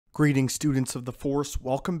Greetings students of the Force,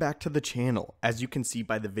 welcome back to the channel. As you can see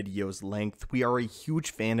by the video's length, we are a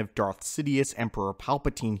huge fan of Darth Sidious Emperor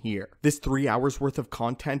Palpatine here. This 3 hours worth of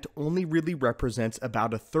content only really represents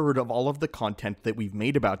about a third of all of the content that we've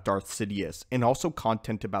made about Darth Sidious, and also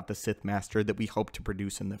content about the Sith Master that we hope to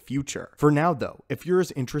produce in the future. For now though, if you're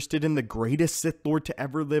as interested in the greatest Sith Lord to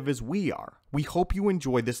ever live as we are, we hope you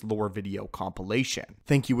enjoy this lore video compilation.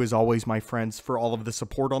 Thank you as always my friends for all of the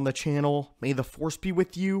support on the channel, may the Force be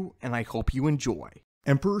with you, and I hope you enjoy.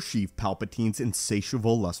 Emperor Sheev Palpatine's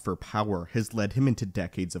insatiable lust for power has led him into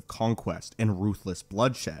decades of conquest and ruthless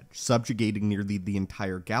bloodshed, subjugating nearly the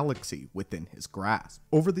entire galaxy within his grasp.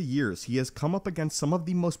 Over the years, he has come up against some of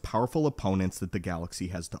the most powerful opponents that the galaxy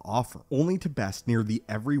has to offer, only to best nearly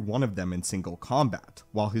every one of them in single combat.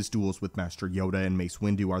 While his duels with Master Yoda and Mace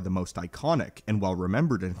Windu are the most iconic and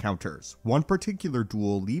well-remembered encounters, one particular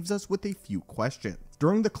duel leaves us with a few questions.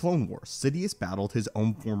 During the Clone Wars, Sidious battled his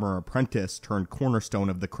own former apprentice turned cornerstone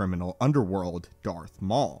of the criminal underworld, Darth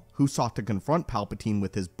Maul, who sought to confront Palpatine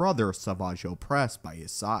with his brother Savage Opress by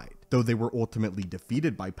his side. Though they were ultimately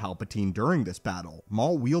defeated by Palpatine during this battle,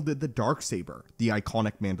 Maul wielded the Darksaber, the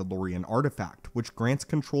iconic Mandalorian artifact, which grants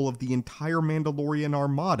control of the entire Mandalorian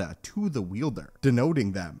armada to the wielder,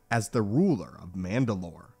 denoting them as the ruler of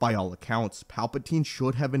Mandalore. By all accounts, Palpatine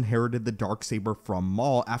should have inherited the Darksaber from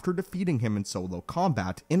Maul after defeating him in solo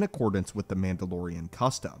combat in accordance with the Mandalorian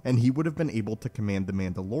custom, and he would have been able to command the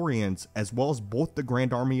Mandalorians as well as both the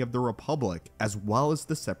Grand Army of the Republic as well as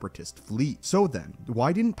the Separatist fleet. So then,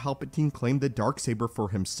 why didn't Palpatine claim the Darksaber for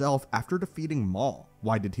himself after defeating Maul?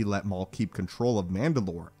 Why did he let Maul keep control of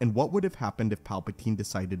Mandalore, and what would have happened if Palpatine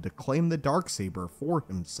decided to claim the Darksaber for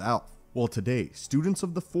himself? Well today, students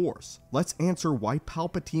of the Force, let's answer why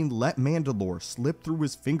Palpatine let Mandalore slip through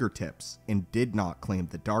his fingertips and did not claim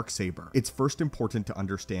the Darksaber. It's first important to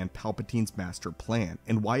understand Palpatine's master plan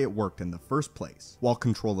and why it worked in the first place. While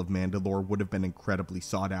control of Mandalore would have been incredibly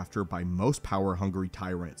sought after by most power-hungry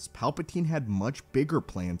tyrants, Palpatine had much bigger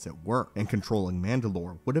plans at work, and controlling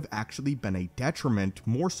Mandalore would have actually been a detriment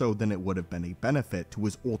more so than it would have been a benefit to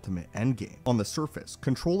his ultimate endgame. On the surface,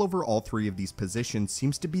 control over all three of these positions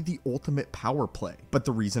seems to be the ultimate power play, but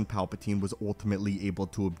the reason Palpatine was ultimately able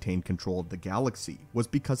to obtain control of the galaxy was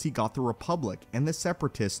because he got the Republic and the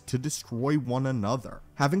Separatists to destroy one another.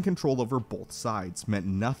 Having control over both sides meant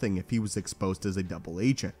nothing if he was exposed as a double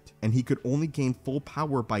agent, and he could only gain full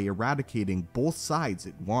power by eradicating both sides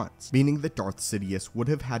at once, meaning that Darth Sidious would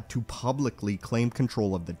have had to publicly claim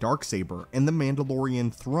control of the Darksaber and the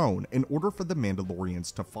Mandalorian throne in order for the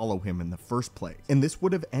Mandalorians to follow him in the first place, and this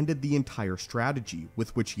would have ended the entire strategy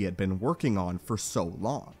with which he had been working on for so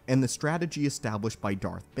long, and the strategy established by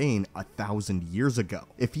Darth Bane 1,000 years ago.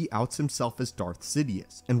 If he outs himself as Darth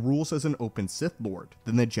Sidious and rules as an open Sith Lord,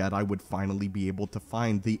 then the Jedi would finally be able to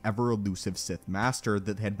find the ever-elusive Sith Master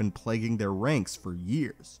that had been plaguing their ranks for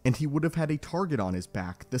years, and he would have had a target on his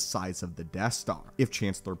back the size of the Death Star. If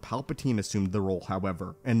Chancellor Palpatine assumed the role,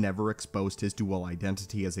 however, and never exposed his dual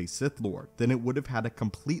identity as a Sith Lord, then it would have had a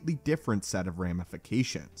completely different set of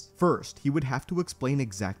ramifications. First, he would have to explain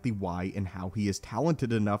exactly why and how he is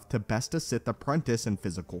talented enough to best a Sith apprentice in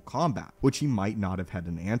physical combat, which he might not have had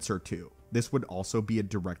an answer to. This would also be a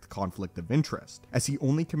direct conflict of interest, as he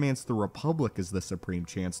only commands the Republic as the Supreme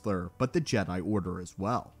Chancellor, but the Jedi Order as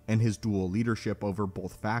well, and his dual leadership over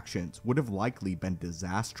both factions would have likely been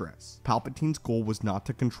disastrous. Palpatine's goal was not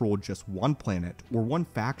to control just one planet or one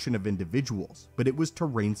faction of individuals, but it was to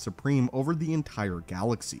reign supreme over the entire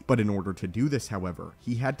galaxy. But in order to do this, however,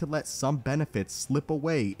 he had to let some benefits slip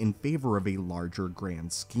away in favor of a larger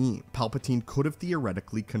grand scheme. Palpatine could have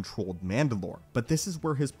theoretically controlled Mandalore, but this is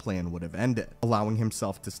where his plan would have ended. Allowing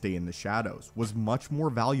himself to stay in the shadows was much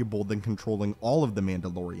more valuable than controlling all of the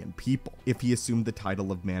Mandalorian people. If he assumed the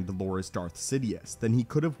title of Mandalore as Darth Sidious, then he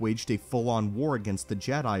could have waged a full-on war against the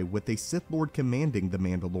Jedi with a Sith Lord commanding the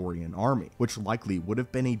Mandalorian army, which likely would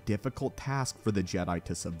have been a difficult task for the Jedi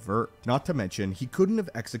to subvert. Not to mention, he couldn't have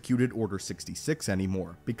executed Order 66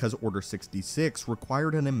 anymore, because Order 66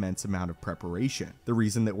 required an immense amount of preparation. The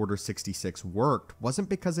reason that Order 66 worked wasn't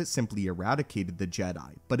because it simply eradicated the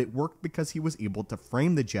Jedi, but it worked because he was able to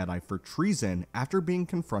frame the Jedi for treason after being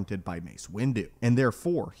confronted by Mace Windu, and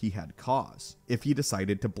therefore he had cause. If he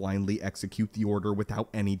decided to blindly execute the order without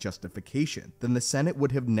any justification, then the Senate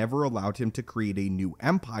would have never allowed him to create a new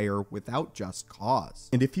empire without just cause.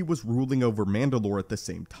 And if he was ruling over Mandalore at the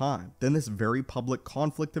same time, then this very public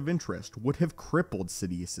conflict of interest would have crippled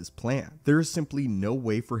Sidious's plan. There is simply no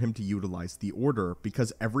way for him to utilize the order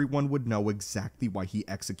because everyone would know exactly why he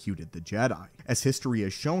executed the Jedi. As history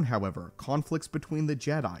has shown, however, However, conflicts between the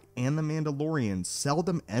Jedi and the Mandalorians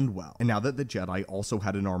seldom end well, and now that the Jedi also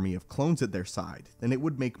had an army of clones at their side, then it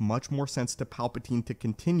would make much more sense to Palpatine to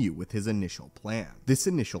continue with his initial plan. This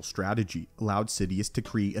initial strategy allowed Sidious to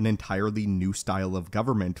create an entirely new style of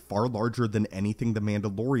government far larger than anything the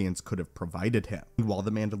Mandalorians could have provided him. And while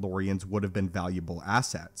the Mandalorians would have been valuable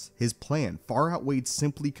assets, his plan far outweighed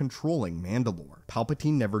simply controlling Mandalore.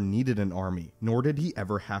 Palpatine never needed an army, nor did he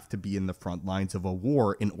ever have to be in the front lines of a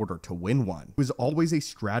war in order to win one. He was always a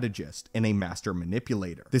strategist and a master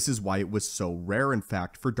manipulator. This is why it was so rare, in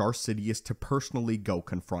fact, for Darth Sidious to personally go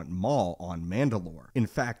confront Maul on Mandalore. In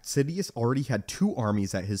fact, Sidious already had 2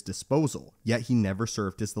 armies at his disposal, yet he never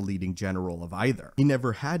served as the leading general of either. He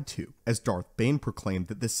never had to, as Darth Bane proclaimed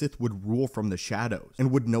that the Sith would rule from the shadows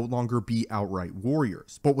and would no longer be outright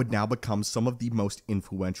warriors, but would now become some of the most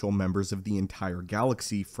influential members of the entire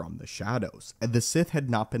galaxy from the shadows. And the Sith had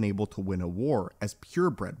not been able to win a war as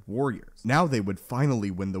purebred warriors. Now they would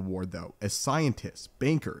finally win the war though, as scientists,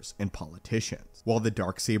 bankers, and politicians. While the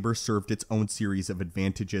Darksaber served its own series of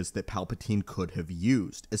advantages that Palpatine could have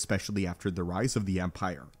used, especially after the rise of the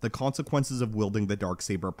Empire, the consequences of wielding the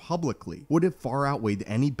Darksaber publicly would have far outweighed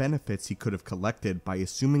any benefits he could have collected by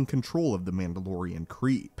assuming control of the Mandalorian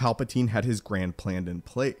Creed. Palpatine had his grand plan in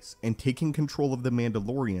place, and taking control of the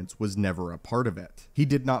Mandalorians was never a part of it. He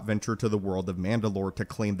did not venture to the world of Mandalore to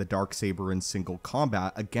claim the Darksaber in single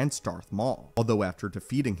combat against Darth Maul, although after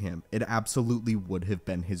defeating him, it absolutely would have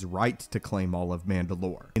been his right to claim all of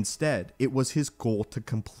Mandalore. Instead, it was his goal to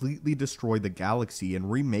completely destroy the galaxy and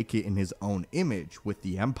remake it in his own image with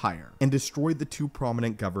the Empire, and destroy the 2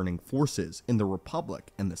 prominent governing forces in the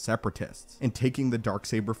Republic and the Separatists. And taking the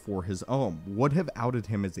Darksaber for his own would have outed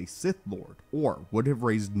him as a Sith Lord, or would have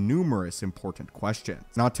raised numerous important questions.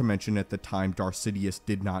 Not to mention, at the time, Darth Sidious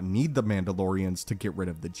did not need the Mandalorians to get rid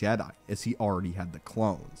of the Jedi, as he already had the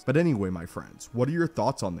clones. But anyway, my friends, what are your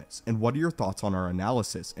thoughts on this, and what are your thoughts on our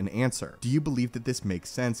analysis and answer? Do you believe that this makes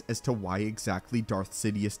sense as to why exactly Darth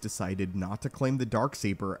Sidious decided not to claim the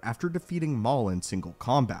Darksaber after defeating Maul in single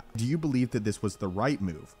combat? Do you believe that this was the right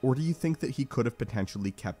move, or do you think that he could have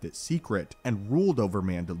potentially kept it secret and ruled over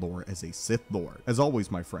Mandalore as a Sith Lord? As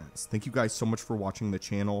always, my friends, thank you guys so much for watching the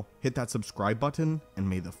channel. Hit that subscribe button, and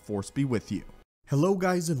may the Force be with you. Hello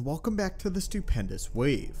guys, and welcome back to the Stupendous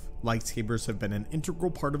Wave. Lightsabers have been an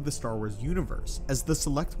integral part of the Star Wars universe as the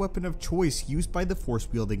select weapon of choice used by the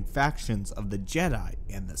force-wielding factions of the Jedi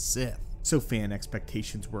and the Sith. So fan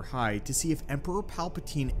expectations were high to see if Emperor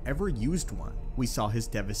Palpatine ever used one. We saw his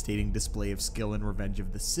devastating display of skill in Revenge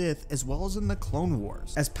of the Sith, as well as in the Clone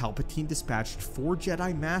Wars, as Palpatine dispatched 4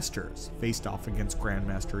 Jedi Masters, faced off against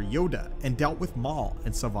Grandmaster Yoda, and dealt with Maul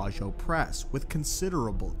and Savage Opress with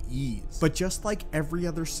considerable ease. But just like every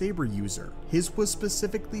other saber user, his was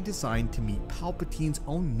specifically designed to meet Palpatine's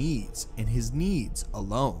own needs, and his needs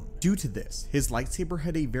alone. Due to this, his lightsaber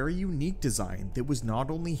had a very unique design that was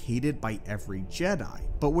not only hated by every Jedi,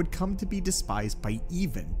 but would come to be despised by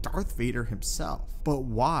even Darth Vader himself. But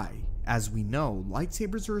why? As we know,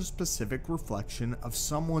 lightsabers are a specific reflection of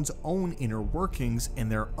someone's own inner workings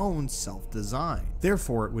and their own self-design.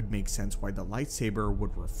 Therefore, it would make sense why the lightsaber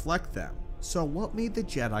would reflect them. So what made the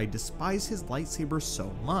Jedi despise his lightsaber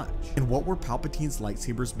so much? And what were Palpatine's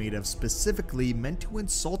lightsabers made of specifically meant to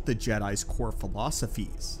insult the Jedi's core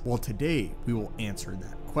philosophies? Well, today we will answer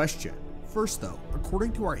that question. First though,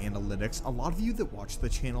 according to our analytics, a lot of you that watch the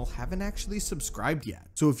channel haven't actually subscribed yet.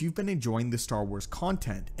 So if you've been enjoying the Star Wars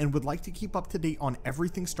content and would like to keep up to date on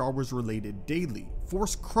everything Star Wars related daily,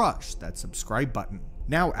 force crush that subscribe button.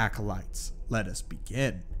 Now acolytes, let us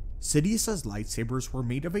begin. Sidious's lightsabers were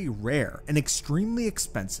made of a rare and extremely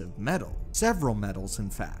expensive metal. Several metals,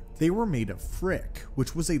 in fact. They were made of frick,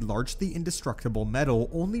 which was a largely indestructible metal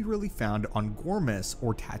only really found on Gormus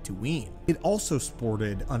or Tatooine. It also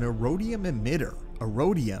sported an erodium emitter,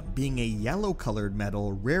 erodium being a yellow-colored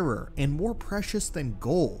metal rarer and more precious than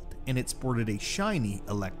gold, and it sported a shiny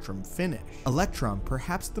electrum finish. Electrum,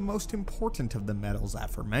 perhaps the most important of the metals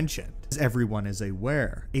aforementioned. As everyone is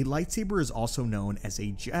aware, a lightsaber is also known as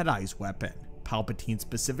a Jedi's weapon. Palpatine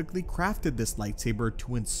specifically crafted this lightsaber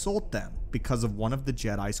to insult them because of one of the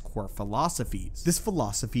Jedi's core philosophies. This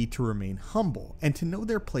philosophy to remain humble and to know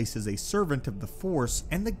their place as a servant of the Force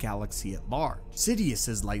and the galaxy at large.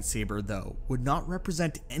 Sidious's lightsaber, though, would not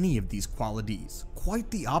represent any of these qualities. Quite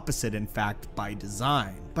the opposite, in fact, by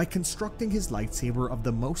design. By constructing his lightsaber of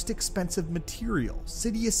the most expensive material,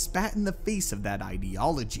 Sidious spat in the face of that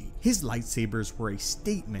ideology. His lightsabers were a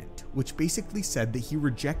statement, which basically said that he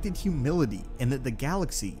rejected humility and that the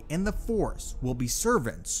galaxy and the Force will be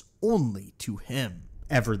servants only to him.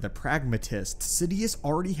 Ever the pragmatist, Sidious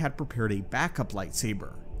already had prepared a backup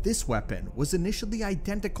lightsaber, This weapon was initially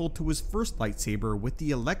identical to his first lightsaber with the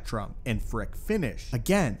Electrum and Frick finish,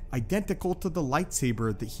 again identical to the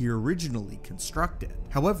lightsaber that he originally constructed.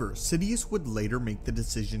 However, Sidious would later make the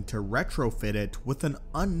decision to retrofit it with an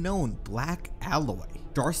unknown black alloy.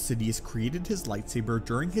 Darth Sidious created his lightsaber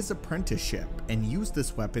during his apprenticeship and used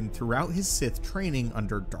this weapon throughout his Sith training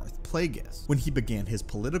under Darth Plagueis. When he began his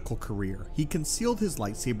political career, he concealed his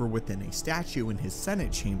lightsaber within a statue in his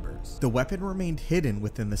Senate chambers. The weapon remained hidden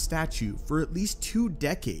within the statue for at least 2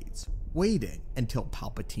 decades, waiting until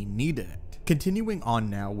Palpatine needed it. Continuing on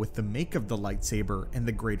now with the make of the lightsaber and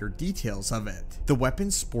the greater details of it. The weapon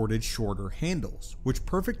sported shorter handles, which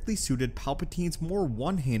perfectly suited Palpatine's more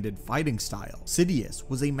one-handed fighting style. Sidious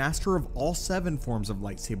was a master of all 7 forms of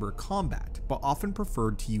lightsaber combat, but often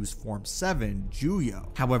preferred to use Form 7, Juyo.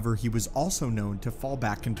 However, he was also known to fall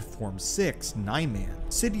back into Form 6, Naiman.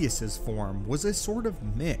 Sidious's form was a sort of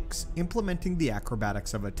mix, implementing the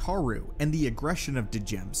acrobatics of Ataru and the aggression of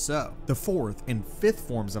Djem So. The 4th and 5th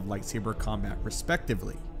forms of lightsaber combat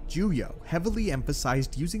respectively. Juyo heavily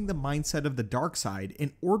emphasized using the mindset of the dark side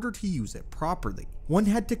in order to use it properly. One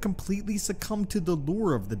had to completely succumb to the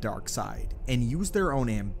lure of the dark side and use their own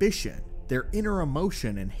ambition, their inner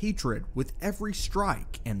emotion and hatred with every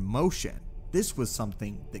strike and motion. This was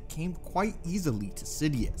something that came quite easily to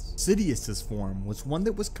Sidious. Sidious's form was one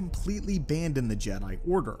that was completely banned in the Jedi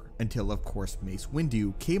Order, until of course Mace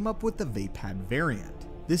Windu came up with the Vapad variant.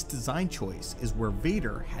 This design choice is where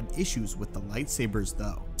Vader had issues with the lightsabers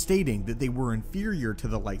though, stating that they were inferior to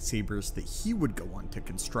the lightsabers that he would go on to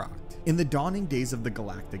construct. In the dawning days of the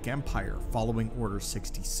Galactic Empire following Order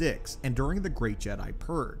 66 and during the Great Jedi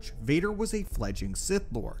Purge, Vader was a fledgling Sith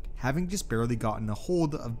Lord, having just barely gotten a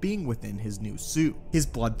hold of being within his new suit. His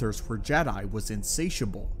bloodthirst for Jedi was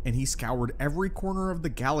insatiable, and he scoured every corner of the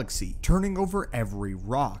galaxy, turning over every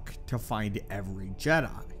rock to find every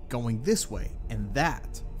Jedi, going this way and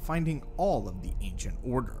that, finding all of the Ancient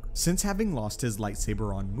Order. Since having lost his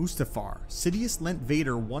lightsaber on Mustafar, Sidious lent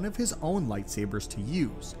Vader one of his own lightsabers to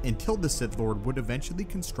use, until the Sith Lord would eventually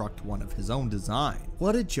construct one of his own design.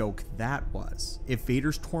 What a joke that was. If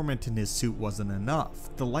Vader's torment in his suit wasn't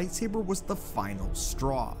enough, the lightsaber was the final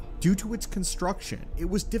straw. Due to its construction, it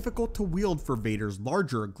was difficult to wield for Vader's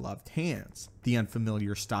larger gloved hands. The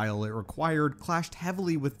unfamiliar style it required clashed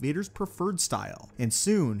heavily with Vader's preferred style, and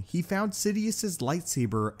soon he found Sidious's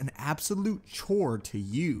lightsaber an absolute chore to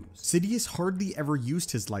use. Sidious hardly ever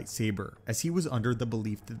used his lightsaber, as he was under the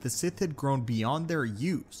belief that the Sith had grown beyond their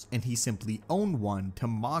use, and he simply owned one to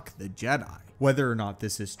mock the Jedi. Whether or not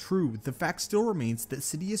this is true, the fact still remains that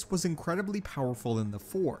Sidious was incredibly powerful in the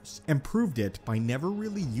Force, and proved it by never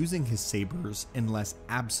really using his sabers unless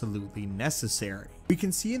absolutely necessary. We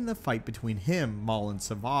can see in the fight between him, Maul, and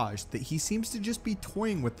Savage that he seems to just be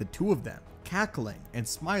toying with the two of them, cackling and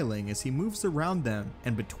smiling as he moves around them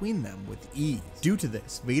and between them with ease. Due to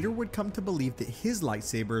this, Vader would come to believe that his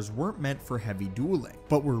lightsabers weren't meant for heavy dueling,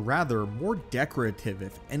 but were rather more decorative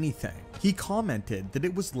if anything. He commented that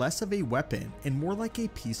it was less of a weapon and more like a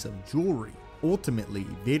piece of jewelry. Ultimately,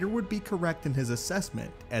 Vader would be correct in his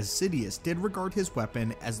assessment, as Sidious did regard his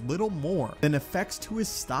weapon as little more than effects to his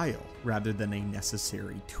style rather than a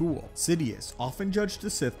necessary tool. Sidious often judged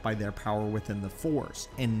the Sith by their power within the Force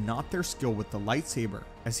and not their skill with the lightsaber,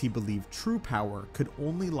 as he believed true power could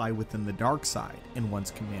only lie within the dark side and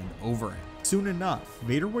one's command over it. Soon enough,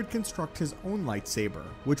 Vader would construct his own lightsaber,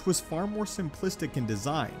 which was far more simplistic in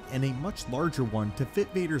design and a much larger one to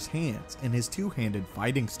fit Vader's hands and his two-handed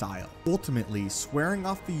fighting style, ultimately swearing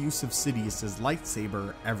off the use of Sidious's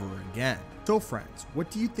lightsaber ever again. So friends, what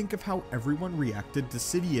do you think of how everyone reacted to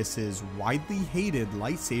Sidious's widely hated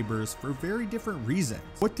lightsabers for very different reasons?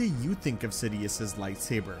 What do you think of Sidious's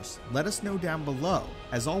lightsabers? Let us know down below.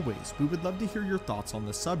 As always, we would love to hear your thoughts on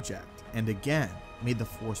the subject. And again, may the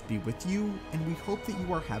Force be with you, and we hope that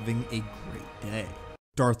you are having a great day.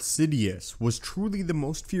 Darth Sidious was truly the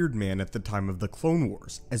most feared man at the time of the Clone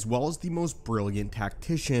Wars, as well as the most brilliant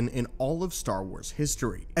tactician in all of Star Wars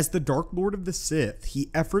history. As the Dark Lord of the Sith,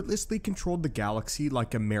 he effortlessly controlled the galaxy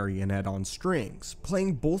like a marionette on strings,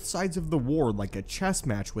 playing both sides of the war like a chess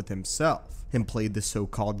match with himself, and played the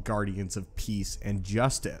so-called Guardians of Peace and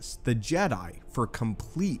Justice, the Jedi, for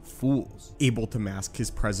complete fools, able to mask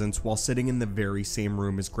his presence while sitting in the very same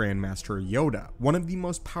room as Grandmaster Yoda, one of the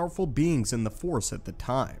most powerful beings in the Force at the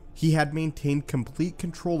time. He had maintained complete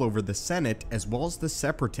control over the Senate as well as the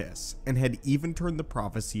Separatists, and had even turned the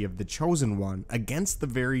prophecy of the Chosen One against the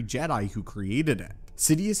very Jedi who created it.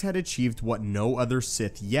 Sidious had achieved what no other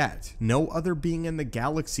Sith yet, no other being in the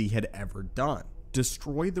galaxy had ever done: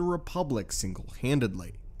 destroy the Republic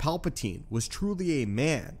single-handedly. Palpatine was truly a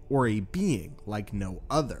man or a being like no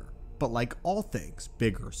other. But like all things,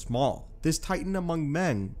 big or small, this titan among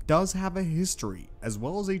men does have a history as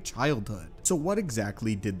well as a childhood. So what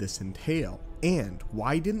exactly did this entail? And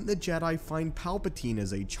why didn't the Jedi find Palpatine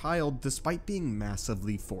as a child despite being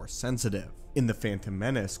massively Force sensitive? In The Phantom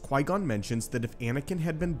Menace, Qui-Gon mentions that if Anakin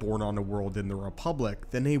had been born on a world in the Republic,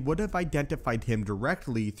 then they would have identified him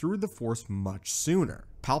directly through the Force much sooner.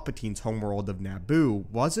 Palpatine's homeworld of Naboo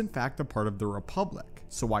was in fact a part of the Republic,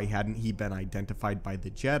 so why hadn't he been identified by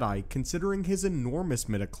the Jedi considering his enormous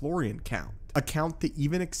midichlorian count? A count that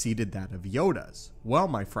even exceeded that of Yoda's. Well,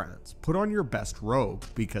 my friends, put on your best robe,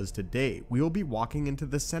 because today we will be walking into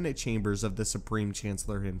the Senate chambers of the Supreme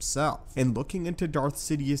Chancellor himself, and looking into Darth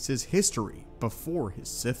Sidious's history before his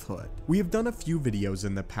Sithhood. We have done a few videos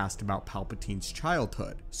in the past about Palpatine's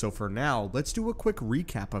childhood, so for now, let's do a quick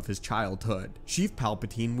recap of his childhood. Sheev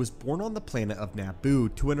Palpatine was born on the planet of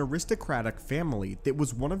Naboo to an aristocratic family that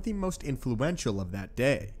was one of the most influential of that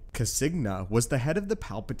day. Casigna was the head of the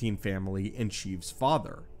Palpatine family and Sheev's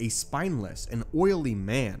father. A spineless and oily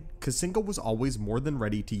man, Casigna was always more than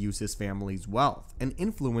ready to use his family's wealth and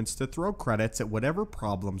influence to throw credits at whatever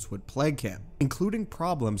problems would plague him, including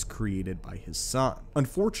problems created by his son.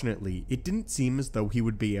 Unfortunately, it didn't seem as though he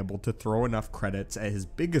would be able to throw enough credits at his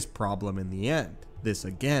biggest problem in the end. This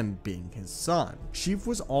again being his son. Sheev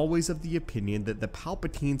was always of the opinion that the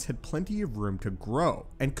Palpatines had plenty of room to grow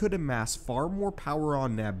and could amass far more power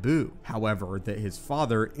on Naboo. However, that his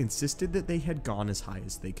father insisted that they had gone as high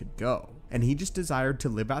as they could go, and he just desired to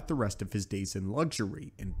live out the rest of his days in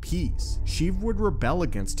luxury and peace. Sheev would rebel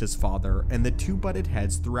against his father, and the two butted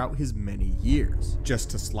heads throughout his many years.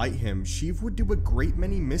 Just to slight him, Sheev would do a great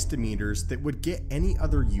many misdemeanors that would get any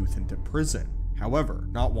other youth into prison. However,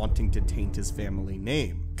 not wanting to taint his family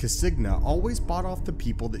name, Casigna always bought off the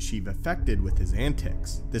people that Sheev affected with his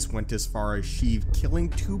antics. This went as far as Sheev killing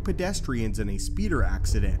 2 pedestrians in a speeder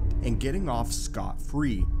accident and getting off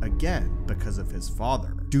scot-free, again because of his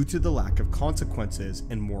father, due to the lack of consequences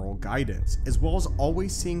and moral guidance, as well as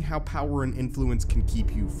always seeing how power and influence can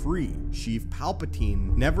keep you free. Sheev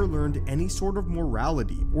Palpatine never learned any sort of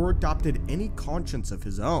morality or adopted any conscience of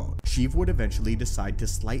his own. Sheev would eventually decide to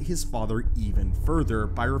slight his father even further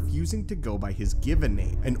by refusing to go by his given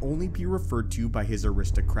name and only be referred to by his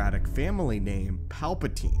aristocratic family name,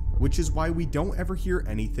 Palpatine, which is why we don't ever hear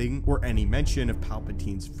anything or any mention of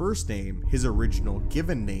Palpatine's first name, his original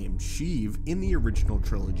given name, Sheev, in the original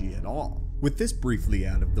trilogy at all. With this briefly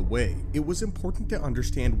out of the way, it was important to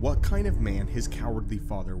understand what kind of man his cowardly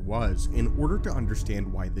father was in order to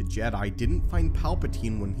understand why the Jedi didn't find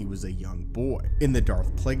Palpatine when he was a young boy. In the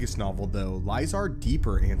Darth Plagueis novel though, lies our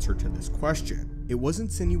deeper answer to this question. It was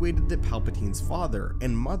insinuated that Palpatine's father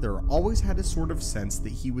and mother always had a sort of sense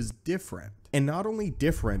that he was different. And not only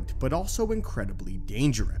different, but also incredibly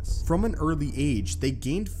dangerous. From an early age, they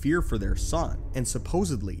gained fear for their son, and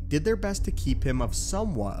supposedly did their best to keep him of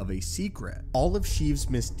somewhat of a secret. All of Sheev's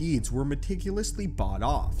misdeeds were meticulously bought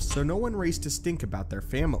off, so no one raised a stink about their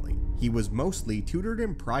family. He was mostly tutored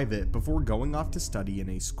in private before going off to study in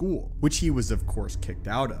a school, which he was of course kicked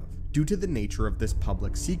out of. Due to the nature of this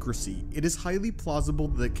public secrecy, it is highly plausible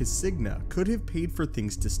that Casigna could have paid for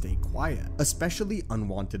things to stay quiet, especially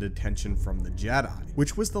unwanted attention from the Jedi,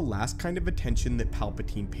 which was the last kind of attention that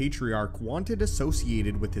Palpatine Patriarch wanted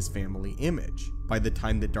associated with his family image. By the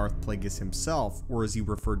time that Darth Plagueis himself, or as he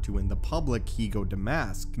referred to in the public, Higo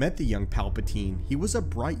Damask, met the young Palpatine, he was a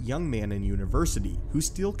bright young man in university who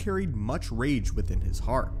still carried much rage within his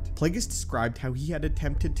heart. Plagueis described how he had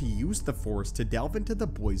attempted to use the Force to delve into the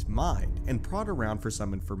boy's mind and prod around for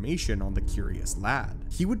some information on the curious lad.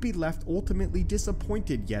 He would be left ultimately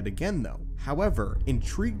disappointed yet again though, however,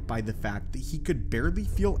 intrigued by the fact that he could barely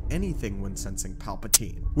feel anything when sensing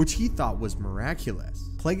Palpatine, which he thought was miraculous.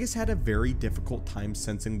 Plagueis had a very difficult time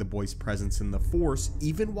sensing the boy's presence in the Force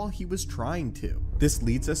even while he was trying to. This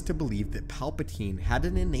leads us to believe that Palpatine had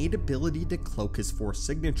an innate ability to cloak his Force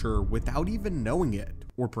signature without even knowing it,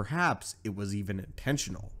 or perhaps it was even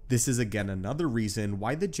intentional. This is again another reason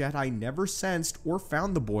why the Jedi never sensed or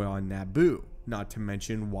found the boy on Naboo. Not to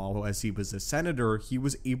mention, while as he was a senator, he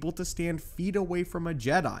was able to stand feet away from a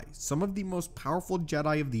Jedi, some of the most powerful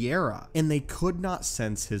Jedi of the era, and they could not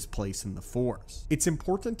sense his place in the Force. It's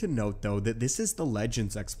important to note though that this is the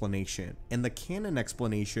Legends explanation, and the canon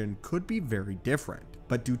explanation could be very different,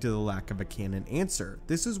 but due to the lack of a canon answer,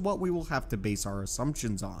 this is what we will have to base our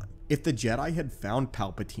assumptions on. If the Jedi had found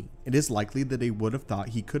Palpatine, it is likely that they would have thought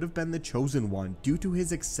he could have been the chosen one due to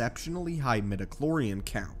his exceptionally high midichlorian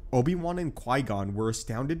count. Obi-Wan and Qui-Gon were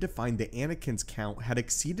astounded to find that Anakin's count had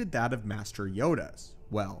exceeded that of Master Yoda's,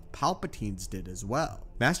 Well, Palpatine's did as well.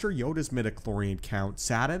 Master Yoda's midichlorian count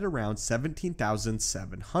sat at around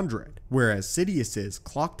 17,700, whereas Sidious's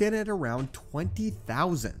clocked in at around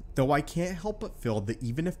 20,000. Though I can't help but feel that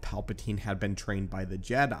even if Palpatine had been trained by the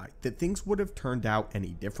Jedi, that things would have turned out any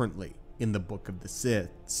differently. In the Book of the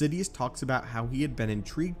Sith, Sidious talks about how he had been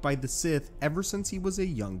intrigued by the Sith ever since he was a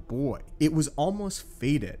young boy. It was almost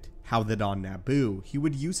fated how that on Naboo, he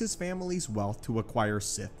would use his family's wealth to acquire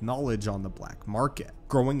Sith knowledge on the black market.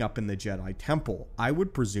 Growing up in the Jedi Temple, I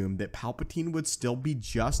would presume that Palpatine would still be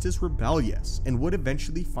just as rebellious and would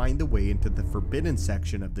eventually find the way into the forbidden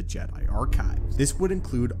section of the Jedi archives. This would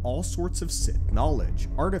include all sorts of Sith knowledge,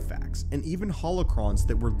 artifacts, and even holocrons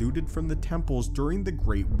that were looted from the temples during the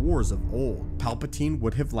Great Wars of old. Palpatine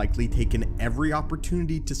would have likely taken every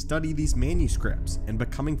opportunity to study these manuscripts, and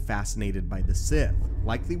becoming fascinated by the Sith,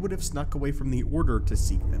 likely would have snuck away from the Order to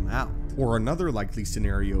seek them out. Or another likely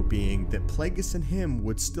scenario being that Plagueis and him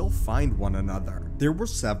would still find one another. There were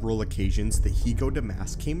several occasions that Higo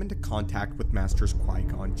Damas came into contact with Masters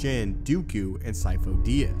Qui-Gon Jinn, Dooku, and Sifo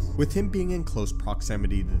Dyas. With him being in close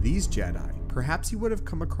proximity to these Jedi, perhaps he would have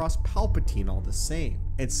come across Palpatine all the same,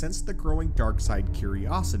 and sensed the growing dark side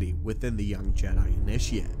curiosity within the young Jedi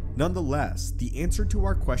initiate. Nonetheless, the answer to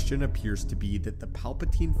our question appears to be that the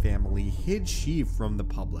Palpatine family hid Sheev from the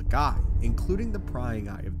public eye, including the prying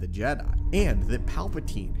eye of the Jedi, and that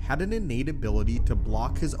Palpatine had an innate ability to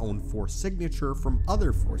block his own Force signature from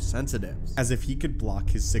other Force sensitives, as if he could block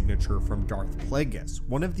his signature from Darth Plagueis,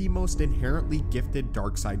 one of the most inherently gifted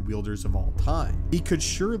darkseid wielders of all time. He could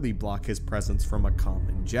surely block his presence from a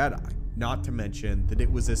common Jedi. Not to mention that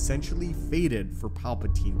it was essentially fated for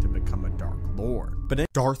Palpatine to become a Dark Lord. But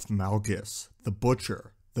Darth Malgus, the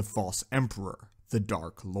Butcher, the False Emperor, the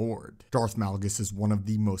Dark Lord. Darth Malgus is one of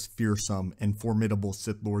the most fearsome and formidable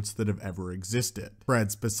Sith Lords that have ever existed,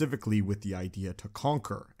 bred specifically with the idea to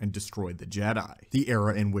conquer and destroy the Jedi. The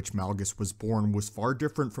era in which Malgus was born was far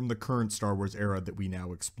different from the current Star Wars era that we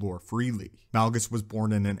now explore freely. Malgus was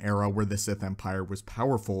born in an era where the Sith Empire was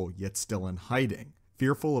powerful yet still in hiding,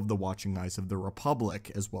 fearful of the watching eyes of the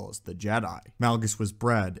Republic as well as the Jedi. Malgus was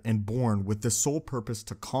bred and born with the sole purpose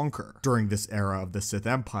to conquer. During this era of the Sith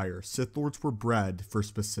Empire, Sith Lords were bred for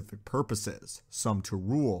specific purposes, some to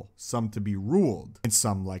rule, some to be ruled, and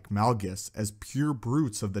some, like Malgus, as pure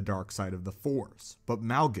brutes of the dark side of the Force. But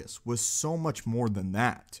Malgus was so much more than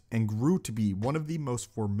that, and grew to be one of the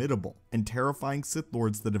most formidable and terrifying Sith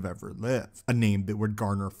Lords that have ever lived, a name that would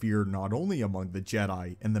garner fear not only among the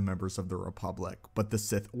Jedi and the members of the Republic, but the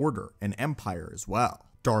Sith Order and Empire as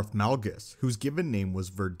well. Darth Malgus, whose given name was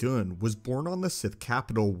Verdun, was born on the Sith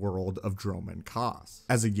capital world of Dromund Kaas.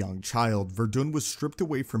 As a young child, Verdun was stripped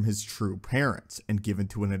away from his true parents and given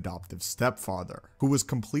to an adoptive stepfather, who was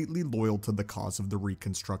completely loyal to the cause of the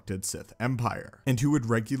reconstructed Sith Empire, and who would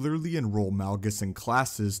regularly enroll Malgus in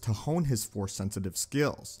classes to hone his Force-sensitive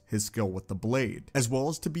skills, his skill with the blade, as well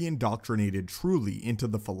as to be indoctrinated truly into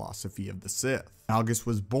the philosophy of the Sith. Malgus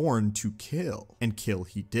was born to kill, and kill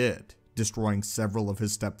he did, destroying several of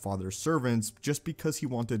his stepfather's servants just because he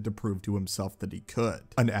wanted to prove to himself that he could.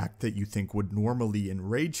 An act that you think would normally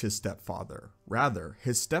enrage his stepfather. Rather,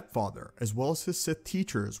 his stepfather, as well as his Sith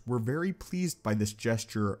teachers, were very pleased by this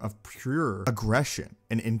gesture of pure aggression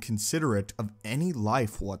and inconsiderate of any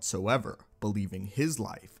life whatsoever, believing his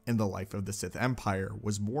life and the life of the Sith Empire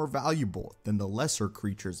was more valuable than the lesser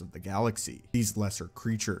creatures of the galaxy. These lesser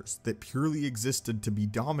creatures that purely existed to be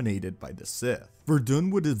dominated by the Sith. Verdun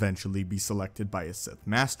would eventually be selected by a Sith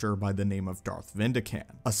Master by the name of Darth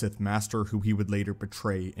Vindican, a Sith Master who he would later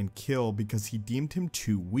betray and kill because he deemed him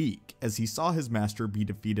too weak, as he saw his master be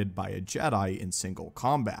defeated by a Jedi in single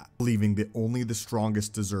combat. Believing that only the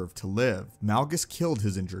strongest deserved to live, Malgus killed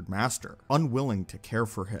his injured master, unwilling to care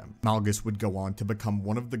for him. Malgus would go on to become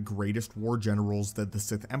one of the greatest war generals that the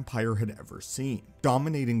Sith Empire had ever seen,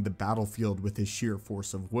 dominating the battlefield with his sheer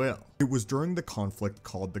force of will. It was during the conflict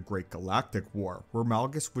called the Great Galactic War where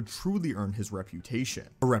Malgus would truly earn his reputation,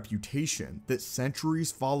 a reputation that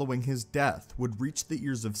centuries following his death would reach the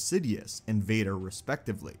ears of Sidious and Vader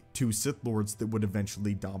respectively, two Sith Lords that would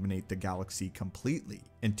eventually dominate the galaxy completely,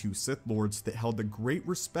 and two Sith Lords that held a great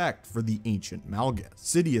respect for the ancient Malgus.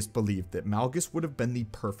 Sidious believed that Malgus would have been the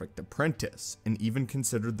perfect apprentice, and even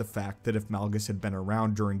considered the fact that if Malgus had been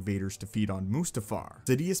around during Vader's defeat on Mustafar,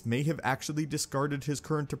 Sidious may have actually discarded his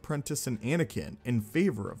current apprentice in Anakin in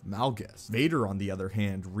favor of Malgus. Vader, on the other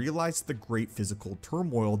hand, realized the great physical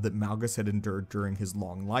turmoil that Malgus had endured during his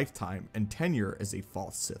long lifetime and tenure as a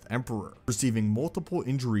false Sith Emperor, receiving multiple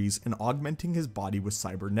injuries and augmenting his body with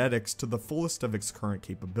cybernetics to the fullest of its current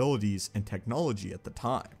capabilities and technology at the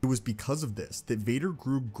time. It was because of this that Vader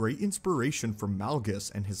grew great inspiration from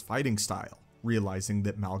Malgus and his fighting style, realizing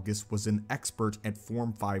that Malgus was an expert at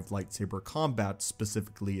Form 5 lightsaber combat,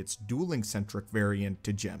 specifically its dueling-centric variant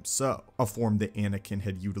to Gem So, a form that Anakin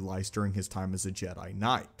had utilized during his time as a Jedi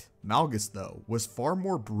Knight. Malgus, though, was far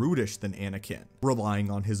more brutish than Anakin,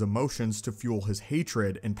 relying on his emotions to fuel his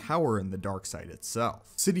hatred and power in the dark side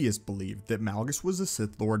itself. Sidious believed that Malgus was a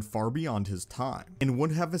Sith Lord far beyond his time, and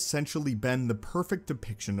would have essentially been the perfect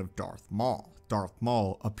depiction of Darth Maul. Darth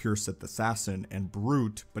Maul, a pure Sith assassin and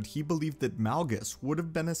brute, but he believed that Malgus would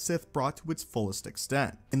have been a Sith brought to its fullest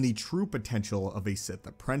extent, and the true potential of a Sith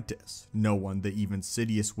apprentice, no one that even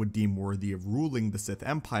Sidious would deem worthy of ruling the Sith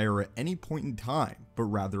Empire at any point in time, but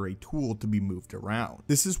rather a tool to be moved around.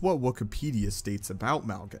 This is what Wikipedia states about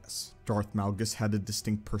Malgus. Darth Malgus had a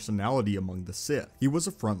distinct personality among the Sith. He was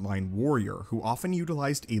a frontline warrior who often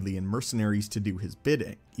utilized alien mercenaries to do his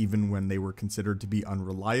bidding, even when they were considered to be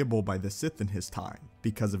unreliable by the Sith in his time.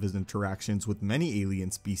 Because of his interactions with many alien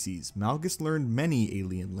species, Malgus learned many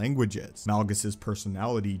alien languages. Malgus's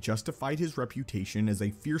personality justified his reputation as a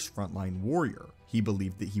fierce frontline warrior. He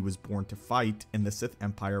believed that he was born to fight, and the Sith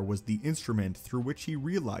Empire was the instrument through which he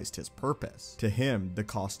realized his purpose. To him, the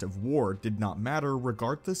cost of war did not matter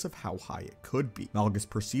regardless of how high it could be. Malgus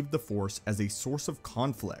perceived the Force as a source of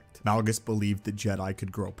conflict. Malgus believed that Jedi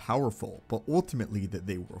could grow powerful, but ultimately that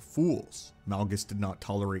they were fools. Malgus did not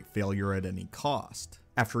tolerate failure at any cost.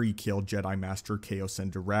 After he killed Jedi Master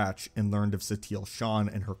Keosen Durach and learned of Satele Shan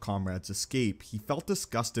and her comrades' escape, he felt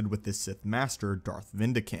disgusted with his Sith Master, Darth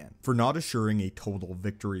Vindican, for not assuring a total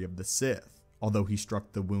victory of the Sith. Although he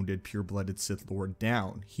struck the wounded pure-blooded Sith Lord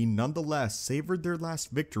down, he nonetheless savored their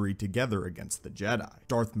last victory together against the Jedi.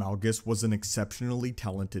 Darth Malgus was an exceptionally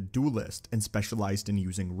talented duelist and specialized in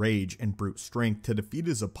using rage and brute strength to defeat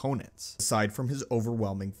his opponents. Aside from his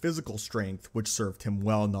overwhelming physical strength, which served him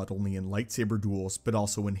well not only in lightsaber duels but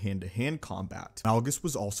also in hand-to-hand combat, Malgus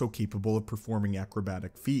was also capable of performing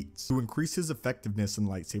acrobatic feats. To increase his effectiveness in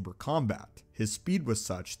lightsaber combat, his speed was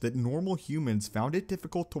such that normal humans found it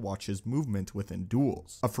difficult to watch his movement within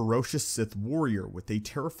duels. A ferocious Sith warrior with a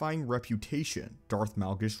terrifying reputation, Darth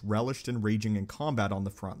Malgus relished in raging in combat on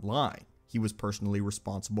the front line. He was personally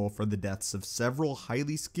responsible for the deaths of several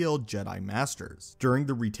highly skilled Jedi Masters. During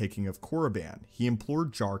the retaking of Korriban, he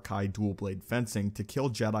implored Jar-Kai dual-blade fencing to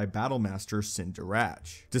kill Jedi Battlemaster Sin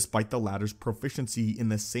Durach. Despite the latter's proficiency in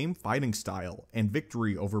the same fighting style and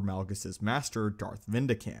victory over Malgus's master, Darth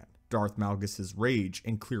Vindican, Darth Malgus's rage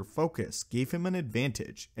and clear focus gave him an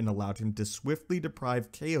advantage and allowed him to swiftly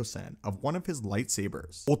deprive Keosen of one of his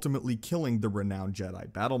lightsabers, ultimately killing the renowned Jedi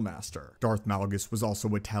Battlemaster. Darth Malgus was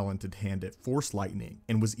also a talented hand at Force Lightning,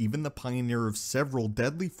 and was even the pioneer of several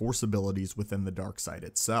deadly Force abilities within the dark side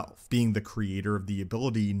itself, being the creator of the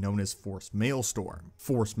ability known as Force Maelstrom.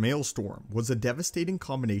 Force Maelstrom was a devastating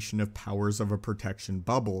combination of powers of a protection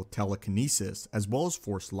bubble, telekinesis, as well as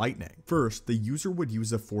Force Lightning. First, the user would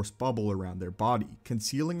use a Force bubble around their body,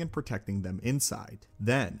 concealing and protecting them inside.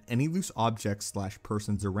 Then, any loose objects /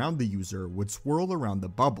 persons around the user would swirl around the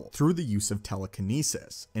bubble through the use of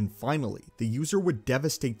telekinesis. And finally, the user would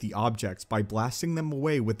devastate the objects by blasting them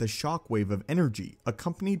away with a shockwave of energy,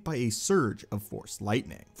 accompanied by a surge of Force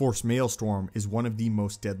Lightning. Force Maelstrom is one of the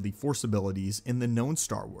most deadly Force abilities in the known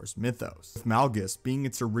Star Wars mythos, with Malgus being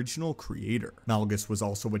its original creator. Malgus was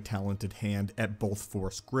also a talented hand at both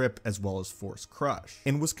Force Grip as well as Force Crush,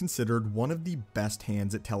 and was considered one of the best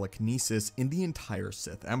hands at telekinesis in the entire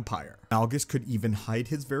Sith Empire. Malgus could even hide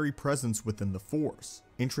his very presence within the Force.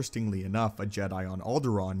 Interestingly enough, a Jedi on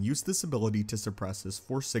Alderaan used this ability to suppress his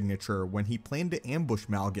Force signature when he planned to ambush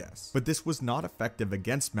Malgus, but this was not effective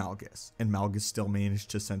against Malgus, and Malgus still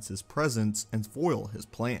managed to sense his presence and foil his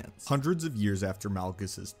plans. Hundreds of years after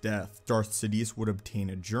Malgus's death, Darth Sidious would obtain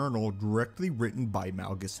a journal directly written by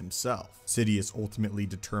Malgus himself. Sidious ultimately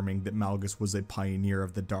determining that Malgus was a pioneer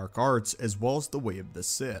of the dark arts as well as the way of the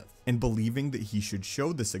Sith, and believing that he should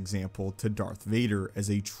show this example to Darth Vader as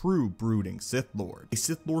a true brooding Sith Lord. A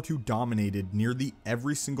Sith Lord who dominated nearly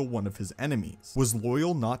every single one of his enemies, was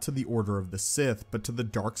loyal not to the Order of the Sith but to the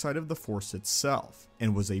dark side of the Force itself,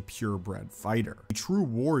 and was a purebred fighter, a true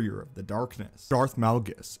warrior of the darkness. Darth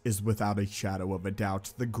Malgus is without a shadow of a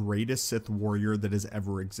doubt the greatest Sith warrior that has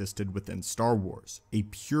ever existed within Star Wars, a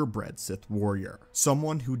purebred Sith warrior,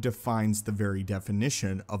 someone who defines the very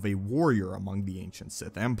definition of a warrior among the ancient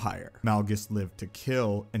Sith Empire. Malgus lived to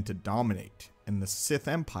kill and to dominate, and the Sith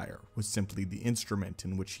Empire was simply the instrument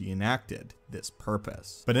in which he enacted this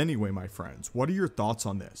purpose. But anyway, my friends, what are your thoughts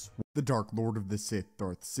on this? The Dark Lord of the Sith,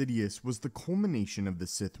 Darth Sidious, was the culmination of the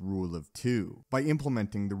Sith Rule of Two. By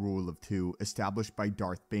implementing the Rule of Two, established by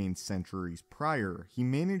Darth Bane centuries prior, he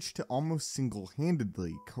managed to almost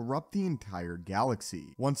single-handedly corrupt the entire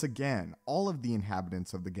galaxy. Once again, all of the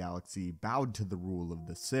inhabitants of the galaxy bowed to the rule of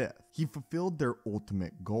the Sith. He fulfilled their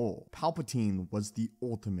ultimate goal. Palpatine was the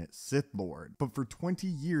ultimate Sith Lord, but for 20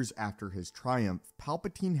 years after his triumph,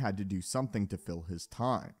 Palpatine had to do something to fill his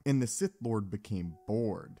time, and the Sith Lord became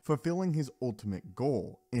bored, fulfilling his ultimate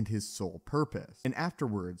goal and his sole purpose, and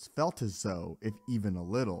afterwards felt as though, if even a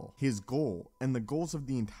little, his goal and the goals of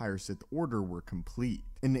the entire Sith Order were complete,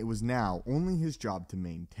 and it was now only his job to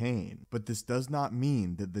maintain. But this does not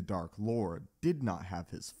mean that the Dark Lord did not have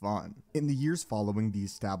his fun. In the years following the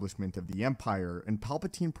establishment of the Empire and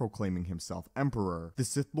Palpatine proclaiming himself Emperor, the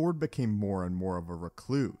Sith Lord became more and more of a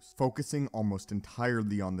recluse, focusing almost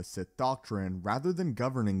entirely on the Sith doctrine rather than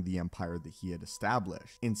governing the Empire that he had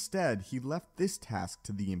established. Instead, he left this task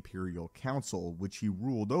to the Imperial Council, which he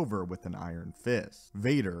ruled over with an iron fist.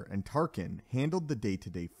 Vader and Tarkin handled the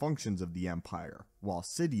day-to-day functions of the Empire, while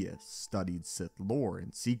Sidious studied Sith lore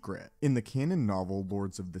in secret. In the canon novel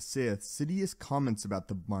Lords of the Sith, Sidious comments about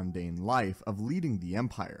the mundane life of leading the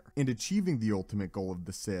Empire, and achieving the ultimate goal of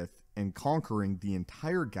the Sith, and conquering the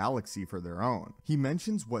entire galaxy for their own. He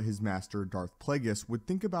mentions what his master Darth Plagueis would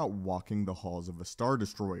think about walking the halls of a Star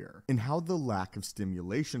Destroyer, and how the lack of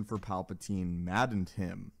stimulation for Palpatine maddened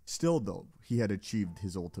him. Still though, he had achieved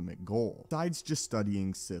his ultimate goal. Besides just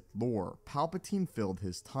studying Sith lore, Palpatine filled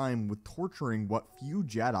his time with torturing what few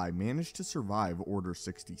Jedi managed to survive Order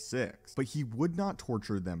 66, but he would not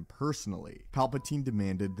torture them personally. Palpatine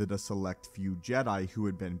demanded that a select few Jedi who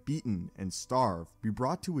had been beaten and starved be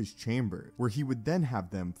brought to his chamber, where he would then have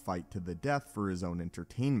them fight to the death for his own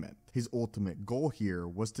entertainment. His ultimate goal here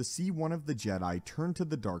was to see one of the Jedi turn to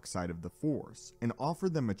the dark side of the Force and offer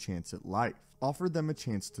them a chance at life, offer them a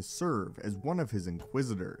chance to serve as one of his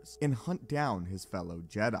Inquisitors, and hunt down his fellow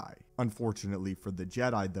Jedi. Unfortunately for the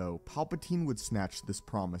Jedi though, Palpatine would snatch this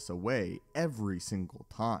promise away every single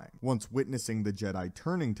time. Once witnessing the Jedi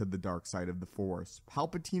turning to the dark side of the Force,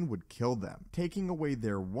 Palpatine would kill them, taking away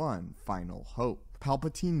their one final hope.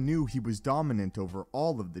 Palpatine knew he was dominant over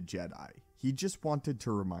all of the Jedi. He just wanted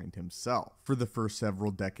to remind himself. For the first several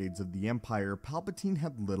decades of the Empire, Palpatine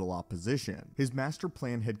had little opposition. His master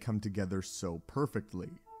plan had come together so perfectly,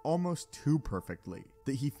 almost too perfectly,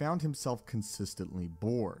 that he found himself consistently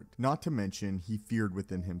bored. Not to mention, he feared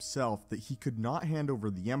within himself that he could not hand over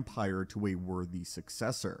the Empire to a worthy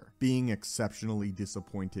successor, being exceptionally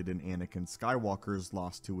disappointed in Anakin Skywalker's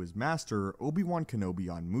loss to his master, Obi-Wan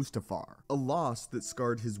Kenobi on Mustafar, a loss that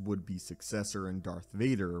scarred his would-be successor in Darth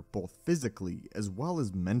Vader both physically as well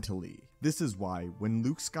as mentally. This is why, when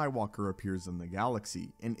Luke Skywalker appears in the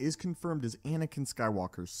galaxy and is confirmed as Anakin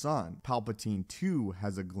Skywalker's son, Palpatine too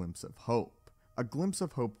has a glimpse of hope. A glimpse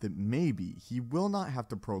of hope that maybe he will not have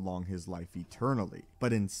to prolong his life eternally,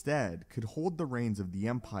 but instead could hold the reins of the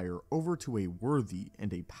Empire over to a worthy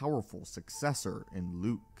and a powerful successor in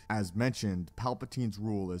Luke. As mentioned, Palpatine's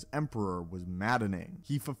rule as Emperor was maddening.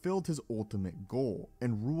 He fulfilled his ultimate goal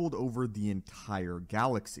and ruled over the entire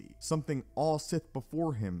galaxy, something all Sith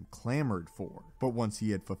before him clamored for. But once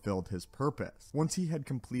he had fulfilled his purpose, once he had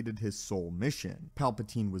completed his sole mission,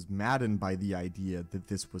 Palpatine was maddened by the idea that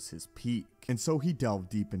this was his peak, and so he delved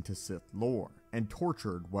deep into Sith lore and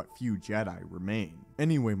tortured what few Jedi remain.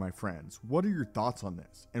 Anyway, my friends, what are your thoughts on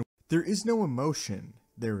this? And there is no emotion,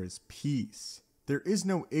 there is peace. There is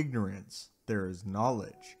no ignorance, there is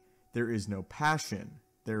knowledge. There is no passion,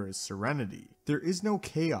 there is serenity. There is no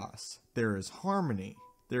chaos, there is harmony.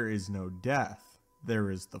 There is no death,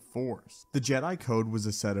 there is the Force. The Jedi Code was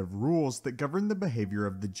a set of rules that governed the behavior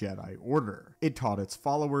of the Jedi Order. It taught its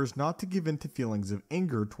followers not to give in to feelings of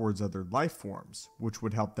anger towards other life forms, which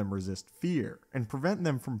would help them resist fear and prevent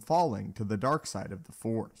them from falling to the dark side of the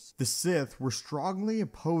Force. The Sith were strongly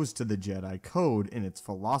opposed to the Jedi Code and its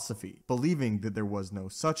philosophy, believing that there was no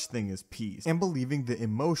such thing as peace, and believing that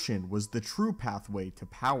emotion was the true pathway to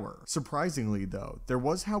power. Surprisingly though, there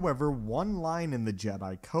was however one line in the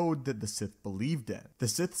Jedi Code that the Sith believed in. The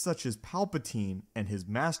Sith such as Palpatine and his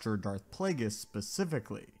master Darth Plagueis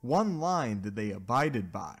specifically. One line that they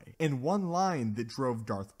abided by, and one line that drove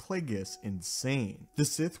Darth Plagueis insane. The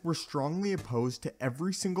Sith were strongly opposed to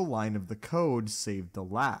every single line of the code save the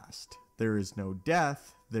last. There is no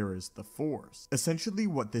death, there is the Force. Essentially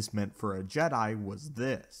what this meant for a Jedi was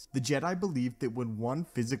this. The Jedi believed that when one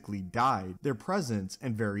physically died, their presence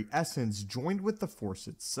and very essence joined with the Force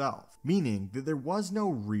itself, meaning that there was no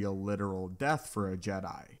real literal death for a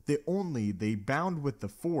Jedi, that only they bound with the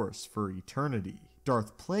Force for eternity.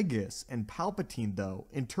 Darth Plagueis and Palpatine, though,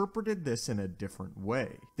 interpreted this in a different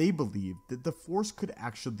way. They believed that the Force could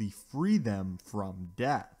actually free them from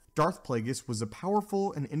death. Darth Plagueis was a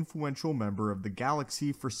powerful and influential member of the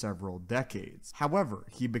galaxy for several decades. However,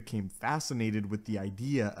 he became fascinated with the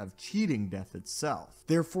idea of cheating death itself,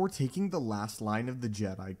 therefore taking the last line of the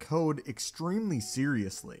Jedi Code extremely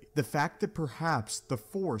seriously. The fact that perhaps the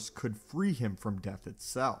Force could free him from death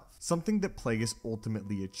itself, something that Plagueis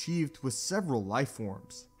ultimately achieved with several life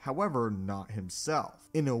forms. However, not himself.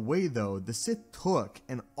 In a way though, the Sith took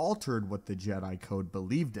and altered what the Jedi Code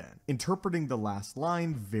believed in, interpreting the last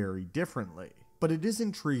line very differently. But it is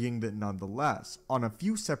intriguing that nonetheless, on a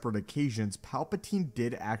few separate occasions, Palpatine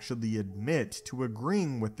did actually admit to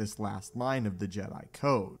agreeing with this last line of the Jedi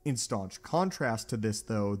Code. In staunch contrast to this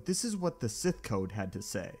though, this is what the Sith Code had to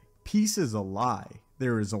say. Peace is a lie,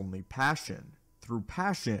 there is only passion. Through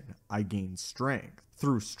passion, I gain strength.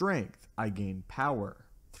 Through strength, I gain power.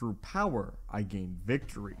 Through power, I gain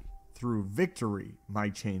victory. Through victory, my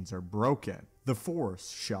chains are broken. The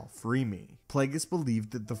Force shall free me. Plagueis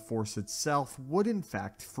believed that the Force itself would in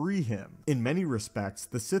fact free him. In many respects,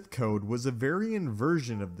 the Sith Code was a variant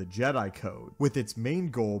version of the Jedi Code, with its main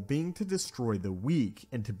goal being to destroy the weak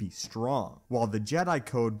and to be strong, while the Jedi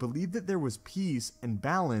Code believed that there was peace and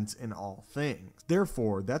balance in all things.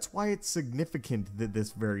 Therefore, that's why it's significant that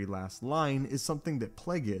this very last line is something that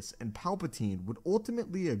Plagueis and Palpatine would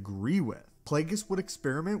ultimately agree with. Plagueis would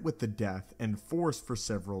experiment with the death and Force for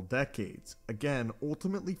several decades, again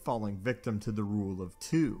ultimately falling victim to the rule of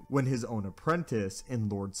two, when his own apprentice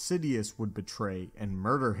and Lord Sidious would betray and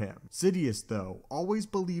murder him. Sidious, though, always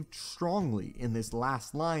believed strongly in this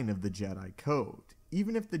last line of the Jedi Code,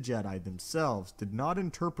 even if the Jedi themselves did not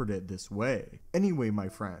interpret it this way. Anyway, my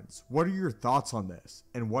friends, what are your thoughts on this?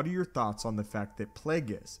 And what are your thoughts on the fact that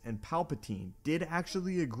Plagueis and Palpatine did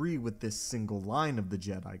actually agree with this single line of the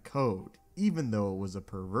Jedi Code, even though it was a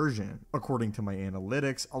perversion? According to my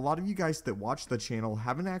analytics, a lot of you guys that watch the channel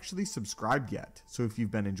haven't actually subscribed yet, so if you've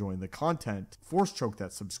been enjoying the content, force choke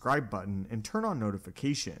that subscribe button and turn on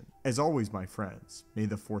notification. As always, my friends, may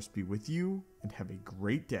the Force be with you, and have a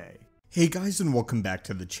great day. Hey guys, and welcome back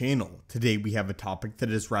to the channel. Today we have a topic that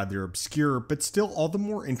is rather obscure, but still all the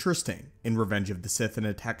more interesting. In Revenge of the Sith and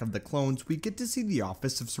Attack of the Clones, we get to see the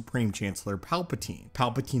office of Supreme Chancellor Palpatine.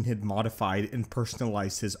 Palpatine had modified and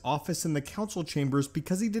personalized his office in the council chambers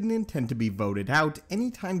because he didn't intend to be voted out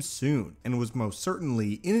anytime soon, and was most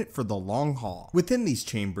certainly in it for the long haul. Within these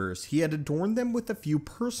chambers, he had adorned them with a few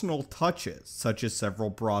personal touches, such as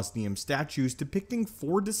several Brosnium statues depicting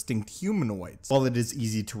 4 distinct humanoids. While it is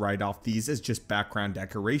easy to write off these as just background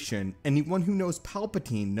decoration, anyone who knows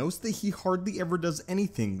Palpatine knows that he hardly ever does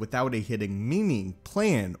anything without a hidden meaning,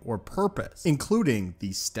 plan, or purpose, including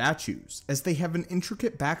these statues, as they have an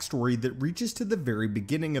intricate backstory that reaches to the very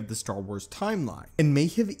beginning of the Star Wars timeline, and may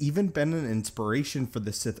have even been an inspiration for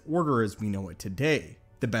the Sith Order as we know it today.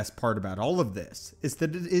 The best part about all of this is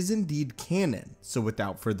that it is indeed canon, so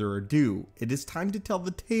without further ado, it is time to tell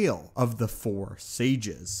the tale of the 4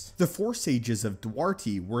 Sages. The 4 Sages of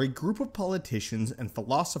Duarte were a group of politicians and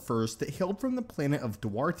philosophers that hailed from the planet of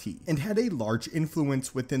Duarte, and had a large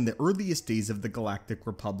influence within the earliest days of the Galactic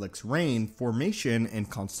Republic's reign, formation,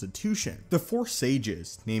 and constitution. The 4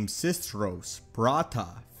 Sages, named Sistros,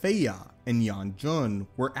 Brata, Feya, and Yan Jun,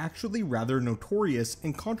 were actually rather notorious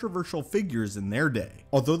and controversial figures in their day.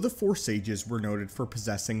 Although the 4 Sages were noted for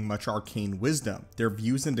possessing much arcane wisdom, their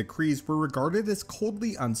views and decrees were regarded as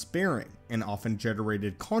coldly unsparing, and often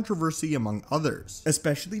generated controversy among others,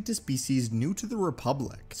 especially to species new to the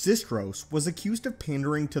Republic. Sistros was accused of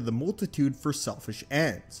pandering to the multitude for selfish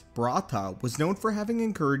ends. Brata was known for having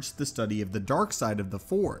encouraged the study of the dark side of the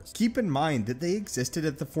Force. Keep in mind that they existed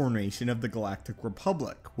at the formation of the Galactic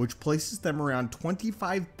Republic, which places them around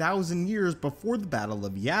 25,000 years before the Battle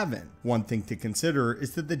of Yavin. One thing to consider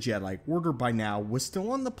is that the Jedi Order by now was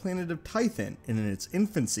still on the planet of Tython and in its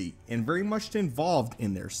infancy, and very much involved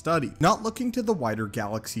in their study, not looking to the wider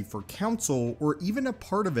galaxy for counsel or even a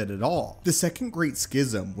part of it at all. The Second Great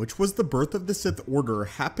Schism, which was the birth of the Sith Order,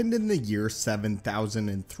 happened in the year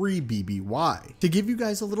 7003 BBY. To give you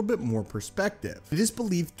guys a little bit more perspective, it is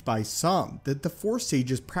believed by some that the 4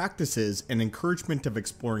 Sages' practices and encouragement of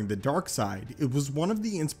exploring the dark side, it was one of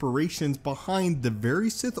the inspirations behind the very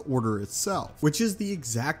Sith Order itself, which is the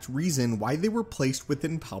exact reason why they were placed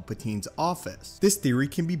within Palpatine's office. This theory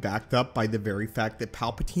can be backed up by the very fact that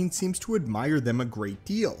Palpatine seems to admire them a great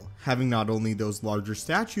deal, having not only those larger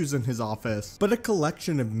statues in his office, but a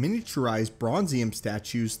collection of miniaturized Bronzium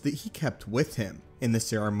statues that he kept with him. In the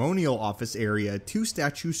ceremonial office area, 2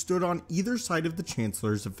 statues stood on either side of the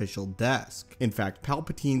Chancellor's official desk. In fact,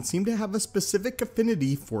 Palpatine seemed to have a specific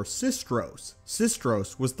affinity for Sistros.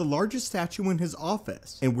 Sistros was the largest statue in his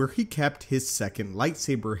office, and where he kept his second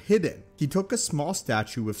lightsaber hidden. He took a small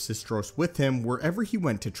statue of Sistros with him wherever he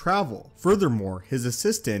went to travel. Furthermore, his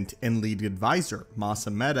assistant and lead advisor, Mas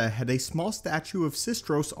Amedda, had a small statue of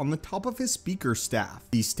Sistros on the top of his speaker staff.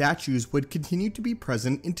 These statues would continue to be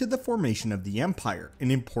present into the formation of the Empire,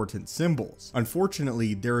 and important symbols.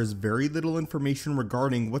 Unfortunately, there is very little information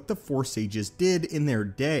regarding what the Force Sages did in their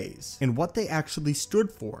days, and what they actually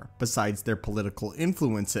stood for, besides their political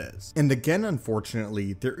influences. And again,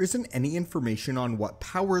 unfortunately, there isn't any information on what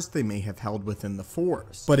powers they may have held within the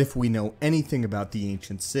Force. But if we know anything about the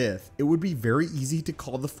ancient Sith, it would be very easy to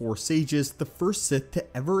call the Force Sages the first Sith to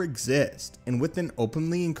ever exist, and with an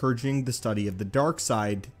openly encouraging the study of the dark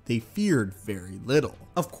side, they feared very little.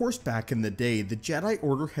 Of course, back in the day, the Jedi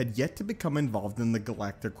Order had yet to become involved in the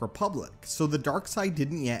Galactic Republic, so the dark side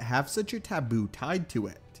didn't yet have such a taboo tied to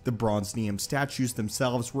it. The Bronze-Neum statues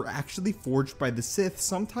themselves were actually forged by the Sith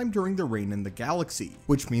sometime during their reign in the galaxy,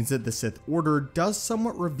 which means that the Sith Order does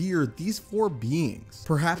somewhat revere these 4 beings.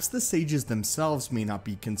 Perhaps the sages themselves may not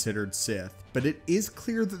be considered Sith, but it is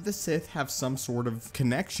clear that the Sith have some sort of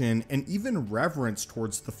connection and even reverence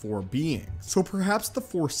towards the 4 beings. So perhaps the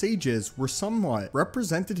 4 sages were somewhat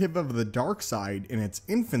representative of the dark side in its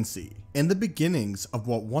infancy, and the beginnings of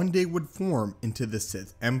what one day would form into the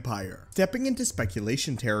Sith Empire. Stepping into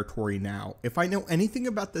speculation territory now, if I know anything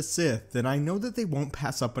about the Sith, then I know that they won't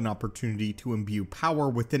pass up an opportunity to imbue power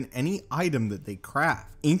within any item that they craft.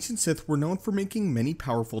 Ancient Sith were known for making many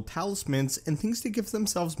powerful talismans and things to give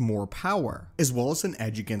themselves more power, as well as an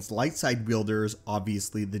edge against light side wielders,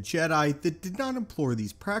 obviously the Jedi, that did not employ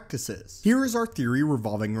these practices. Here is our theory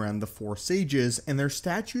revolving around the 4 sages and their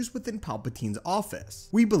statues within Palpatine's office.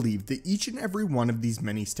 We believe that each and every one of these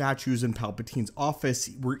many statues in Palpatine's office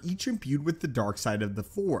were each imbued with the dark side of the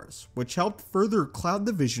Force, which helped further cloud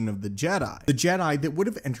the vision of the Jedi that would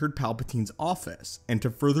have entered Palpatine's office, and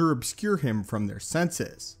to further obscure him from their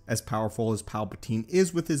senses. As powerful as Palpatine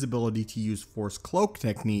is with his ability to use Force Cloak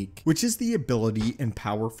technique, which is the ability and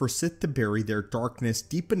power for Sith to bury their darkness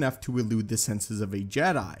deep enough to elude the senses of a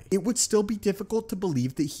Jedi, it would still be difficult to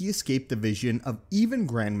believe that he escaped the vision of even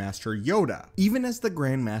Grandmaster Yoda, even as the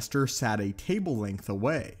Grandmaster sat a table length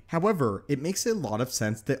away. However, it makes a lot of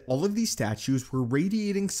sense that all of these statues were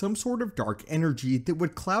radiating some sort of dark energy that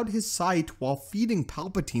would cloud his sight while feeding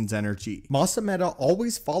Palpatine's energy. Mas Amedda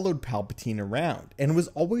always followed Palpatine around, and was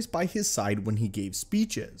always by his side when he gave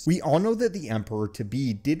speeches. We all know that the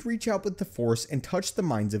Emperor-to-be did reach out with the Force and touch the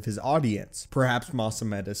minds of his audience. Perhaps Mas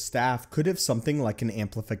Amedda's staff could have something like an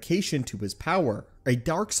amplification to his power, a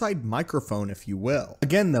dark side microphone if you will.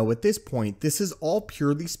 Again though, at this point, this is all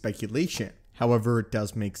purely speculation. However, it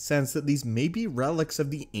does make sense that these may be relics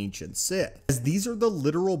of the ancient Sith, as these are the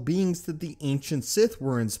literal beings that the ancient Sith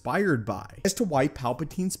were inspired by. As to why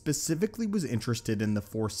Palpatine specifically was interested in the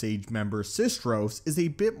Force Sage member Sistros is a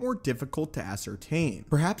bit more difficult to ascertain.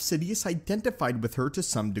 Perhaps Sidious identified with her to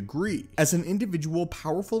some degree, as an individual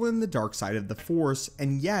powerful in the dark side of the Force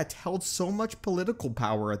and yet held so much political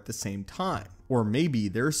power at the same time. Or maybe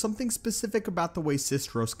there is something specific about the way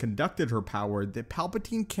Sistros conducted her power that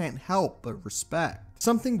Palpatine can't help but respect.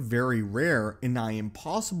 Something very rare and nigh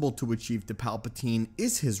impossible to achieve to Palpatine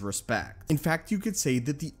is his respect. In fact, you could say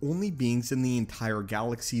that the only beings in the entire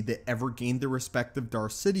galaxy that ever gained the respect of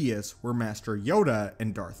Darth Sidious were Master Yoda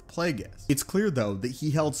and Darth Plagueis. It's clear though that he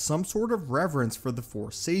held some sort of reverence for the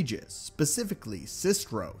Force Sages, specifically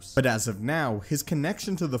Sistros. But as of now, his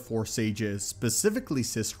connection to the Force Sages, specifically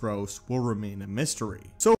Sistros, will remain a mystery.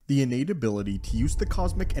 So the innate ability to use the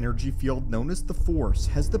cosmic energy field known as the Force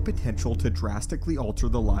has the potential to drastically alter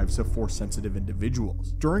the lives of Force-sensitive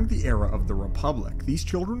individuals. During the era of the Republic, these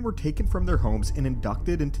children were taken from their homes and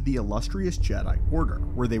inducted into the illustrious Jedi Order,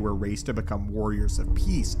 where they were raised to become warriors of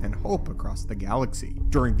peace and hope across the galaxy.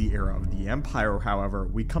 During the era of the Empire, however,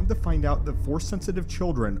 we come to find out that Force-sensitive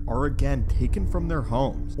children are again taken from their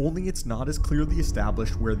homes, only it's not as clearly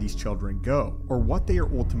established where these children go, or what they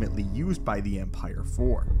are ultimately used by the Empire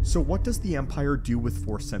for. So what does the Empire do with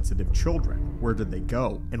Force-sensitive children? Where do they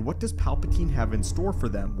go? And what does Palpatine have in store for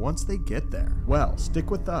them once they get there? Well, stick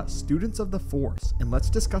with us, students of the Force, and let's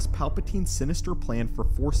discuss Palpatine's sinister plan for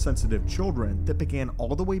Force-sensitive children that began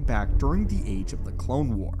all the way back during the age of the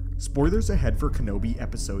Clone Wars. Spoilers ahead for Kenobi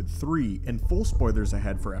Episode 3 and full spoilers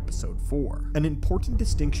ahead for Episode 4. An important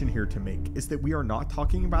distinction here to make is that we are not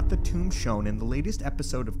talking about the tombs shown in the latest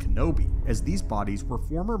episode of Kenobi, as these bodies were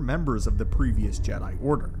former members of the previous Jedi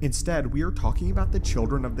Order. Instead, we are talking about the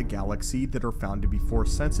children of the galaxy that are found to be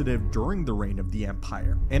Force sensitive during the reign of the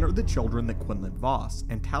Empire, and are the children that Quinlan Vos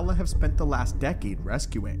and Tala have spent the last decade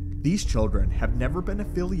rescuing. These children have never been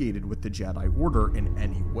affiliated with the Jedi Order in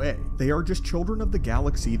any way. They are just children of the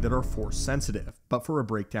galaxy that are Force sensitive. But for a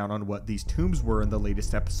breakdown on what these tombs were in the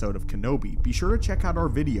latest episode of Kenobi, be sure to check out our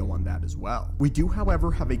video on that as well. We do,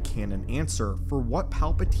 however, have a canon answer for what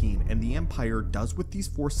Palpatine and the Empire does with these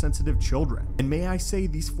Force sensitive children. And may I say,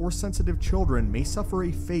 these Force sensitive children may suffer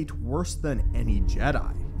a fate worse than any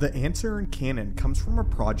Jedi. The answer in canon comes from a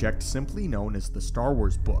project simply known as the Star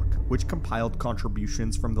Wars Book, which compiled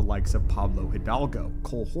contributions from the likes of Pablo Hidalgo,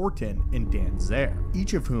 Cole Horton, and Dan Zare,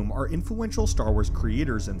 each of whom are influential Star Wars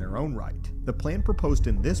creators in their own right. The plan proposed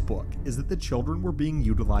in this book is that the children were being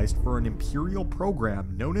utilized for an Imperial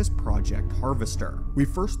program known as Project Harvester. We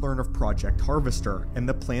first learn of Project Harvester and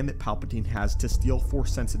the plan that Palpatine has to steal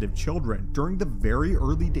Force-sensitive children during the very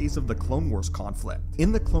early days of the Clone Wars conflict.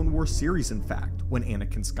 In the Clone Wars series, in fact, when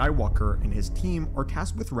Anakin Skywalker and his team are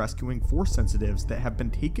tasked with rescuing Force sensitives that have been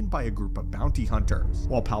taken by a group of bounty hunters.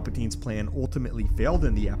 While Palpatine's plan ultimately failed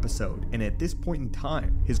in the episode, and at this point in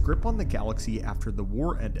time, his grip on the galaxy after the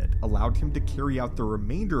war ended allowed him to carry out the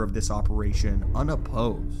remainder of this operation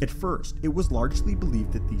unopposed. At first, it was largely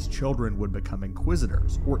believed that these children would become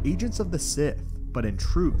Inquisitors, or agents of the Sith. But in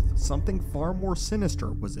truth, something far more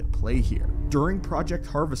sinister was at play here. During Project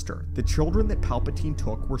Harvester, the children that Palpatine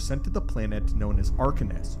took were sent to the planet known as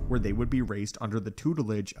Arcanus, where they would be raised under the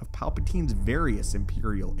tutelage of Palpatine's various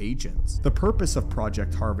Imperial agents. The purpose of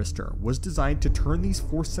Project Harvester was designed to turn these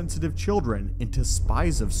Force-sensitive children into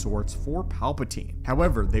spies of sorts for Palpatine.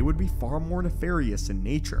 However, they would be far more nefarious in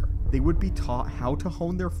nature. They would be taught how to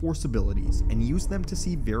hone their Force abilities and use them to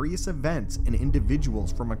see various events and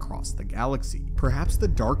individuals from across the galaxy. Perhaps the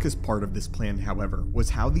darkest part of this plan, however, was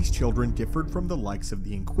how these children differed from the likes of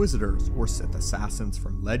the Inquisitors or Sith Assassins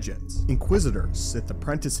from Legends. Inquisitors, Sith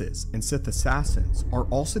Apprentices, and Sith Assassins are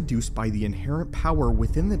all seduced by the inherent power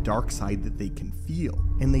within the dark side that they can feel,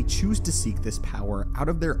 and they choose to seek this power out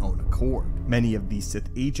of their own accord. Many of these Sith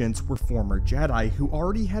agents were former Jedi who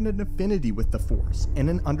already had an affinity with the Force and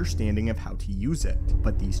an understanding of how to use it.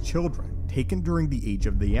 But these children, taken during the age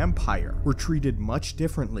of the Empire, were treated much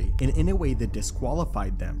differently and in a way that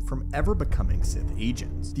disqualified them from ever becoming Sith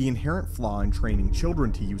agents. The inherent flaw in training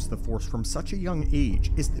children to use the Force from such a young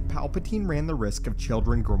age is that Palpatine ran the risk of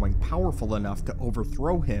children growing powerful enough to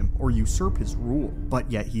overthrow him or usurp his rule, but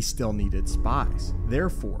yet he still needed spies.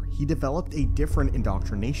 Therefore, he developed a different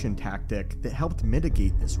indoctrination tactic that helped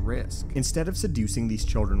mitigate this risk. Instead of seducing these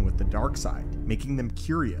children with the dark side, making them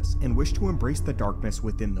curious and wish to embrace the darkness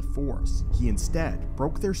within the Force, he instead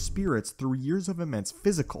broke their spirits through years of immense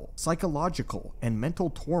physical, psychological, and mental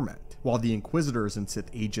torment. While the Inquisitors and Sith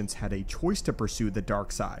agents had a choice to pursue the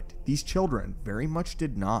dark side, these children very much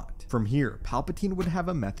did not. From here, Palpatine would have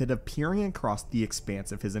a method of peering across the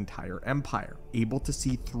expanse of his entire empire, able to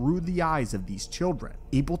see through the eyes of these children,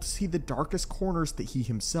 able to see the darkest corners that he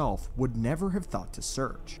himself would never have thought to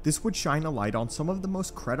search. This would shine a light on some of the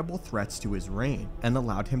most credible threats to his reign, and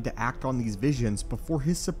allowed him to act on these visions before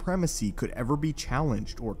his supremacy could ever be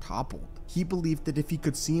challenged or toppled. He believed that if he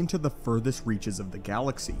could see into the furthest reaches of the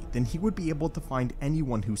galaxy, then he would be able to find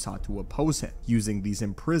anyone who sought to oppose him, using these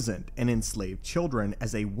imprisoned and enslaved children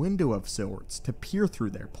as a window of sorts to peer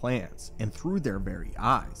through their plans, and through their very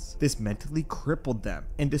eyes. This mentally crippled them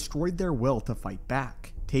and destroyed their will to fight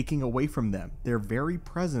back, taking away from them their very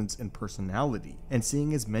presence and personality. And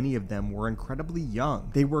seeing as many of them were incredibly young,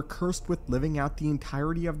 they were cursed with living out the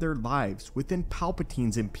entirety of their lives within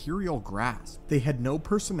Palpatine's Imperial grasp. They had no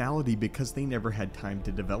personality because they never had time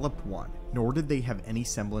to develop one, nor did they have any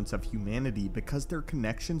semblance of humanity because their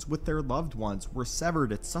connections with their loved ones were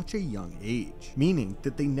severed at such a young age, meaning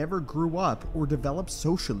that they never grew up or developed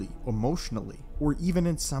socially, emotionally, or even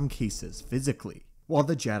in some cases physically. While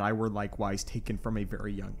the Jedi were likewise taken from a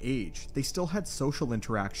very young age, they still had social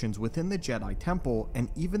interactions within the Jedi Temple and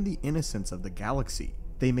even the innocence of the galaxy.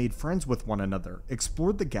 They made friends with one another,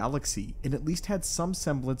 explored the galaxy, and at least had some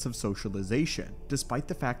semblance of socialization, despite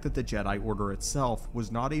the fact that the Jedi Order itself was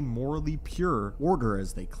not a morally pure order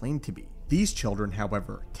as they claimed to be. These children,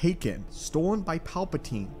 however, taken, stolen by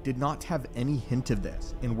Palpatine, did not have any hint of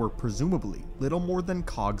this, and were presumably little more than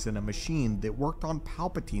cogs in a machine that worked on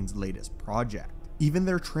Palpatine's latest project. Even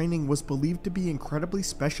their training was believed to be incredibly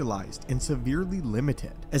specialized and severely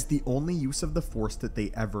limited, as the only use of the Force that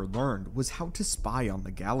they ever learned was how to spy on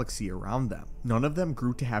the galaxy around them. None of them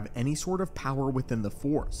grew to have any sort of power within the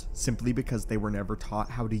Force, simply because they were never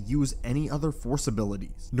taught how to use any other Force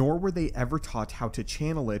abilities, nor were they ever taught how to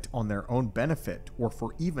channel it on their own benefit or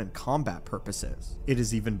for even combat purposes. It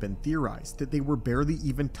has even been theorized that they were barely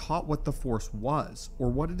even taught what the Force was or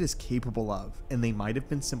what it is capable of, and they might have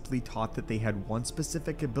been simply taught that they had one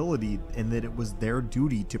specific ability and that it was their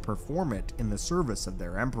duty to perform it in the service of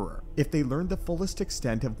their Emperor. If they learned the fullest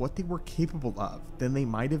extent of what they were capable of, then they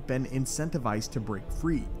might have been incentivized to break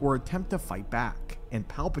free or attempt to fight back, and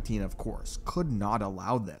Palpatine, of course, could not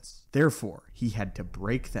allow this. Therefore, he had to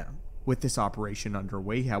break them. With this operation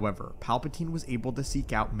underway, however, Palpatine was able to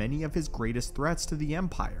seek out many of his greatest threats to the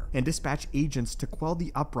Empire and dispatch agents to quell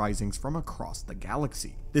the uprisings from across the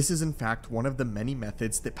galaxy. This is in fact one of the many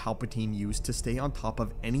methods that Palpatine used to stay on top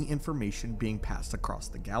of any information being passed across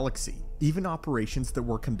the galaxy. Even operations that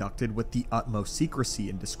were conducted with the utmost secrecy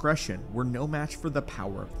and discretion were no match for the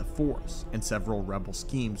power of the Force, and several rebel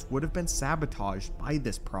schemes would have been sabotaged by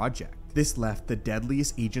this project. This left the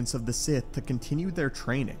deadliest agents of the Sith to continue their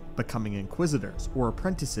training, becoming Inquisitors or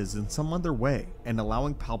apprentices in some other way, and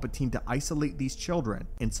allowing Palpatine to isolate these children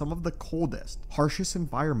in some of the coldest, harshest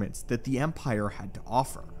environments that the Empire had to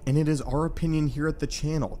offer. And it is our opinion here at the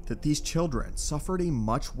channel that these children suffered a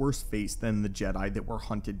much worse fate than the Jedi that were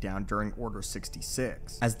hunted down during Order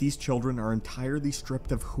 66, as these children are entirely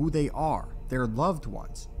stripped of who they are, their loved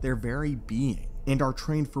ones, their very being, and are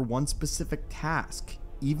trained for one specific task.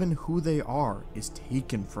 Even who they are is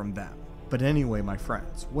taken from them. But anyway, my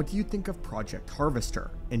friends, what do you think of Project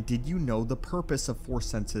Harvester? And did you know the purpose of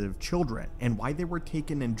Force-sensitive children and why they were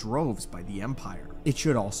taken in droves by the Empire? It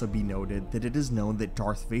should also be noted that it is known that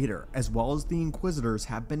Darth Vader, as well as the Inquisitors,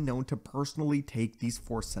 have been known to personally take these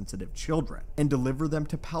Force-sensitive children and deliver them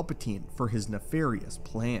to Palpatine for his nefarious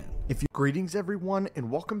plan. Greetings everyone,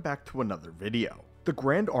 and welcome back to another video. The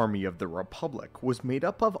Grand Army of the Republic was made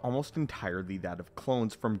up of almost entirely that of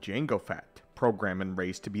clones from Jango Fett, programmed and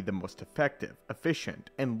raised to be the most effective,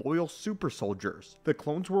 efficient, and loyal super soldiers. The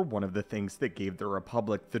clones were one of the things that gave the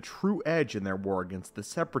Republic the true edge in their war against the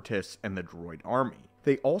Separatists and the droid army.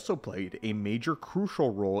 They also played a major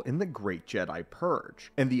crucial role in the Great Jedi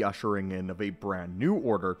Purge, and the ushering in of a brand new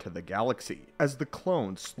order to the galaxy, as the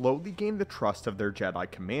clones slowly gained the trust of their Jedi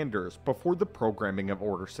commanders before the programming of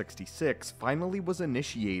Order 66 finally was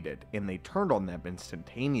initiated, and they turned on them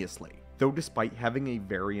instantaneously. Though despite having a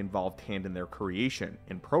very involved hand in their creation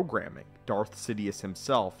and programming, Darth Sidious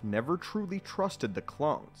himself never truly trusted the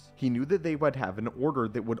clones. He knew that they would have an order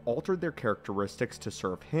that would alter their characteristics to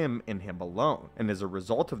serve him and him alone, and as a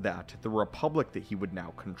result of that, the Republic that he would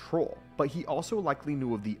now control. But he also likely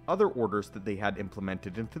knew of the other orders that they had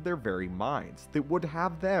implemented into their very minds that would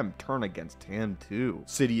have them turn against him too.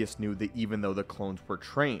 Sidious knew that even though the clones were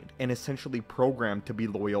trained and essentially programmed to be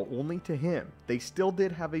loyal only to him, they still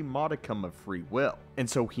did have a modicum of free will, and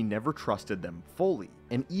so he never trusted them fully,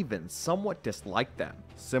 and even somewhat disliked them.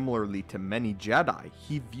 Similarly to many Jedi,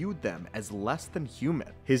 he viewed them as less than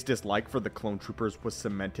human. His dislike for the clone troopers was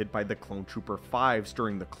cemented by the clone trooper Fives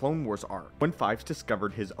during the Clone Wars arc, when Fives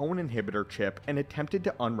discovered his own inhibitor chip and attempted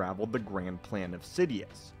to unravel the grand plan of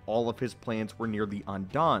Sidious. All of his plans were nearly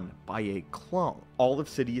undone by a clone. All of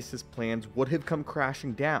Sidious's plans would have come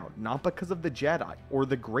crashing down, not because of the Jedi or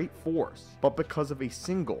the Great Force, but because of a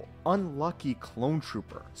single, unlucky clone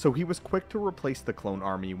trooper. So he was quick to replace the clone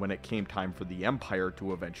army when it came time for the Empire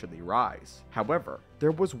to eventually rise. However,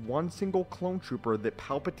 there was one single clone trooper that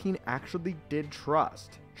Palpatine actually did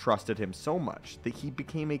trusted him so much that he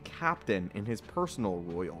became a captain in his personal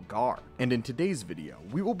royal guard. And in today's video,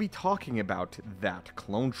 we will be talking about that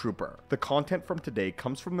clone trooper. The content from today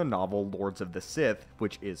comes from the novel Lords of the Sith,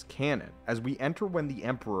 which is canon, as we enter when the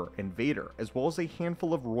Emperor and Vader, as well as a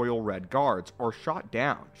handful of Royal Red Guards, are shot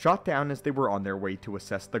down as they were on their way to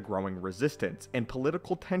assess the growing resistance and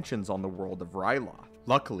political tensions on the world of Ryloth.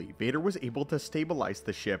 Luckily, Vader was able to stabilize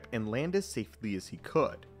the ship and land as safely as he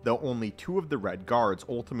could, though only 2 of the Red Guards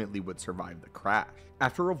ultimately would survive the crash.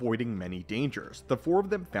 After avoiding many dangers, the 4 of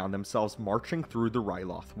them found themselves marching through the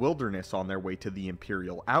Ryloth wilderness on their way to the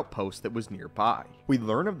Imperial outpost that was nearby. We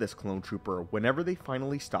learn of this clone trooper whenever they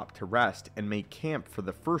finally stop to rest and make camp for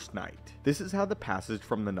the first night. This is how the passage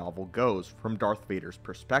from the novel goes from Darth Vader's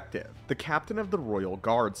perspective. The captain of the Royal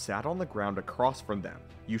Guard sat on the ground across from them.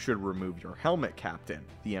 "You should remove your helmet, Captain,"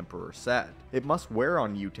 the Emperor said. "It must wear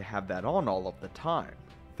on you to have that on all of the time."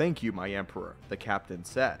 "Thank you, my Emperor," the captain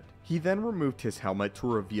said. He then removed his helmet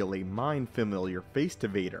to reveal a mind-familiar face to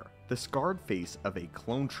Vader. the scarred face of a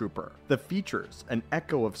clone trooper. The features, an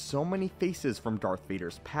echo of so many faces from Darth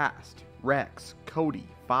Vader's past. Rex, Cody,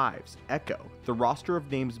 Fives, Echo, the roster of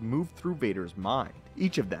names moved through Vader's mind.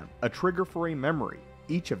 Each of them a trigger for a memory,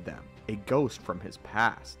 each of them a ghost from his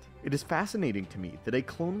past. It is fascinating to me that a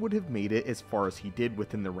clone would have made it as far as he did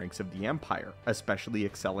within the ranks of the Empire, especially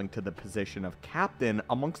excelling to the position of captain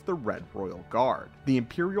amongst the Red Royal Guard. The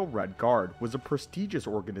Imperial Red Guard was a prestigious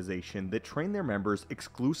organization that trained their members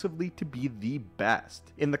exclusively to be the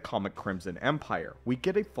best. In the comic Crimson Empire, we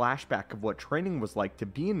get a flashback of what training was like to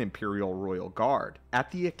be an Imperial Royal Guard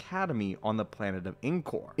at the Academy on the planet of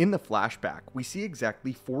Incor. In the flashback, we see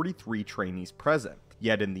exactly 43 trainees present.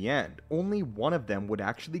 Yet in the end, only one of them would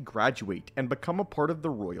actually graduate and become a part of the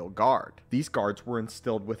Royal Guard. These guards were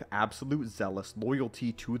instilled with absolute zealous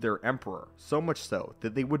loyalty to their emperor, so much so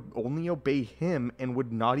that they would only obey him and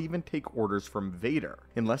would not even take orders from Vader,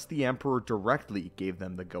 unless the emperor directly gave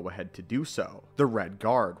them the go-ahead to do so. The Red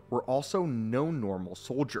Guard were also no normal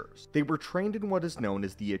soldiers. They were trained in what is known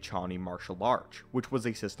as the Echani martial arts, which was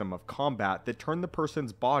a system of combat that turned the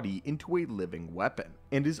person's body into a living weapon,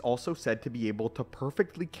 and is also said to be able to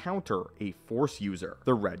perfectly counter a Force user.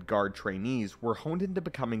 The Red Guard trainees were honed into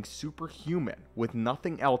becoming superhuman, with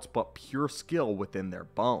nothing else but pure skill within their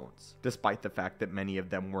bones. Despite the fact that many of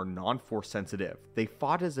them were non-Force sensitive, they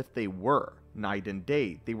fought as if they were. Night and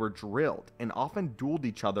day, they were drilled, and often dueled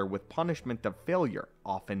each other with punishment of failure,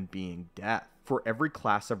 often being death. For every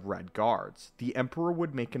class of Red Guards, the Emperor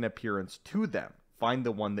would make an appearance to them, find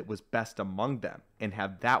the one that was best among them, and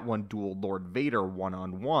have that one duel Lord Vader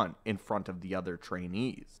one-on-one in front of the other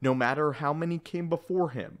trainees. No matter how many came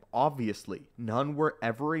before him, obviously, none were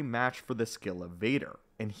ever a match for the skill of Vader,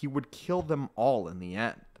 and he would kill them all in the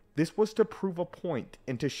end. This was to prove a point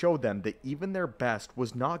and to show them that even their best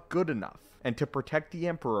was not good enough, and to protect the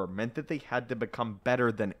Emperor meant that they had to become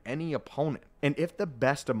better than any opponent, and if the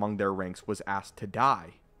best among their ranks was asked to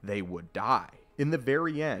die, they would die. In the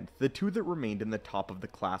very end, the two that remained in the top of the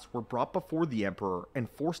class were brought before the Emperor and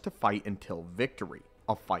forced to fight until victory,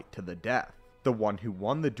 a fight to the death. The one who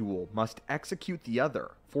won the duel must execute the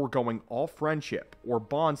other, foregoing all friendship or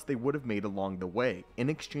bonds they would have made along the way in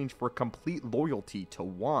exchange for complete loyalty to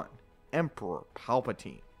one, Emperor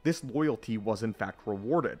Palpatine. This loyalty was in fact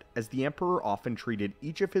rewarded, as the Emperor often treated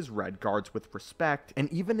each of his Red Guards with respect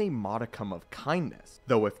and even a modicum of kindness,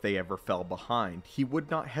 though if they ever fell behind, he would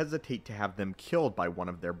not hesitate to have them killed by one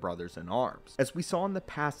of their brothers in arms. As we saw in the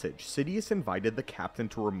passage, Sidious invited the captain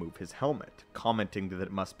to remove his helmet, commenting that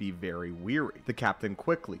it must be very weary. The captain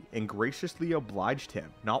quickly and graciously obliged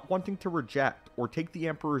him, not wanting to reject or take the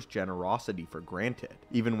Emperor's generosity for granted.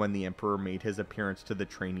 Even when the Emperor made his appearance to the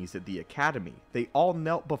trainees at the academy, they all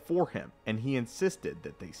knelt before him, and he insisted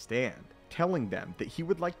that they stand, telling them that he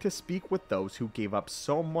would like to speak with those who gave up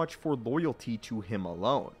so much for loyalty to him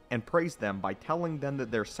alone, and praised them by telling them that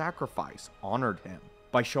their sacrifice honored him.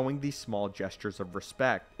 By showing these small gestures of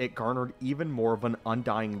respect, it garnered even more of an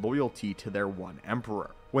undying loyalty to their one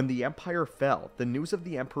emperor. When the Empire fell, the news of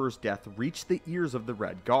the Emperor's death reached the ears of the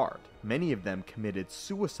Red Guard. Many of them committed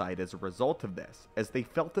suicide as a result of this, as they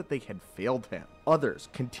felt that they had failed him. Others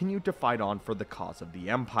continued to fight on for the cause of the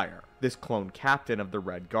Empire. This clone captain of the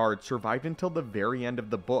Red Guard survived until the very end of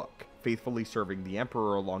the book, faithfully serving the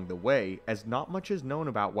Emperor along the way, as not much is known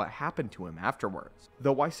about what happened to him afterwards.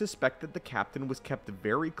 Though I suspect that the captain was kept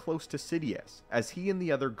very close to Sidious, as he and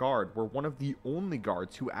the other guard were one of the only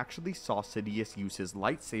guards who actually saw Sidious use his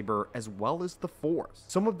lightsaber as well as the Force.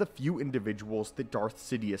 Some of the few individuals that Darth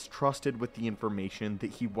Sidious trusted with the information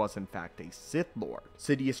that he was in fact a Sith Lord.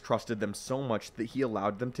 Sidious trusted them so much that he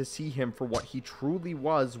allowed them to see him for what he truly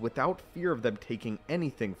was without fear of them taking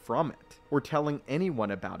anything from it, or telling anyone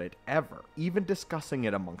about it ever, even discussing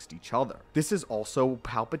it amongst each other. This is also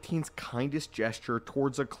Palpatine's kindest gesture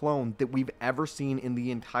towards a clone that we've ever seen in the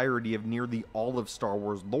entirety of nearly all of Star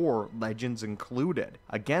Wars lore, legends included.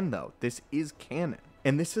 Again though, this is canon,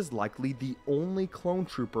 and this is likely the only clone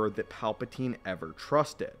trooper that Palpatine ever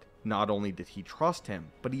trusted. Not only did he trust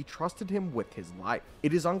him, but he trusted him with his life.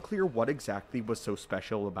 It is unclear what exactly was so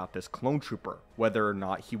special about this clone trooper, whether or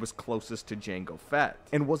not he was closest to Jango Fett,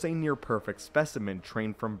 and was a near-perfect specimen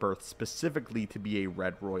trained from birth specifically to be a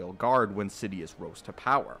Red Royal Guard when Sidious rose to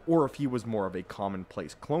power, or if he was more of a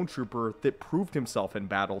commonplace clone trooper that proved himself in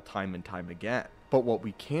battle time and time again. But what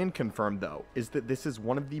we can confirm though, is that this is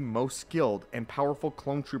one of the most skilled and powerful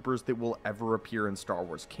clone troopers that will ever appear in Star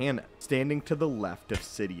Wars canon, standing to the left of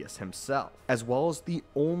Sidious himself, as well as the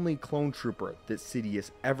only clone trooper that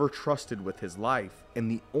Sidious ever trusted with his life,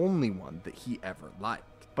 and the only one that he ever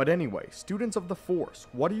liked. But anyway, students of the Force,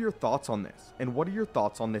 what are your thoughts on this? And what are your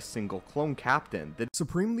thoughts on this single clone captain? That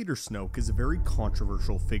Supreme Leader Snoke is a very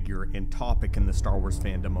controversial figure and topic in the Star Wars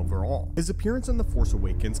fandom overall. His appearance in The Force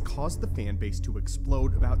Awakens caused the fanbase to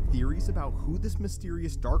explode about theories about who this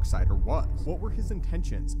mysterious Darksider was. What were his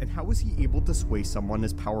intentions, and how was he able to sway someone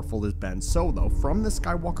as powerful as Ben Solo from the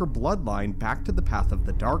Skywalker bloodline back to the path of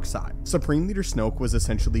the dark side? Supreme Leader Snoke was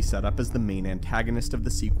essentially set up as the main antagonist of the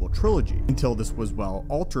sequel trilogy, until this was well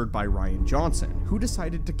altered by Rian Johnson, who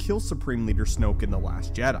decided to kill Supreme Leader Snoke in The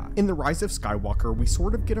Last Jedi. In The Rise of Skywalker, we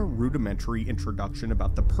sort of get a rudimentary introduction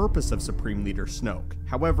about the purpose of Supreme Leader Snoke.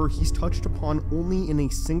 However, he's touched upon only in a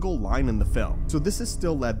single line in the film, so this has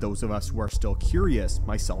still led those of us who are still curious,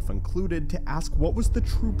 myself included, to ask what was the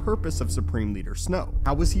true purpose of Supreme Leader Snoke?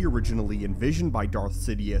 How was he originally envisioned by Darth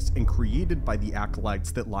Sidious and created by the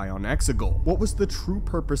acolytes that lie on Exegol? What was the true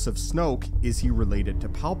purpose of Snoke? Is he related to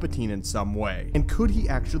Palpatine in some way? And could he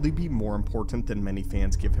actually be more important than many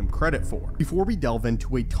fans give him credit for? Before we delve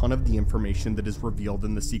into a ton of the information that is revealed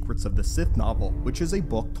in the Secrets of the Sith novel, which is a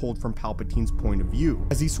book told from Palpatine's point of view,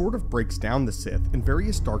 as he sort of breaks down the Sith and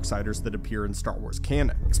various Darksiders that appear in Star Wars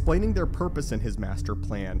canon, explaining their purpose in his master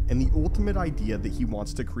plan and the ultimate idea that he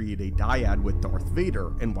wants to create a dyad with Darth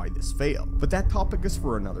Vader and why this failed. But that topic is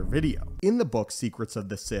for another video. In the book Secrets of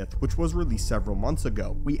the Sith, which was released several months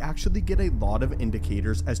ago, we actually get a lot of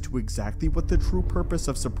indicators as to exactly what the true purpose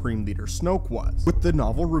of Supreme Leader Snoke was, with the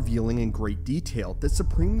novel revealing in great detail that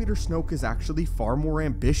Supreme Leader Snoke is actually far more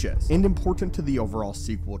ambitious and important to the overall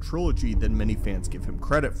sequel trilogy than many fans give him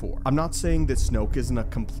credit for. I'm not saying that Snoke isn't a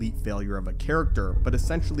complete failure of a character, but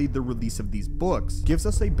essentially the release of these books gives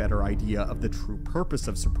us a better idea of the true purpose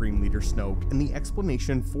of Supreme Leader Snoke and the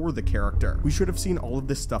explanation for the character. We should have seen all of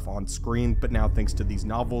this stuff on screen, but now thanks to these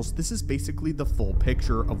novels, this is basically the full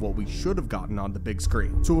picture of what we should have gotten on the big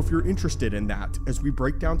screen. So if you're interested in that, as we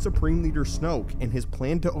break down Supreme Leader Snoke and his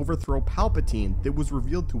plan to overthrow Palpatine that was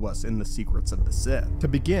revealed to us in the Secrets of the Sith. To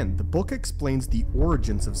begin, the book explains the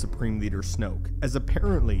origins of Supreme Leader Snoke, as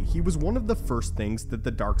apparently he was one of the first things that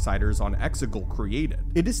the Darksiders on Exegol created.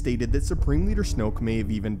 It is stated that Supreme Leader Snoke may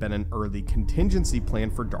have even been an early contingency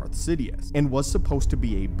plan for Darth Sidious, and was supposed to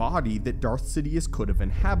be a body that Darth Sidious could have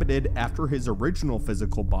inhabited after his original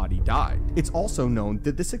physical body died. It's also known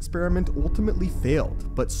that this experiment ultimately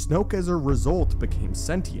failed, but Snoke as a result became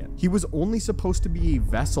sentient. He was only supposed to be a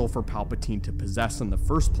vessel for Palpatine to possess in the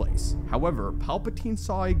first place. However, Palpatine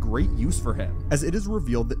saw a great use for him, as it is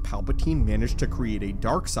revealed that Palpatine managed to create a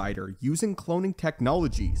Darksider using cloning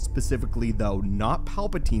technology, specifically though not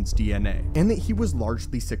Palpatine's DNA, and that he was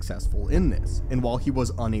largely successful in this. And while he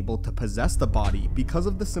was unable to possess the body because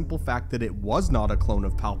of the simple fact that it was not a clone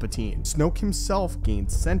of Palpatine, Snoke himself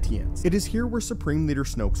gained sentience. It is here where Supreme Leader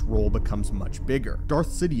Snoke's role becomes much bigger. Darth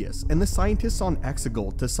Sidious and the scientists on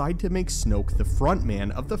Exegol decide to make Snoke the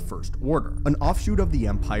frontman of the First Order, an offshoot of the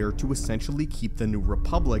Empire to essentially keep the New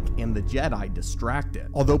Republic and the Jedi distracted.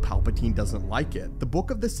 Although Palpatine doesn't like it, the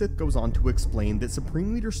Book of the Sith goes on to explain that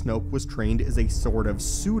Supreme Leader Snoke was trained as a sort of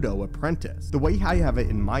pseudo-apprentice. The way I have it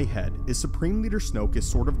in my head is Supreme Leader Snoke is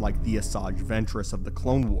sort of like the Asajj Ventress of the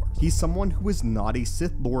Clone Wars. He's someone who is not a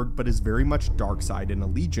Sith Lord but is very much dark side in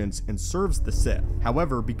allegiance and serves the Sith.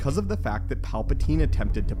 However, because of the fact that Palpatine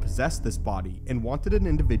attempted to possess this body and wanted an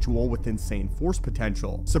individual with insane force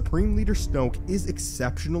potential, Supreme Leader Snoke is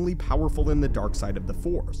exceptionally powerful in the dark side of the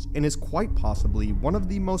Force, and is quite possibly one of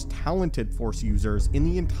the most talented Force users in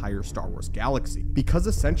the entire Star Wars galaxy, because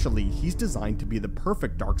essentially he's designed to be the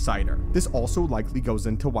perfect Darksider. This also likely goes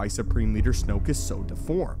into why Supreme Leader Snoke is so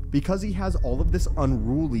deformed, because he has all of this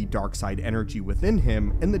unruly dark side energy within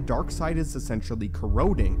him, and the dark side is essentially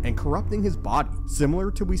corroding and corrupting his body,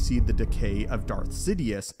 similar to we see the decay of Darth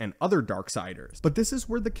Sidious and other Darksiders. But this is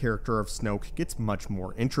where the character of Snoke gets much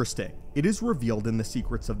more interesting. It is revealed in the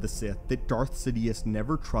Secrets of the Sith that Darth Sidious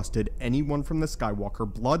never trusted anyone from the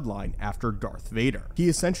Skywalker bloodline after Darth Vader. He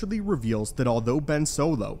essentially reveals that although Ben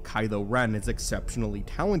Solo, Kylo Ren, is exceptionally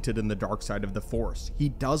talented in the dark side of the Force, he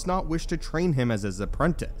does not wish to train him as his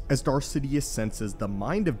apprentice, as Darth Sidious senses the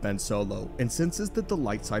mind of Ben Solo and senses that the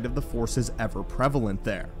light side of the Force is ever prevalent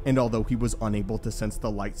there. And although he was unable to sense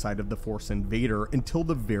the light side of the Force in Vader until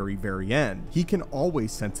the very end, he can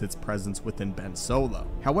always sense its presence within Ben Solo.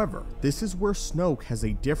 However, this is where Snoke has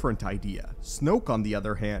a different idea. Snoke, on the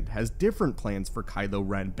other hand, has different plans for Kylo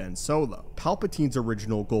Ren Ben Solo. Palpatine's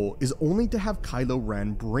original goal is only to have Kylo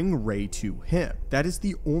Ren bring Rey to him. That is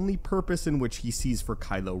the only purpose in which he sees for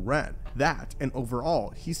Kylo Ren. That, and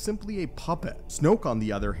overall, he's simply a puppet. Snoke, on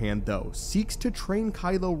the other hand, though, seeks to train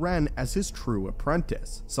Kylo Ren as his true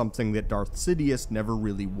apprentice, something that Darth Sidious never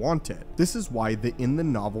really wanted. This is why in the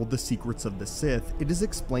novel The Secrets of the Sith, it is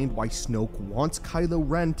explained why Snoke wants Kylo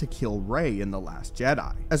Ren to kill Rey in The Last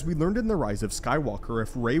Jedi. As we learned in The Rise of Skywalker, if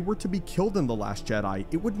Rey were to be killed in The Last Jedi,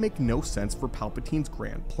 it would make no sense for Palpatine's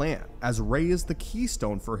grand plan, as Rey is the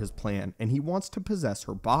keystone for his plan and he wants to possess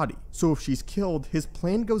her body. So if she's killed, his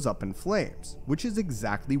plan goes up in flames, which is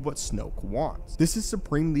exactly what Snoke wants. This is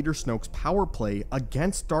Supreme Leader Snoke's power play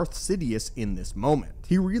against Darth Sidious in this moment.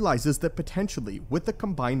 He realizes that potentially, with the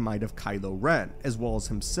combined might of Kylo Ren, as well as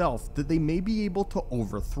himself, that they may be able to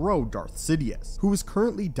overthrow Darth Sidious, who is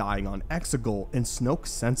currently dying on Exegol, and Snoke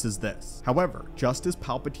senses this. However, just as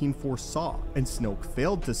Palpatine foresaw, and Snoke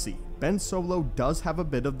failed to see, Ben Solo does have a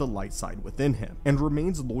bit of the light side within him, and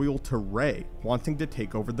remains loyal to Rey, wanting to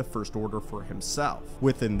take over the First Order for himself,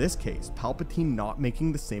 with in this case, Palpatine not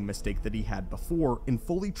making the same mistake that he had before in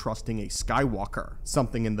fully trusting a Skywalker,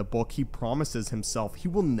 something in the book he promises himself he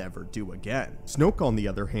will never do again. Snoke, on the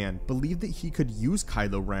other hand, believed that he could use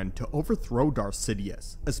Kylo Ren to overthrow Darth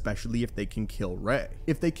Sidious, especially if they can kill Rey.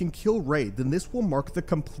 If they can kill Rey, then this will mark the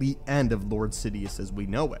complete end of Lord Sidious as we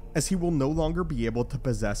know it, as he will no longer be able to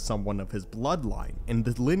possess someone of his bloodline, and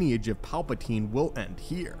the lineage of Palpatine will end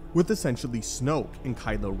here, with essentially Snoke and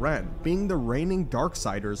Kylo Ren being the reigning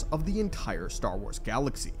Darksiders of the entire Star Wars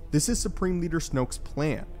galaxy. This is Supreme Leader Snoke's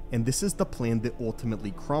plan, and this is the plan that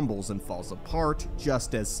ultimately crumbles and falls apart,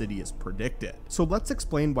 just as Sidious predicted. So let's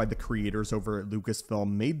explain why the creators over at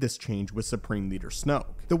Lucasfilm made this change with Supreme Leader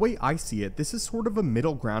Snoke. The way I see it, this is sort of a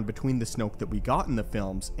middle ground between the Snoke that we got in the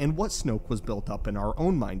films and what Snoke was built up in our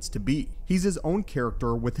own minds to be. He's his own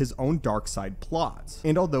character with his own dark side plots,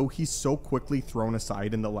 and although he's so quickly thrown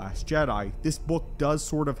aside in The Last Jedi, this book does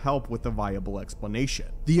sort of help with a viable explanation.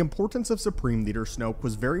 The importance of Supreme Leader Snoke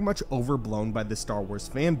was very much overblown by the Star Wars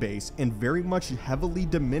fan base and very much heavily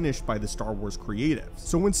diminished by the Star Wars creatives.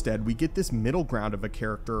 So instead, we get this middle ground of a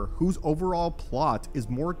character whose overall plot is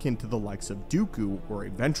more akin to the likes of Dooku or a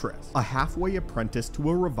Ventress, a halfway apprentice to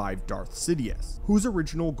a revived Darth Sidious, whose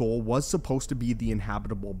original goal was supposed to be the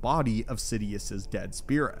inhabitable body of Sidious's dead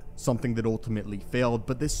spirit, something that ultimately failed,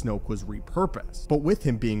 but this Snoke was repurposed. But with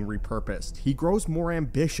him being repurposed, he grows more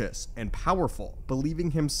ambitious and powerful,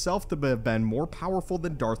 believing himself to have been more powerful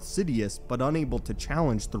than Darth Sidious, but unable to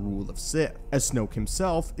challenge the rule of Sith, as Snoke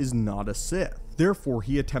himself is not a Sith. Therefore,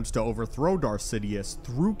 he attempts to overthrow Darth Sidious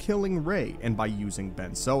through killing Rey and by using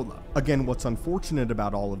Ben Solo. Again, what's unfortunate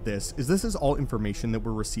about all of this is all information that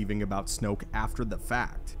we're receiving about Snoke after the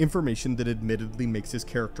fact. Information that admittedly makes his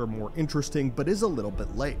character more interesting, but is a little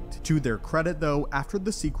bit late. To their credit though, after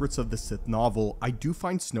the Secrets of the Sith novel, I do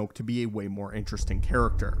find Snoke to be a way more interesting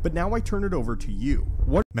character. But now I turn it over to you.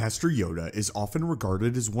 Master Yoda is often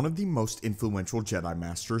regarded as one of the most influential Jedi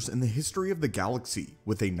Masters in the history of the galaxy,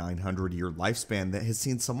 with a 900-year lifespan that has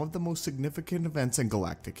seen some of the most significant events in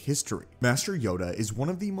galactic history. Master Yoda is one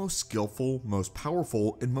of the most skillful, most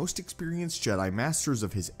powerful, and most experienced Jedi Masters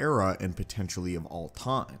of his era and potentially of all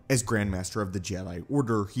time. As Grand Master of the Jedi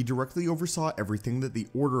Order, he directly oversaw everything that the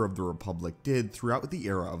Order of the Republic did throughout the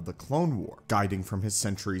era of the Clone War, guiding from his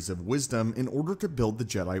centuries of wisdom in order to build the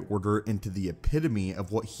Jedi Order into the epitome of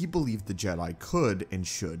what he believed the Jedi could and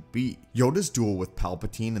should be. Yoda's duel with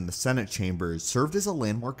Palpatine in the Senate chambers served as a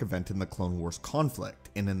landmark event in the Clone Wars conflict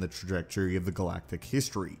and in the trajectory of the galactic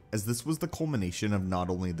history, as this was the culmination of not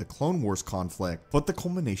only the Clone Wars conflict, but the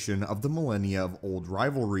culmination of the millennia of old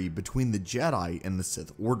rivalry between the Jedi and the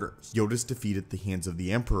Sith Orders. Yoda's defeat at the hands of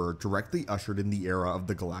the Emperor directly ushered in the era of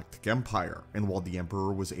the Galactic Empire, and while the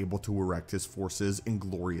Emperor was able to erect his forces in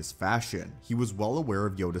glorious fashion, he was well aware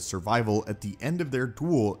of Yoda's survival at the end of their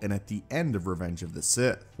duel and at the end of Revenge of the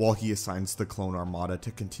Sith. While he assigns the Clone Armada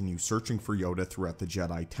to continue searching for Yoda throughout the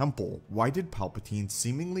Jedi Temple, why did Palpatine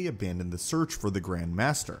seemingly abandon the search for the Grand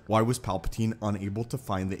Master? Why was Palpatine unable to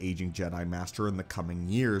find the aging Jedi Master in the coming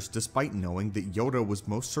years, despite knowing that Yoda was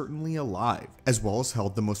most certainly alive, as well as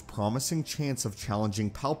held the most promising chance of challenging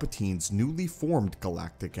Palpatine's newly formed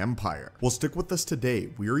Galactic Empire? Well, stick with us today,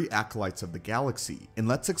 weary acolytes of the galaxy, and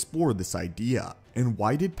let's explore this idea. And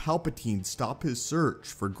why did Palpatine stop his search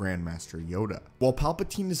for Grandmaster Yoda? While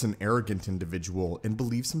Palpatine is an arrogant individual and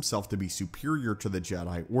believes himself to be superior to the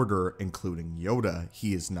Jedi Order, including Yoda,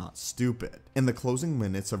 he is not stupid. And the closing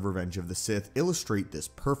minutes of Revenge of the Sith illustrate this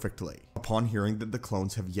perfectly. Upon hearing that the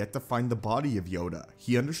clones have yet to find the body of Yoda,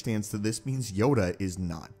 he understands that this means Yoda is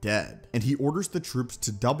not dead, and he orders the troops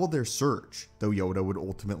to double their search, though Yoda would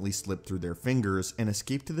ultimately slip through their fingers and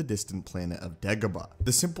escape to the distant planet of Dagobah.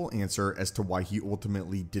 The simple answer as to why he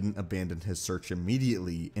ultimately didn't abandon his search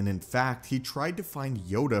immediately, and in fact, he tried to find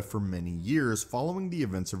Yoda for many years following the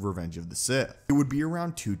events of Revenge of the Sith. It would be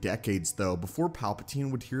around 2 decades though before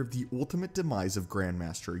Palpatine would hear of the ultimate demise of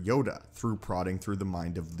Grandmaster Yoda through prodding through the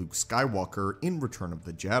mind of Luke Skywalker Skywalker in Return of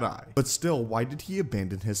the Jedi. But still, why did he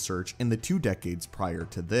abandon his search in the 2 decades prior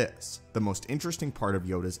to this? The most interesting part of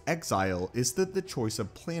Yoda's exile is that the choice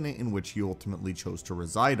of planet in which he ultimately chose to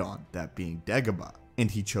reside on, that being Dagobah. And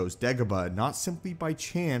he chose Dagobah not simply by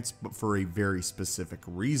chance, but for a very specific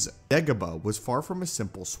reason. Dagobah was far from a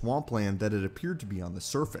simple swampland that it appeared to be on the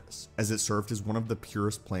surface, as it served as one of the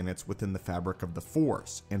purest planets within the fabric of the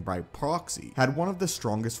Force, and by proxy, had one of the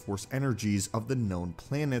strongest Force energies of the known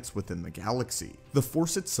planets within the galaxy. The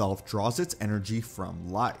Force itself draws its energy from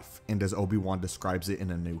life, and as Obi-Wan describes it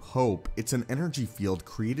in A New Hope, it's an energy field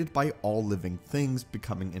created by all living things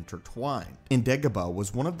becoming intertwined. And Dagobah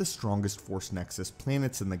was one of the strongest Force Nexus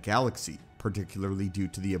planets in the galaxy, particularly due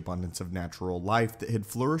to the abundance of natural life that had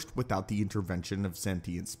flourished without the intervention of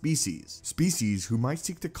sentient species who might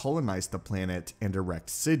seek to colonize the planet and erect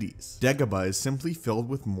cities. Dagobah is simply filled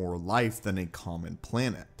with more life than a common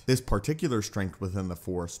planet. This particular strength within the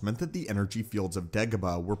Force meant that the energy fields of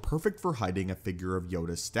Dagobah were perfect for hiding a figure of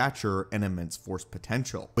Yoda's stature and immense Force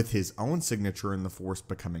potential, with his own signature in the Force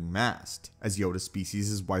becoming masked, as Yoda's species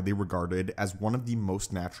is widely regarded as one of the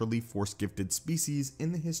most naturally Force-gifted species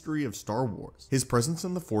in the history of Star Wars. His presence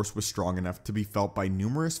in the Force was strong enough to be felt by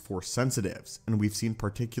numerous Force sensitives, and we've seen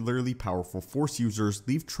particularly powerful Force users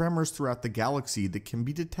leave tremors throughout the galaxy that can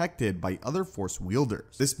be detected by other Force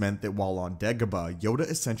wielders. This meant that while on Dagobah, Yoda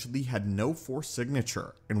essentially had no Force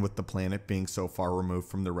signature, and with the planet being so far removed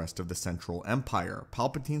from the rest of the Central Empire,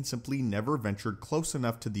 Palpatine simply never ventured close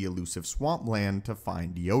enough to the elusive swampland to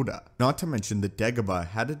find Yoda. Not to mention that Dagobah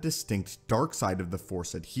had a distinct dark side of the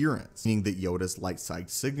Force adherence, meaning that Yoda's light side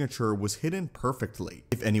signature was hidden perfectly.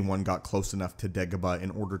 If anyone got close enough to Dagobah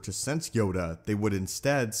in order to sense Yoda, they would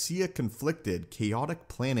instead see a conflicted, chaotic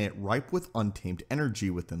planet ripe with untamed energy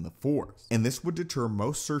within the Force, and this would deter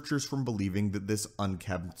most searchers from believing that this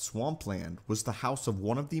unkept swampland was the house of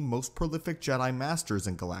one of the most prolific Jedi Masters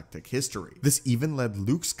in galactic history. This even led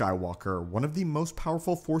Luke Skywalker, one of the most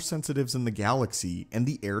powerful Force sensitives in the galaxy, and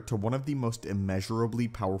the heir to one of the most immeasurably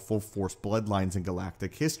powerful Force bloodlines in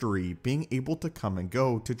galactic history, being able to come and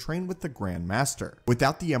go to train with the Grand Master,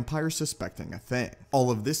 without the Empire suspecting a thing.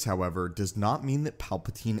 All of this, however, does not mean that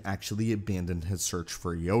Palpatine actually abandoned his search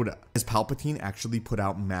for Yoda, as Palpatine actually put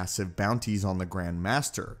out massive bounties on the Grand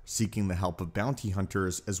Master, seeking the help of bounty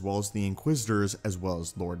hunters as well as the Inquisitors as well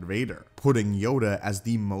as Lord Vader, putting Yoda as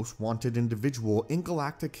the most wanted individual in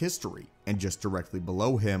galactic history, and just directly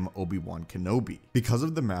below him, Obi-Wan Kenobi. Because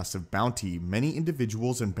of the massive bounty, many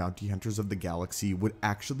individuals and bounty hunters of the galaxy would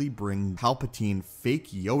actually bring Palpatine fake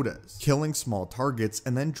Yodas, killing small targets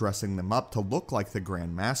and then dressing them up to look like the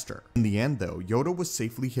Grand Master. In the end though, Yoda was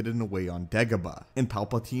safely hidden away on Dagobah, and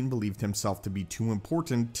Palpatine believed himself to be too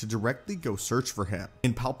important to directly go search for him.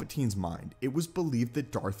 In Palpatine's mind, it was believed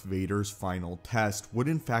that Darth Vader's final test would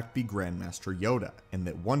in fact be Grandmaster Yoda, and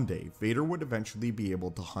that one day Vader would eventually be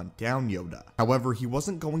able to hunt down Yoda. However, he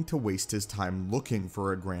wasn't going to waste his time looking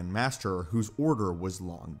for a Grand Master whose order was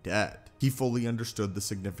long dead. He fully understood the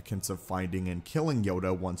significance of finding and killing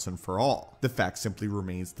Yoda once and for all. The fact simply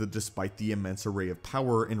remains that despite the immense array of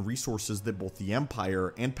power and resources that both the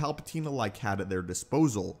Empire and Palpatine alike had at their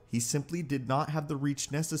disposal, he simply did not have the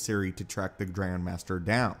reach necessary to track the Grand Master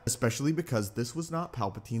down, especially because this was not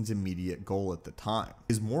Palpatine's immediate goal at the time.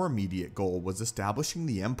 His more immediate goal was establishing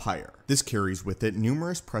the Empire. This carries with it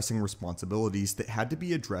numerous pressing responsibilities that had to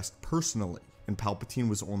be addressed personally, and Palpatine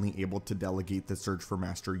was only able to delegate the search for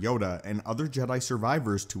Master Yoda and other Jedi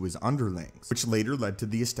survivors to his underlings, which later led to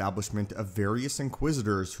the establishment of various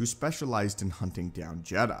Inquisitors who specialized in hunting down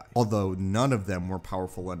Jedi, although none of them were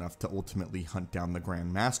powerful enough to ultimately hunt down the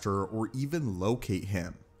Grand Master or even locate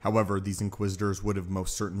him. However, these Inquisitors would have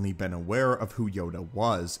most certainly been aware of who Yoda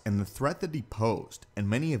was and the threat that he posed, and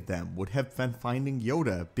many of them would have been finding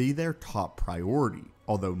Yoda be their top priority,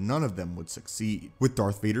 although none of them would succeed. With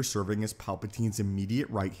Darth Vader serving as Palpatine's immediate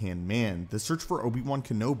right-hand man, the search for Obi-Wan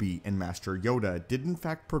Kenobi and Master Yoda did in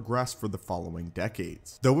fact progress for the following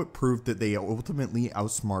decades, though it proved that they ultimately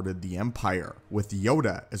outsmarted the Empire, with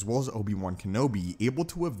Yoda as well as Obi-Wan Kenobi able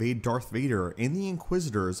to evade Darth Vader and the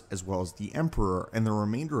Inquisitors as well as the Emperor and the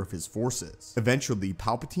remainder of his forces. Eventually,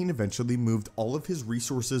 Palpatine moved all of his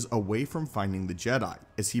resources away from finding the Jedi,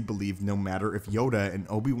 as he believed no matter if Yoda and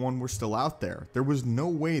Obi-Wan were still out there, there was no no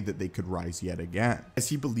way that they could rise yet again, as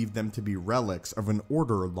he believed them to be relics of an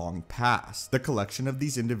order long past. The collection of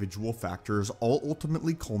these individual factors all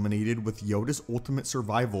ultimately culminated with Yoda's ultimate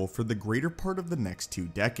survival for the greater part of the next 2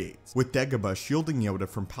 decades, with Dagobah shielding Yoda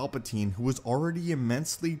from Palpatine, who was already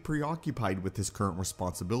immensely preoccupied with his current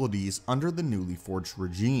responsibilities under the newly forged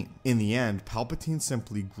regime. In the end, Palpatine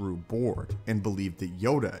simply grew bored and believed that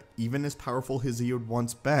Yoda, even as powerful as he had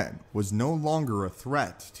once been, was no longer a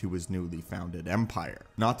threat to his newly founded empire.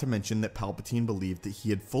 Not to mention that Palpatine believed that he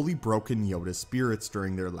had fully broken Yoda's spirits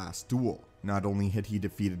during their last duel. Not only had he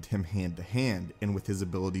defeated him hand to hand and with his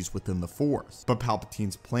abilities within the Force, but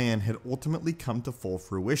Palpatine's plan had ultimately come to full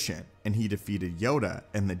fruition, and he defeated Yoda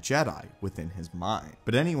and the Jedi within his mind.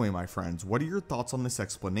 But anyway, my friends, what are your thoughts on this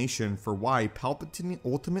explanation for why Palpatine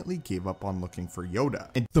ultimately gave up on looking for Yoda?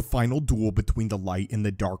 And the final duel between the light and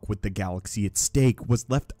the dark with the galaxy at stake was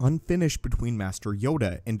left unfinished between Master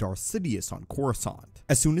Yoda and Darth Sidious on Coruscant.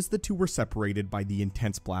 As soon as the two were separated by the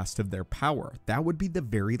intense blast of their power, that would be the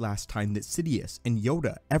very last time that Sidious and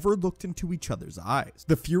Yoda ever looked into each other's eyes.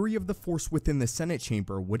 The fury of the Force within the Senate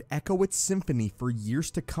chamber would echo its symphony for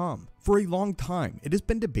years to come. For a long time, it has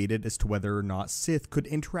been debated as to whether or not Sith could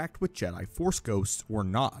interact with Jedi Force ghosts or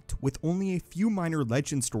not, with only a few minor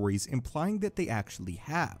legend stories implying that they actually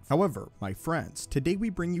have. However, my friends, today we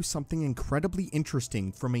bring you something incredibly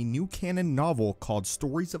interesting from a new canon novel called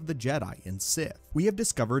Stories of the Jedi and Sith. We have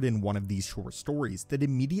discovered in one of these short stories that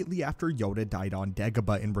immediately after Yoda died on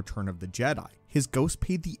Dagobah in Return of the Jedi, his ghost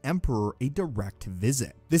paid the Emperor a direct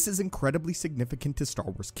visit. This is incredibly significant to Star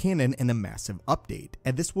Wars canon and a massive update,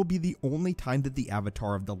 and this will be the only time that the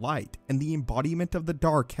Avatar of the Light and the embodiment of the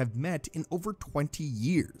Dark have met in over 20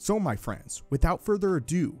 years. So my friends, without further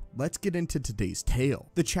ado, let's get into today's tale.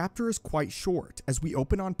 The chapter is quite short, as we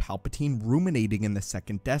open on Palpatine ruminating in the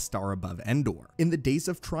second Death Star above Endor. In the days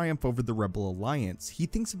of triumph over the Rebel Alliance, he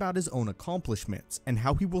thinks about his own accomplishments and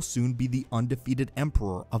how he will soon be the undefeated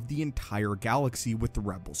Emperor of the entire galaxy with the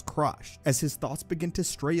rebels crushed. As his thoughts begin to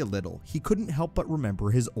stray a little, he couldn't help but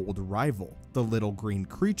remember his old rival, the little green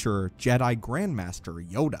creature, Jedi Grandmaster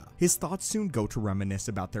Yoda. His thoughts soon go to reminisce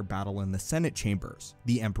about their battle in the Senate chambers.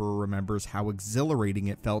 The Emperor remembers how exhilarating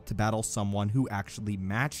it felt to battle someone who actually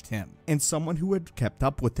matched him, and someone who had kept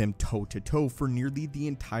up with him toe to toe for nearly the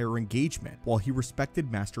entire engagement. While he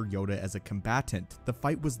respected Master Yoda as a combatant, the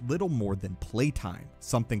fight was little more than playtime,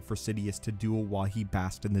 something for Sidious to do while he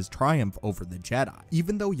basked in his triumph over the Jedi.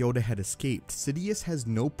 Even though Yoda had escaped, Sidious has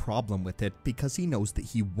no problem with it because he knows that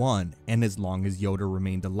he won, and as long as Yoda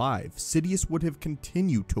remained alive, Sidious would have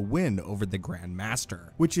continued to win over the Grand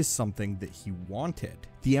Master, which is something that he wanted.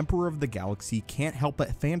 The Emperor of the Galaxy can't help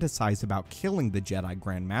but fantasize about killing the Jedi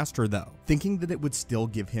Grand Master though, thinking that it would still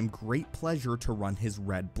give him great pleasure to run his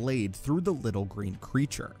red blade through the little green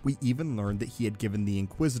creature. We even learned that he had given the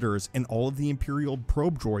Inquisitors and all of the Imperial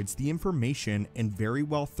probe droids the information and very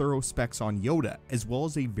well thorough specs on Yoda, as well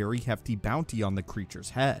as a very hefty bounty on the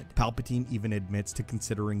creature's head. Palpatine even admits to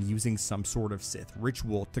considering using some sort of Sith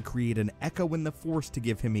ritual to create an echo in the Force to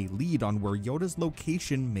give him a lead on where Yoda's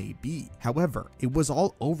location may be. However, it was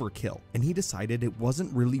all overkill, and he decided it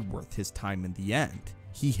wasn't really worth his time in the end.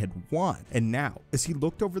 He had won, and now, as he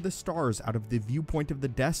looked over the stars out of the viewpoint of the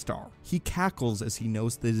Death Star, he cackles as he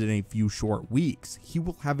knows that in a few short weeks, he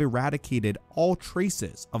will have eradicated all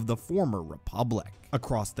traces of the former Republic.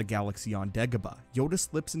 Across the galaxy on Dagobah, Yoda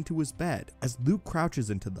slips into his bed as Luke crouches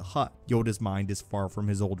into the hut. Yoda's mind is far from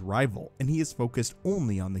his old rival, and he is focused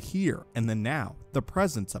only on the here and the now, the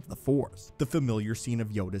presence of the Force. The familiar scene of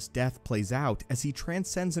Yoda's death plays out as he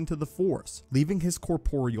transcends into the Force, leaving his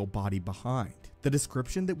corporeal body behind. The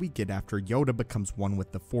description that we get after Yoda becomes one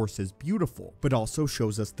with the Force is beautiful, but also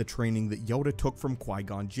shows us the training that Yoda took from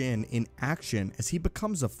Qui-Gon Jinn in action as he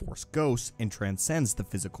becomes a Force ghost and transcends the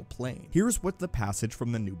physical plane. Here's what the passage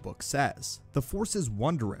from the new book says. The Force is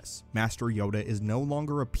wondrous. Master Yoda is no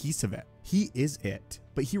longer a piece of it. He is it,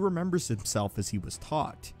 but he remembers himself as he was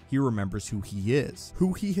taught. He remembers who he is,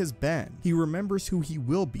 who he has been. He remembers who he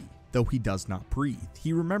will be. Though he does not breathe,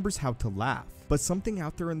 he remembers how to laugh, but something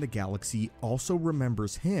out there in the galaxy also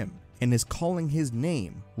remembers him and is calling his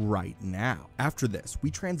name right now. After this, we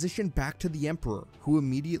transition back to the Emperor, who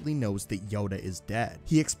immediately knows that Yoda is dead.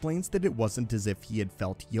 He explains that it wasn't as if he had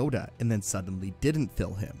felt Yoda and then suddenly didn't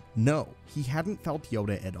feel him. No, he hadn't felt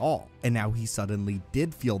Yoda at all, and now he suddenly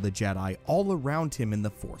did feel the Jedi all around him in the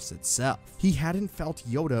Force itself. He hadn't felt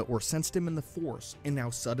Yoda or sensed him in the Force, and now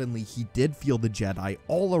suddenly he did feel the Jedi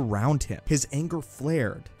all around him. His anger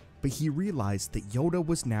flared, but he realized that Yoda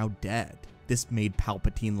was now dead. This made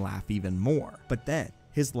Palpatine laugh even more, but then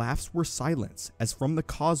His laughs were silence, as from the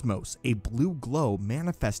cosmos a blue glow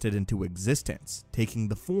manifested into existence, taking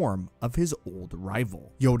the form of his old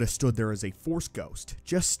rival. Yoda stood there as a Force ghost,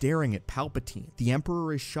 just staring at Palpatine. The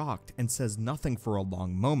Emperor is shocked and says nothing for a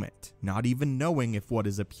long moment, not even knowing if what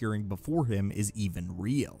is appearing before him is even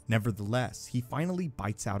real. Nevertheless, he finally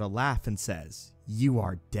bites out a laugh and says, "You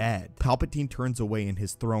are dead." Palpatine turns away in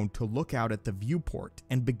his throne to look out at the viewport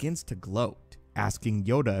and begins to gloat, asking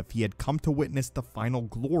Yoda if he had come to witness the final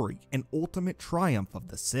glory and ultimate triumph of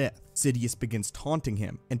the Sith. Sidious begins taunting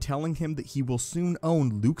him and telling him that he will soon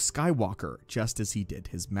own Luke Skywalker just as he did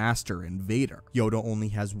his master in Vader. Yoda only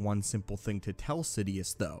has one simple thing to tell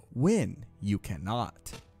Sidious though: win, you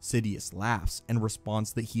cannot. Sidious laughs and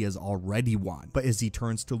responds that he has already won, but as he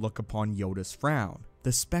turns to look upon Yoda's frown,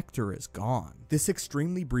 the specter is gone. This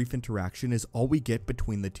extremely brief interaction is all we get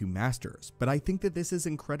between the two masters, but I think that this is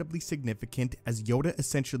incredibly significant as Yoda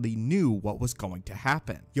essentially knew what was going to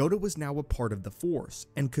happen. Yoda was now a part of the Force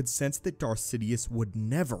and could sense that Darth Sidious would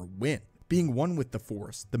never win. Being one with the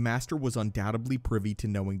Force, the Master was undoubtedly privy to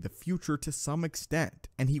knowing the future to some extent,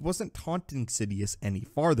 and he wasn't taunting Sidious any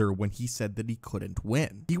farther when he said that he couldn't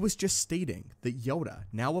win. He was just stating that Yoda,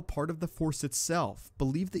 now a part of the Force itself,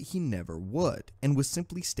 believed that he never would, and was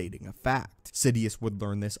simply stating a fact. Sidious would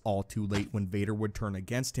learn this all too late when Vader would turn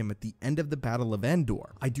against him at the end of the Battle of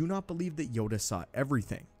Endor. I do not believe that Yoda saw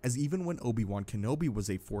everything, as even when Obi-Wan Kenobi was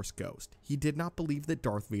a Force ghost, he did not believe that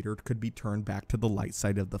Darth Vader could be turned back to the light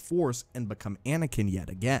side of the Force and become Anakin yet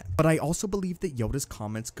again. But I also believe that Yoda's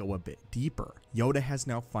comments go a bit deeper. Yoda has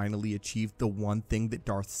now finally achieved the one thing that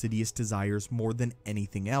Darth Sidious desires more than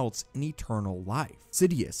anything else in eternal life.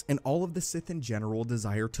 Sidious and all of the Sith in general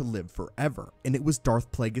desire to live forever, and it was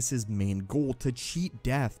Darth Plagueis' main goal to cheat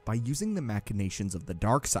death by using the machinations of the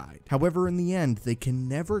dark side. However, in the end, they can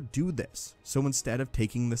never do this, so instead of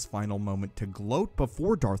taking this final moment to gloat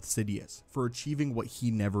before Darth Sidious for achieving what he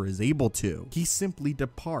never is able to, he simply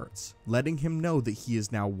departs, letting him know that he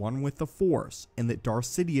is now one with the Force and that Darth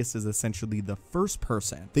Sidious is essentially the first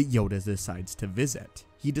person that Yoda decides to visit.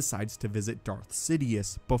 He decides to visit Darth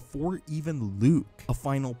Sidious before even Luke, a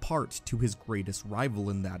final part to his greatest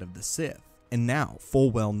rival in that of the Sith. And now,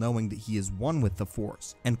 full well knowing that he is one with the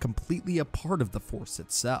Force, and completely a part of the Force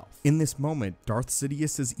itself. In this moment, Darth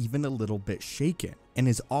Sidious is even a little bit shaken, and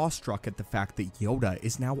is awestruck at the fact that Yoda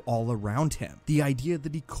is now all around him. The idea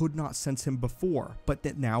that he could not sense him before, but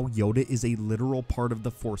that now Yoda is a literal part of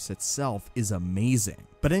the Force itself is amazing.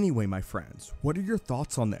 But anyway, my friends, what are your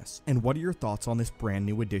thoughts on this? And what are your thoughts on this brand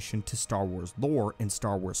new addition to Star Wars lore and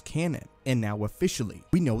Star Wars canon? And now officially,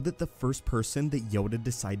 we know that the first person that Yoda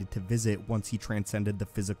decided to visit once he transcended the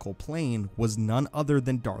physical plane was none other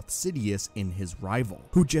than Darth Sidious in his rival,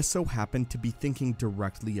 who just so happened to be thinking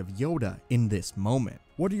directly of Yoda in this moment.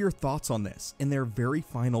 What are your thoughts on this in their very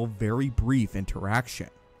final, very brief interaction?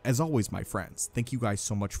 As always, my friends, thank you guys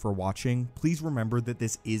so much for watching. Please remember that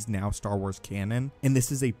this is now Star Wars canon, and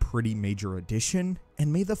this is a pretty major addition,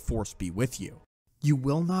 and may the Force be with you. You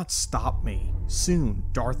will not stop me. Soon,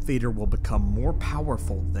 Darth Vader will become more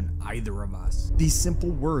powerful than either of us. These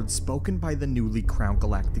simple words spoken by the newly crowned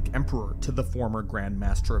Galactic Emperor to the former Grand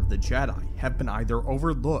Master of the Jedi have been either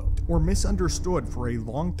overlooked or misunderstood for a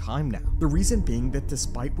long time now. The reason being that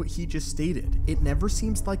despite what he just stated, it never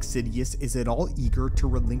seems like Sidious is at all eager to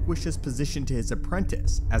relinquish his position to his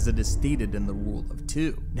apprentice, as it is stated in the Rule of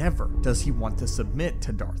Two. Never does he want to submit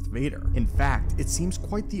to Darth Vader. In fact, it seems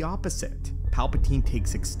quite the opposite. Palpatine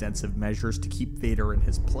takes extensive measures to keep Vader in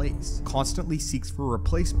his place, constantly seeks for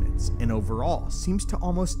replacements, and overall seems to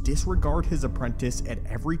almost disregard his apprentice at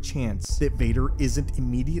every chance that Vader isn't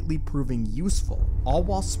immediately proving useful, all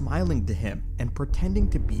while smiling to him and pretending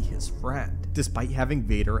to be his friend. Despite having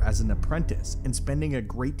Vader as an apprentice and spending a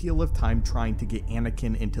great deal of time trying to get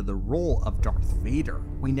Anakin into the role of Darth Vader,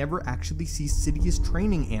 we never actually see Sidious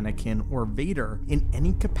training Anakin or Vader in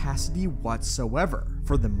any capacity whatsoever.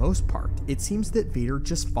 For the most part, it seems that Vader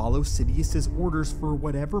just follows Sidious's orders for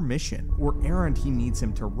whatever mission or errand he needs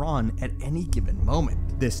him to run at any given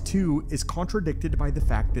moment. This too is contradicted by the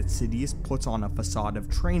fact that Sidious puts on a facade of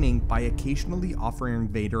training by occasionally offering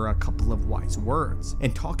Vader a couple of wise words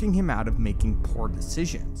and talking him out of making poor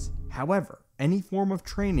decisions. However, any form of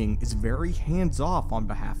training is very hands-off on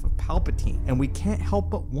behalf of Palpatine, and we can't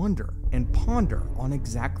help but wonder and ponder on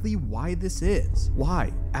exactly why this is.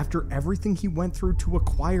 Why, after everything he went through to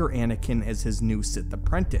acquire Anakin as his new Sith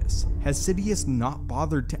apprentice, has Sidious not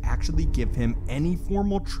bothered to actually actually give him any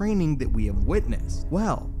formal training that we have witnessed?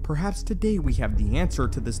 Well, perhaps today we have the answer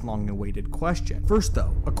to this long-awaited question. First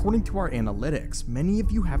though, according to our analytics, many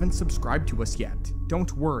of you haven't subscribed to us yet.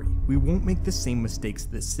 Don't worry, we won't make the same mistakes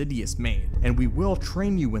that Sidious made, and we will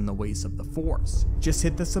train you in the ways of the Force. Just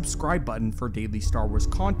hit the subscribe button for daily Star Wars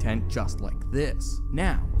content just like this.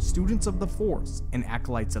 Now, students of the Force and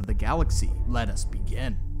acolytes of the galaxy, let us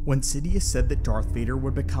begin. When Sidious said that Darth Vader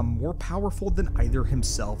would become more powerful than either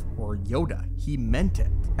himself or Yoda, he meant it.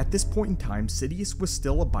 At this point in time, Sidious was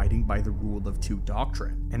still abiding by the Rule of Two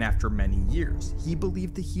doctrine, and after many years, he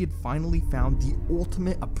believed that he had finally found the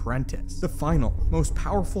ultimate apprentice, the final, most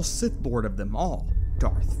powerful Sith Lord of them all,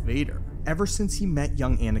 Darth Vader. Ever since he met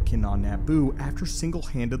young Anakin on Naboo after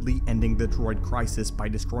single-handedly ending the droid crisis by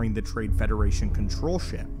destroying the Trade Federation control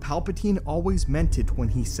ship, Palpatine always meant it when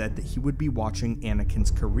he said that he would be watching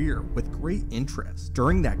Anakin's career with great interest.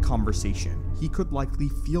 During that conversation, he could likely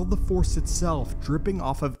feel the Force itself dripping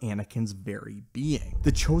off of Anakin's very being.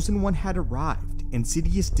 The Chosen One had arrived, and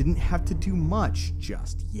Sidious didn't have to do much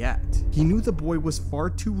just yet. He knew the boy was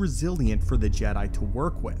far too resilient for the Jedi to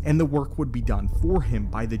work with, and the work would be done for him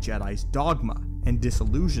by the Jedi's dogma and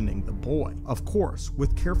disillusioning the boy. Of course,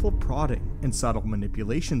 with careful prodding and subtle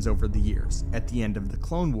manipulations over the years, at the end of the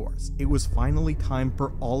Clone Wars, it was finally time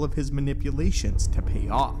for all of his manipulations to pay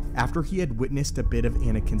off. After he had witnessed a bit of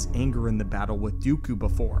Anakin's anger in the battle with Dooku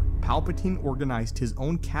before, Palpatine organized his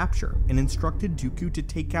own capture and instructed Dooku to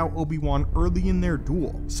take out Obi-Wan early in their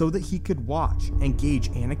duel so that he could watch and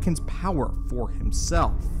gauge Anakin's power for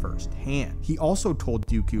himself firsthand. He also told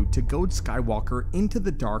Dooku to goad Skywalker into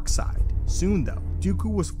the dark side. Soon though,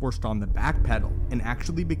 Dooku was forced on the back pedal and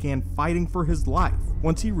actually began fighting for his life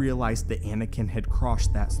once he realized that Anakin had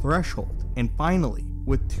crossed that threshold. And finally,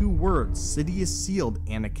 with 2 words, Sidious sealed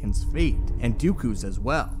Anakin's fate, and Dooku's as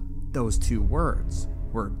well. Those 2 words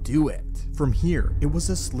were "do it." From here, it was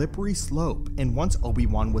a slippery slope, and once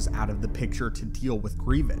Obi-Wan was out of the picture to deal with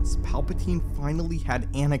Grievous, Palpatine finally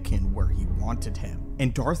had Anakin where he wanted him,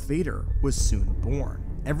 and Darth Vader was soon born.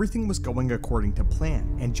 Everything was going according to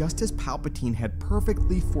plan, and just as Palpatine had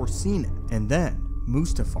perfectly foreseen it, and then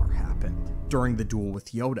Mustafar happened. During the duel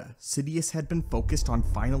with Yoda, Sidious had been focused on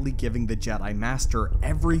finally giving the Jedi Master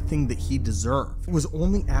everything that he deserved. It was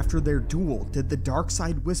only after their duel did the dark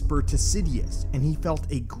side whisper to Sidious, and he felt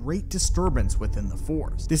a great disturbance within the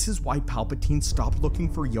Force. This is why Palpatine stopped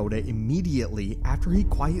looking for Yoda immediately after he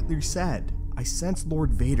quietly said, "I sense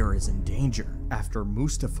Lord Vader is in danger." After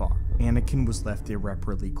Mustafar, Anakin was left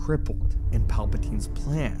irreparably crippled, and Palpatine's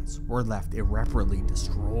plans were left irreparably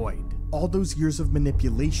destroyed. All those years of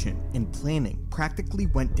manipulation and planning practically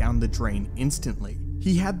went down the drain instantly.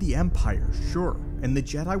 He had the Empire, sure, and the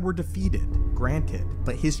Jedi were defeated, granted,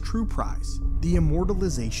 but his true prize, the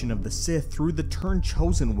immortalization of the Sith through the turned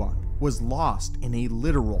Chosen One, was lost in a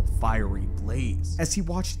literal fiery blaze. As he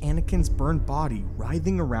watched Anakin's burned body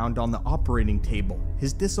writhing around on the operating table,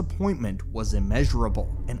 his disappointment was immeasurable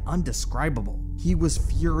and undescribable. He was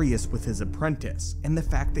furious with his apprentice and the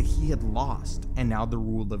fact that he had lost, and now the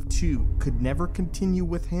Rule of Two could never continue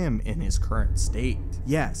with him in his current state.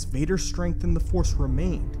 Yes, Vader's strength in the Force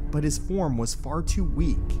remained, but his form was far too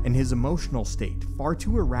weak, and his emotional state far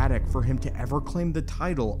too erratic for him to ever claim the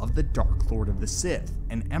title of the Dark Lord of the Sith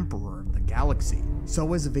and Emperor of the Galaxy.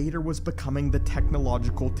 So as Vader was becoming the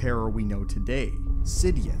technological terror we know today,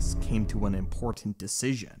 Sidious came to an important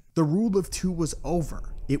decision. The Rule of Two was over.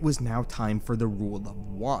 It was now time for the Rule of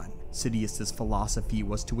One. Sidious's philosophy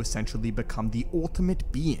was to essentially become the ultimate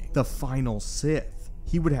being, the final Sith.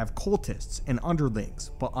 He would have cultists and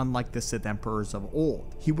underlings, but unlike the Sith Emperors of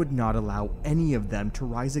old, he would not allow any of them to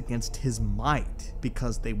rise against his might,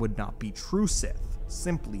 because they would not be true Sith,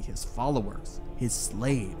 simply his followers, his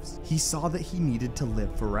slaves. He saw that he needed to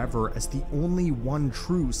live forever as the only one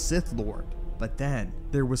true Sith Lord, but then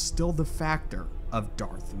there was still the factor of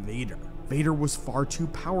Darth Vader. Vader was far too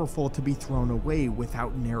powerful to be thrown away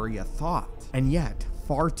without nary a thought, and yet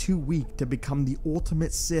far too weak to become the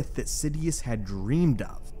ultimate Sith that Sidious had dreamed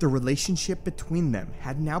of. The relationship between them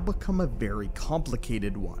had now become a very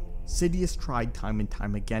complicated one. Sidious tried time and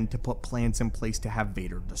time again to put plans in place to have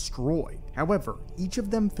Vader destroyed. However, each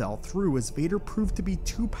of them fell through as Vader proved to be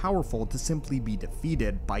too powerful to simply be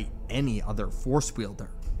defeated by any other Force wielder.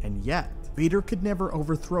 And yet, Vader could never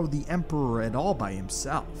overthrow the Emperor at all by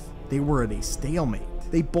himself. They were at a stalemate.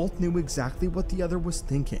 They both knew exactly what the other was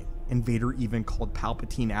thinking, and Vader even called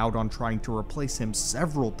Palpatine out on trying to replace him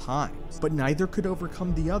several times, but neither could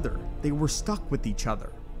overcome the other. They were stuck with each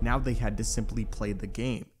other. Now they had to simply play the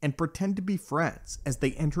game and pretend to be friends as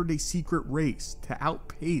they entered a secret race to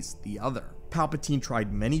outpace the other. Palpatine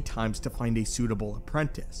tried many times to find a suitable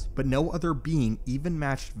apprentice, but no other being even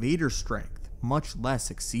matched Vader's strength, much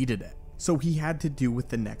less exceeded it. So he had to do with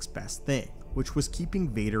the next best thing, which was keeping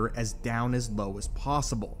Vader as down as low as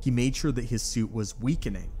possible. He made sure that his suit was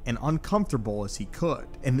weakening and uncomfortable as he could.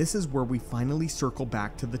 And this is where we finally circle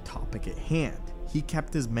back to the topic at hand. He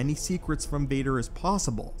kept as many secrets from Vader as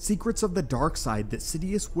possible, secrets of the dark side that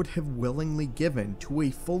Sidious would have willingly given to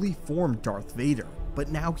a fully formed Darth Vader. But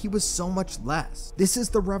now he was so much less. This is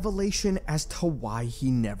the revelation as to why he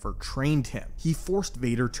never trained him. He forced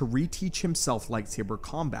Vader to reteach himself lightsaber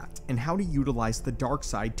combat and how to utilize the dark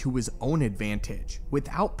side to his own advantage,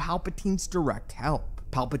 without Palpatine's direct help.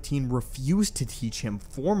 Palpatine refused to teach him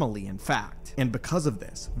formally, in fact, and because of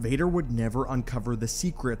this, Vader would never uncover the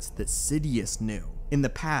secrets that Sidious knew. In the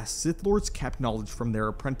past, Sith Lords kept knowledge from their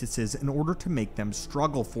apprentices in order to make them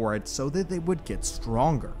struggle for it so that they would get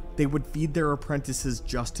stronger. They would feed their apprentices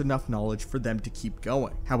just enough knowledge for them to keep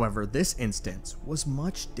going. However, this instance was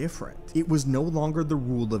much different. It was no longer the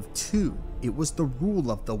rule of two, it was the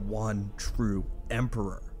rule of the one true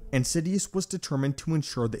Emperor. And Sidious was determined to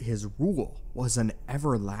ensure that his rule was an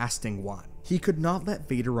everlasting one. He could not let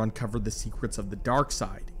Vader uncover the secrets of the dark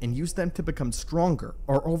side and use them to become stronger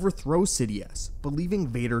or overthrow Sidious, believing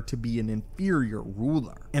Vader to be an inferior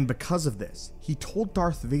ruler. And because of this, he told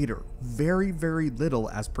Darth Vader very little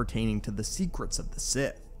as pertaining to the secrets of the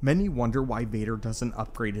Sith. Many wonder why Vader doesn't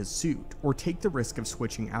upgrade his suit, or take the risk of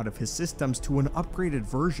switching out of his systems to an upgraded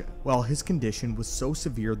version. Well, his condition was so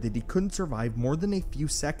severe that he couldn't survive more than a few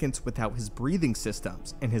seconds without his breathing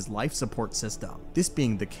systems and his life support system. This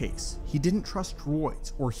being the case, he didn't trust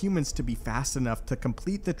droids or humans to be fast enough to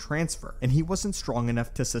complete the transfer, and he wasn't strong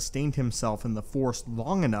enough to sustain himself in the Force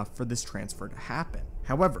long enough for this transfer to happen.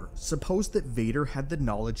 However, suppose that Vader had the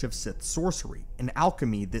knowledge of Sith sorcery and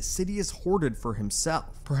alchemy that Sidious hoarded for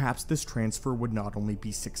himself. Perhaps this transfer would not only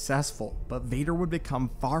be successful, but Vader would become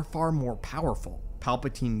far more powerful.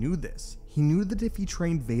 Palpatine knew this. He knew that if he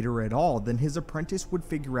trained Vader at all, then his apprentice would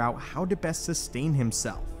figure out how to best sustain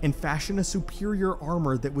himself and fashion a superior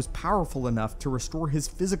armor that was powerful enough to restore his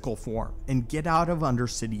physical form and get out of under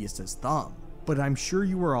Sidious's thumb. But I'm sure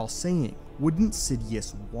you are all saying, wouldn't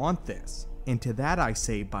Sidious want this? And to that I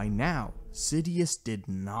say, by now, Sidious did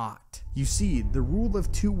not. You see, the rule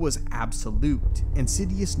of two was absolute, and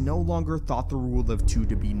Sidious no longer thought the rule of two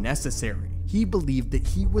to be necessary. He believed that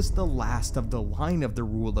he was the last of the line of the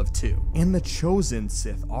rule of two, and the chosen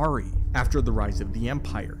Sith Ari. After the rise of the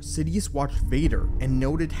Empire, Sidious watched Vader and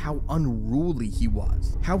noted how unruly he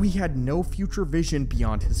was, how he had no future vision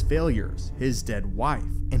beyond his failures, his dead wife,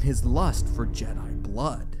 and his lust for Jedi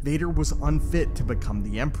blood. Vader was unfit to become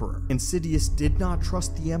the Emperor, and Sidious did not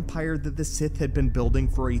trust the Empire that the Sith had been building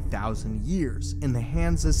for 1,000 years in the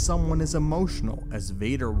hands of someone as emotional as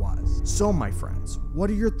Vader was. So my friends, what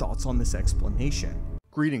are your thoughts on this explanation?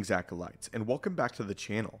 Greetings Acolytes, and welcome back to the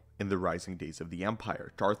channel. In the rising days of the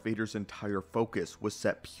Empire, Darth Vader's entire focus was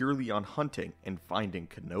set purely on hunting and finding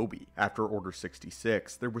Kenobi. After Order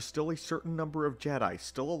 66, there was still a certain number of Jedi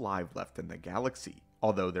still alive left in the galaxy,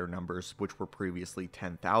 although their numbers, which were previously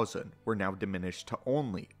 10,000, were now diminished to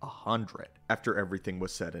only 100. After everything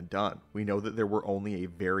was said and done, we know that there were only a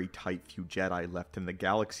very tight few Jedi left in the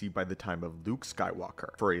galaxy by the time of Luke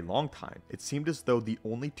Skywalker. For a long time, it seemed as though the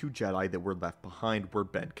only two Jedi that were left behind were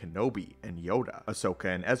Ben Kenobi and Yoda.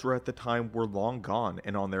 Ahsoka and Ezra at the time were long gone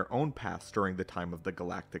and on their own paths during the time of the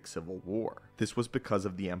Galactic Civil War. This was because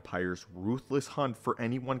of the Empire's ruthless hunt for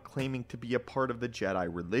anyone claiming to be a part of the Jedi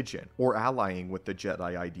religion, or allying with the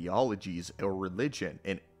Jedi ideologies or religion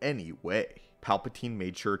in any way. Palpatine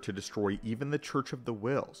made sure to destroy even the Church of the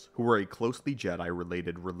Whills, who were a closely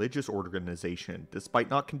Jedi-related religious organization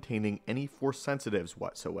despite not containing any Force sensitives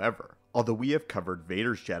whatsoever. Although we have covered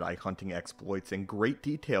Vader's Jedi hunting exploits in great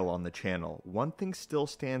detail on the channel, one thing still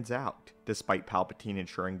stands out. Despite Palpatine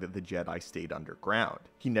ensuring that the Jedi stayed underground,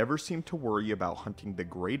 he never seemed to worry about hunting the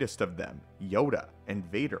greatest of them, Yoda, and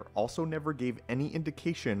Vader also never gave any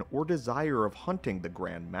indication or desire of hunting the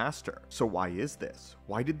Grand Master. So why is this?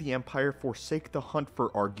 Why did the Empire forsake the hunt for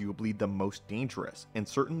arguably the most dangerous, and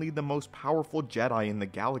certainly the most powerful Jedi in the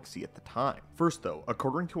galaxy at the time? First though,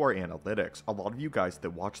 according to our analytics, a lot of you guys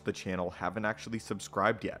that watch the channel haven't actually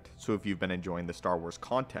subscribed yet, so if you've been enjoying the Star Wars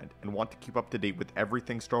content and want to keep up to date with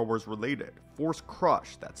everything Star Wars related, force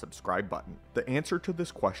crush that subscribe button. The answer to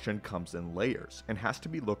this question comes in layers and has to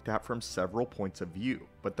be looked at from several points of view.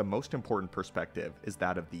 but the most important perspective is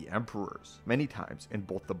that of the Emperor's. Many times, in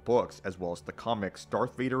both the books as well as the comics,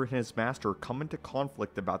 Darth Vader and his master come into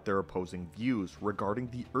conflict about their opposing views regarding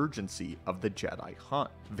the urgency of the Jedi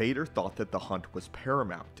hunt. Vader thought that the hunt was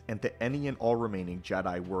paramount, and that any and all remaining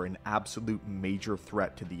Jedi were an absolute major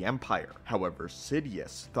threat to the Empire. However,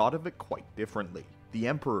 Sidious thought of it quite differently. The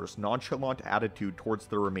Emperor's nonchalant attitude towards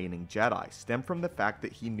the remaining Jedi stemmed from the fact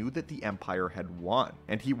that he knew that the Empire had won,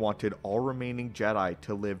 and he wanted all remaining Jedi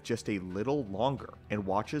to live just a little longer and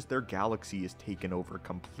watch as their galaxy is taken over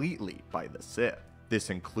completely by the Sith. This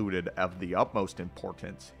included, of the utmost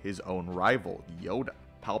importance, his own rival, Yoda.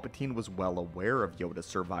 Palpatine was well aware of Yoda's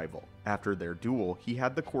survival. After their duel, he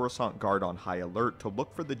had the Coruscant Guard on high alert to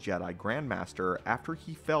look for the Jedi Grandmaster after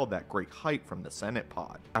he fell that great height from the Senate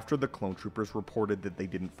pod. After the clone troopers reported that they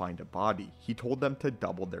didn't find a body, he told them to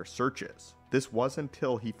double their searches. This was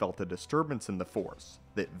until he felt a disturbance in the Force,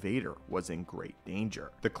 that Vader was in great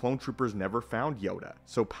danger. The clone troopers never found Yoda,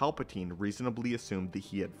 so Palpatine reasonably assumed that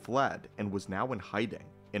he had fled and was now in hiding.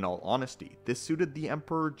 In all honesty, this suited the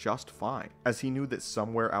Emperor just fine, as he knew that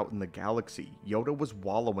somewhere out in the galaxy, Yoda was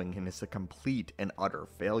wallowing in a complete and utter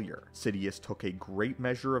failure. Sidious took a great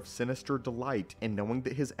measure of sinister delight in knowing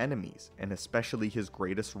that his enemies, and especially his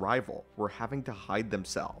greatest rival, were having to hide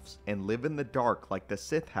themselves and live in the dark like the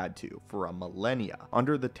Sith had to for a millennia,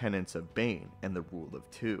 under the tenets of Bane and the rule of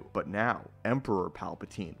two. But now, Emperor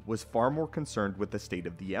Palpatine was far more concerned with the state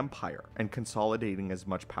of the Empire, and consolidating as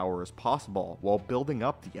much power as possible while building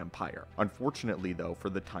up the Empire. Unfortunately though, for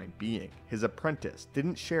the time being, his apprentice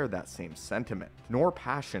didn't share that same sentiment, nor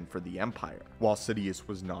passion for the Empire. While Sidious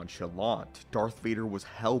was nonchalant, Darth Vader was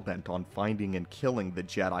hell-bent on finding and killing the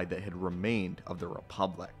Jedi that had remained of the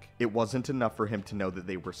Republic. It wasn't enough for him to know that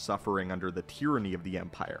they were suffering under the tyranny of the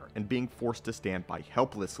Empire and being forced to stand by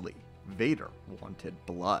helplessly. Vader wanted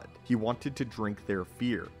blood. He wanted to drink their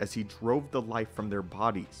fear as he drove the life from their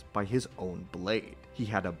bodies by his own blade. He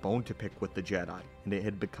had a bone to pick with the Jedi, and it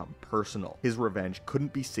had become personal. His revenge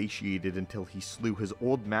couldn't be satiated until he slew his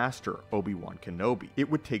old master, Obi-Wan Kenobi. It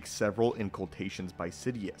would take several incultations by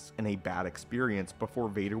Sidious and a bad experience before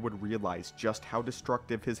Vader would realize just how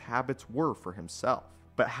destructive his habits were for himself.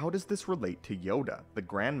 But how does this relate to Yoda, the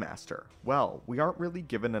Grandmaster? Well, we aren't really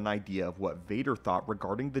given an idea of what Vader thought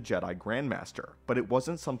regarding the Jedi Grandmaster, but it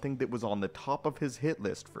wasn't something that was on the top of his hit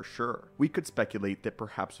list for sure. We could speculate that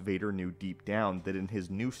perhaps Vader knew deep down that in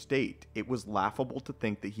his new state, it was laughable to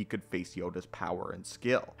think that he could face Yoda's power and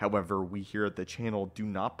skill. However, we here at the channel do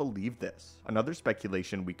not believe this. Another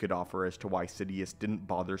speculation we could offer as to why Sidious didn't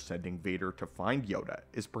bother sending Vader to find Yoda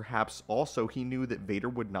is perhaps also he knew that Vader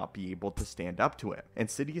would not be able to stand up to him, and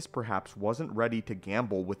Sidious perhaps wasn't ready to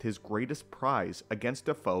gamble with his greatest prize against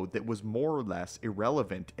a foe that was more or less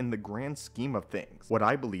irrelevant in the grand scheme of things. What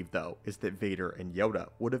I believe though is that Vader and Yoda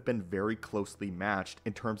would have been very closely matched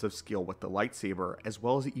in terms of skill with the lightsaber as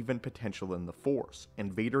well as even potential in the Force,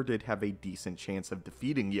 and Vader did have a decent chance of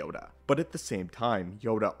defeating Yoda. But at the same time,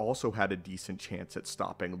 Yoda also had a decent chance at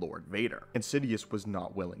stopping Lord Vader, and Sidious was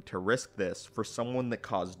not willing to risk this for someone that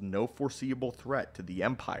caused no foreseeable threat to the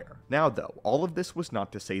Empire. Now though, all of this was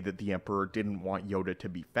not to say that the Emperor didn't want Yoda to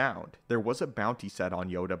be found. There was a bounty set on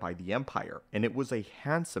Yoda by the Empire, and it was a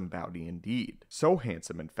handsome bounty indeed. So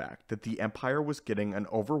handsome in fact, that the Empire was getting an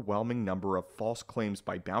overwhelming number of false claims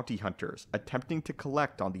by bounty hunters attempting to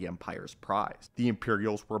collect on the Empire's prize. The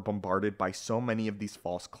Imperials were bombarded by so many of these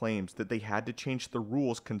false claims that they had to change the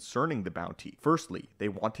rules concerning the bounty. Firstly, they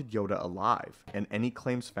wanted Yoda alive, and any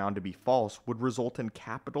claims found to be false would result in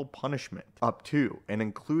capital punishment, up to and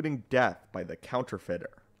including death by the counterfeiter.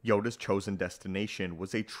 Yoda's chosen destination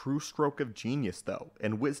was a true stroke of genius though,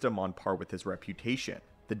 and wisdom on par with his reputation.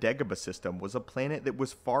 The Dagobah system was a planet that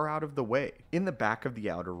was far out of the way, in the back of the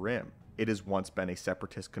Outer Rim. It has once been a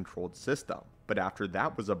separatist-controlled system, but after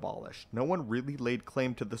that was abolished, no one really laid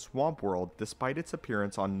claim to the swamp world despite its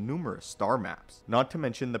appearance on numerous star maps. Not to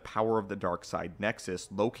mention the power of the dark side nexus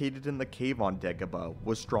located in the cave on Dagobah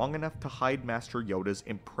was strong enough to hide Master Yoda's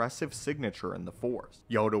impressive signature in the Force.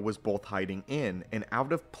 Yoda was both hiding in and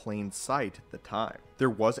out of plain sight at the time. There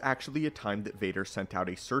was actually a time that Vader sent out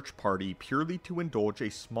a search party purely to indulge a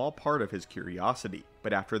small part of his curiosity,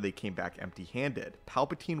 but after they came back empty-handed,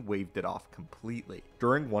 Palpatine waved it off completely.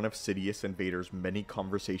 During one of Sidious and Vader's many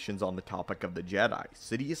conversations on the topic of the Jedi,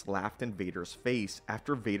 Sidious laughed in Vader's face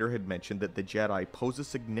after Vader had mentioned that the Jedi pose a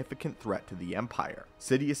significant threat to the Empire.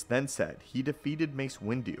 Sidious then said he defeated Mace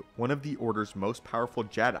Windu, one of the Order's most powerful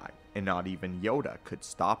Jedi, and not even Yoda could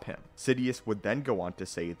stop him. Sidious would then go on to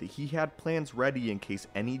say that he had plans ready in case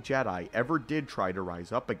any Jedi ever did try to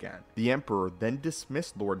rise up again. The Emperor then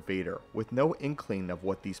dismissed Lord Vader with no inkling of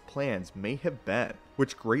what these plans may have been,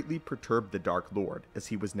 which greatly perturbed the Dark Lord, as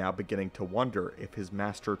he was now beginning to wonder if his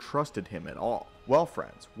master trusted him at all. Well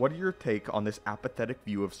friends, what are your take on this apathetic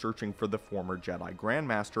view of searching for the former Jedi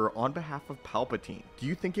Grandmaster on behalf of Palpatine? Do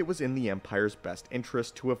you think it was in the Empire's best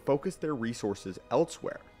interest to have focused their resources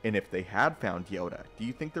elsewhere? And if they had found Yoda, do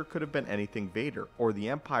you think there could have been anything Vader or the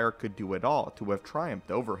Empire could do at all to have triumphed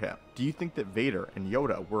over him? Do you think that Vader and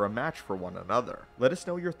Yoda were a match for one another? Let us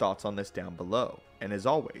know your thoughts on this down below. And as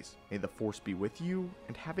always, may the Force be with you,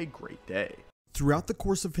 and have a great day. Throughout the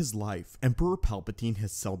course of his life, Emperor Palpatine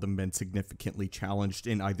has seldom been significantly challenged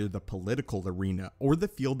in either the political arena or the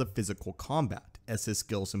field of physical combat, as his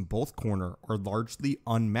skills in both corners are largely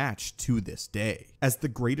unmatched to this day. As the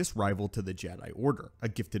greatest rival to the Jedi Order, a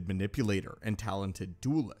gifted manipulator and talented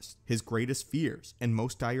duelist, his greatest fears and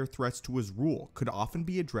most dire threats to his rule could often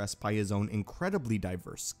be addressed by his own incredibly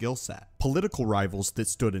diverse skill set. Political rivals that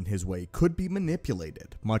stood in his way could be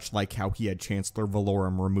manipulated, much like how he had Chancellor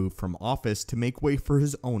Valorum removed from office to make way for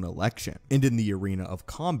his own election. And in the arena of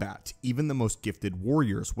combat, even the most gifted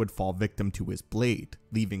warriors would fall victim to his blade,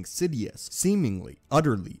 leaving Sidious seemingly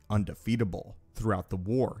utterly undefeatable. Throughout the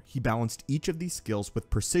war, he balanced each of these skills with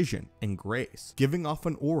precision and grace, giving off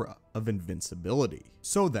an aura of invincibility.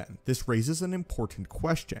 So then, this raises an important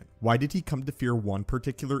question. Why did he come to fear one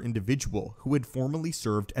particular individual who had formerly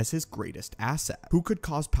served as his greatest asset? Who could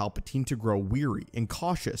cause Palpatine to grow weary and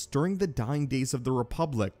cautious during the dying days of the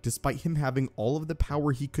Republic, despite him having all of the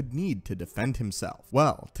power he could need to defend himself?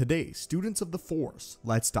 Well, today, students of the Force,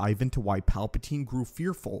 let's dive into why Palpatine grew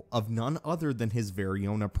fearful of none other than his very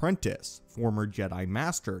own apprentice, former Jedi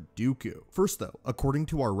Master Dooku. First though, according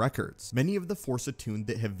to our records, many of the Force attuned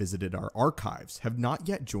that have visited our archives have not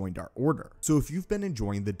yet joined our order. So if you've been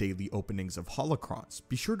enjoying the daily openings of holocrons,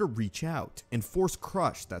 be sure to reach out and force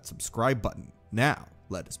crush that subscribe button. Now,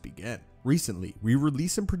 let us begin. Recently, we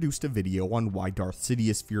released and produced a video on why Darth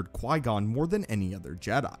Sidious feared Qui-Gon more than any other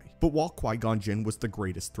Jedi. But while Qui-Gon Jinn was the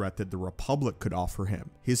greatest threat that the Republic could offer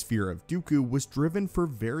him, his fear of Dooku was driven for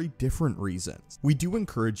very different reasons. We do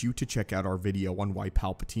encourage you to check out our video on why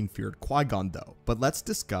Palpatine feared Qui-Gon though, but let's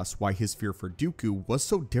discuss why his fear for Dooku was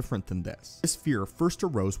so different than this. This fear first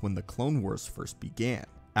arose when the Clone Wars first began.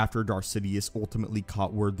 After Darth Sidious ultimately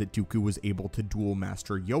caught word that Dooku was able to duel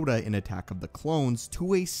Master Yoda in Attack of the Clones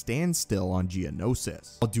to a standstill on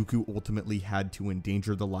Geonosis, while Dooku ultimately had to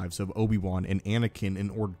endanger the lives of Obi-Wan and Anakin in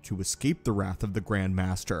order to escape the wrath of the Grand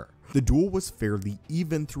Master. The duel was fairly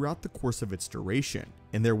even throughout the course of its duration,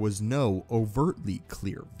 and there was no overtly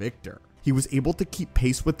clear victor. He was able to keep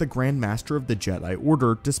pace with the Grand Master of the Jedi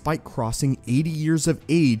Order despite crossing 80 years of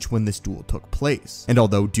age when this duel took place. And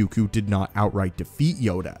although Dooku did not outright defeat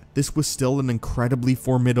Yoda, this was still an incredibly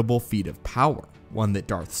formidable feat of power, one that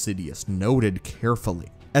Darth Sidious noted carefully.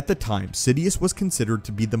 At the time, Sidious was considered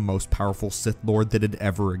to be the most powerful Sith Lord that had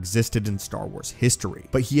ever existed in Star Wars history,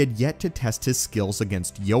 but he had yet to test his skills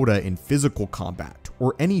against Yoda in physical combat,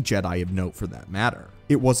 or any Jedi of note for that matter.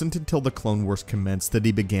 It wasn't until the Clone Wars commenced that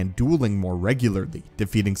he began dueling more regularly,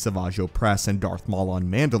 defeating Savage Opress and Darth Maul on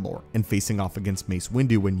Mandalore, and facing off against Mace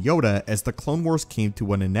Windu and Yoda as the Clone Wars came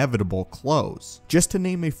to an inevitable close, just to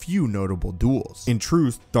name a few notable duels. In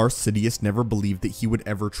truth, Darth Sidious never believed that he would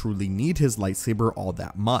ever truly need his lightsaber all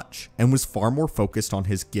that much, and was far more focused on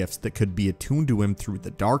his gifts that could be attuned to him through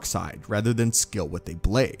the dark side, rather than skill with a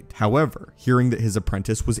blade. However, hearing that his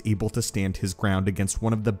apprentice was able to stand his ground against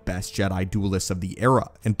one of the best Jedi duelists of the era,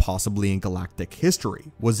 and possibly in galactic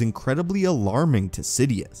history, was incredibly alarming to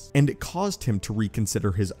Sidious, and it caused him to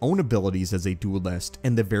reconsider his own abilities as a duelist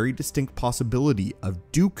and the very distinct possibility of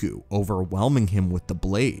Dooku overwhelming him with the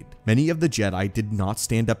blade. Many of the Jedi did not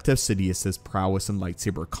stand up to Sidious's prowess in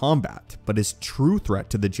lightsaber combat, but his true threat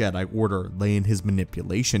to the Jedi Order lay in his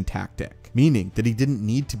manipulation tactic, meaning that he didn't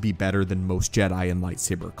need to be better than most Jedi in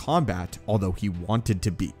lightsaber combat, although he wanted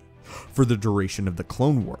to be. For the duration of the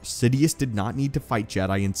Clone Wars, Sidious did not need to fight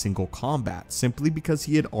Jedi in single combat simply because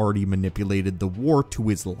he had already manipulated the war to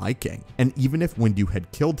his liking, and even if Windu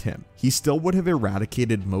had killed him, he still would have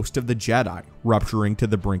eradicated most of the Jedi, rupturing to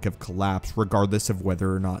the brink of collapse regardless of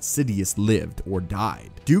whether or not Sidious lived or died.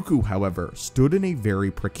 Dooku, however, stood in a very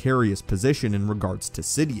precarious position in regards to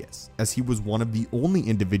Sidious, as he was one of the only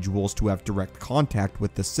individuals to have direct contact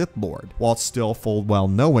with the Sith Lord, while still full well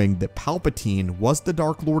knowing that Palpatine was the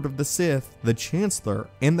Dark Lord of the Sith, the Chancellor,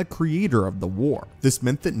 and the creator of the war. This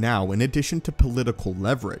meant that now, in addition to political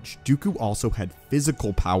leverage, Dooku also had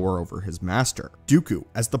physical power over his master. Dooku,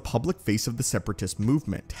 as the public face of the Separatist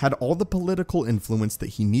movement, had all the political influence that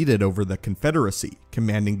he needed over the Confederacy,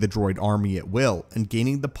 commanding the droid army at will and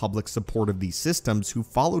gaining the public support of these systems who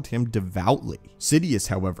followed him devoutly. Sidious,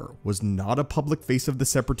 however, was not a public face of the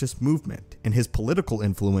Separatist movement, and his political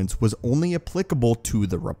influence was only applicable to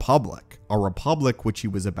the Republic, a republic which he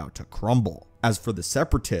was about to crumble. As for the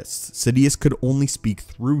Separatists, Sidious could only speak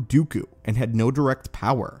through Dooku and had no direct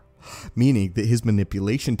power, meaning that his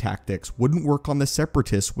manipulation tactics wouldn't work on the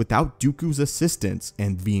Separatists without Dooku's assistance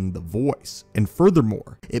and being the voice. And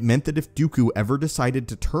furthermore, it meant that if Dooku ever decided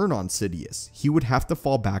to turn on Sidious, he would have to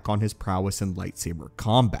fall back on his prowess in lightsaber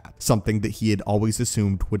combat, something that he had always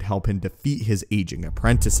assumed would help him defeat his aging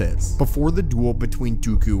apprentices. Before the duel between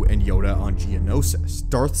Dooku and Yoda on Geonosis,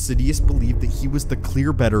 Darth Sidious believed that he was the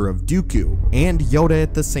clear better of Dooku and Yoda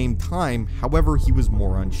at the same time. However, he was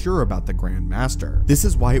more unsure about the Grand Master. This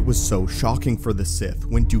is why it was so shocking for the Sith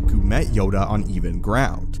when Dooku met Yoda on even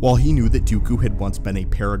ground. While he knew that Dooku had once been a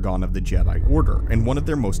paragon of the Jedi Order and one of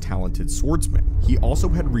their most talented swordsmen, he also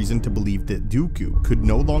had reason to believe that Dooku could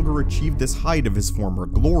no longer achieve this height of his former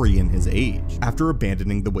glory in his age. After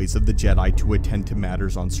abandoning the ways of the Jedi to attend to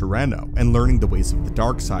matters on Sereno and learning the ways of the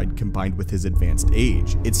dark side combined with his advanced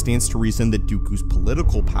age, it stands to reason that Dooku's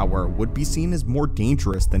political power would be seen as more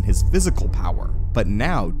dangerous than his physical power. But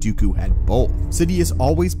now Dooku had both. Sidious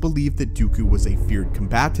always believed that Dooku was a feared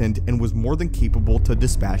combatant and was more than capable to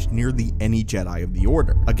dispatch nearly any Jedi of the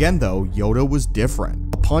Order. Again though, Yoda was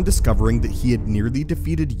different. Upon discovering that he had nearly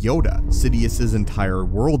defeated Yoda, Sidious's entire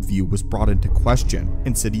worldview was brought into question,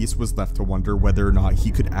 and Sidious was left to wonder whether or not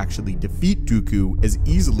he could actually defeat Dooku as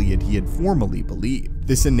easily as he had formerly believed.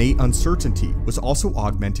 This innate uncertainty was also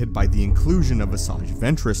augmented by the inclusion of Asajj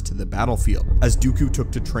Ventress to the battlefield, as Dooku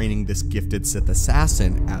took to training this gifted Sith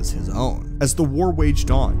assassin as his own. As the war waged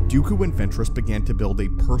on, Dooku and Ventress began to build a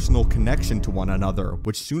personal connection to one another,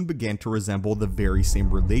 which soon began to resemble the very same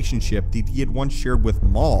relationship that he had once shared with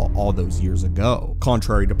Maul all those years ago.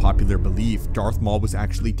 Contrary to popular belief, Darth Maul was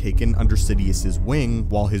actually taken under Sidious's wing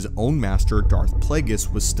while his own master Darth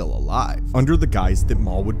Plagueis was still alive, under the guise that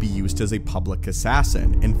Maul would be used as a public assassin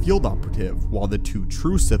and field operative, while the two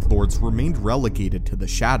true Sith Lords remained relegated to the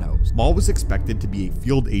shadows. Maul was expected to be a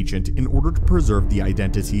field agent in order to preserve the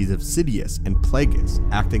identities of Sidious and Plagueis,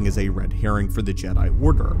 acting as a red herring for the Jedi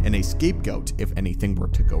Order and a scapegoat if anything were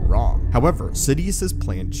to go wrong. However, Sidious's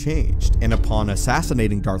plan changed, and upon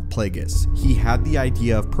assassinating Darth Plagueis, he had the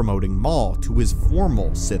idea of promoting Maul to his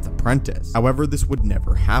formal Sith apprentice. However, this would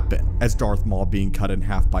never happen, as Darth Maul being cut in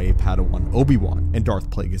half by a Padawan Obi-Wan and Darth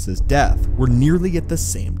Plagueis' death were nearly at the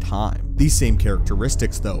same time. These same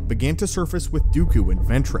characteristics, though, began to surface with Dooku and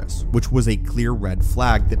Ventress, which was a clear red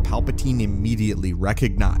flag that Palpatine immediately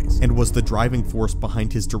recognized, and was the driving force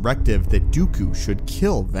behind his directive that Dooku should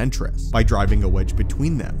kill Ventress. By driving a wedge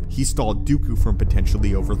between them, he stalled Dooku from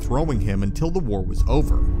potentially overthrowing him until the war was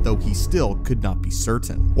over, though he still could not be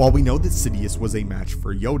certain. While we know that Sidious was a match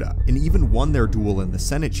for Yoda, and even won their duel in the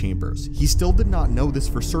Senate chambers, he still did not know this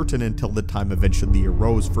for certain until the time eventually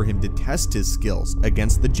arose for him to test his skills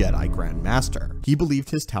against the Jedi Grand Master. He believed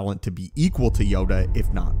his talent to be equal to Yoda,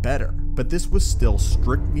 if not better, but this was still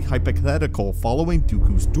strictly hypothetical following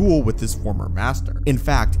Dooku's duel with his former master. In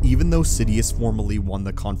fact, even though Sidious formally won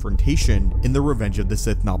the confrontation in the Revenge of the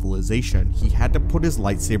Sith novelization, he had to put his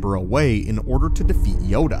lightsaber away in order to defeat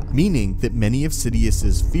Yoda, meaning that many of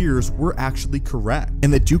Sidious's fears were actually correct,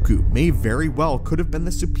 and that Dooku may very well could have been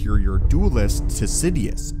the superior duelist to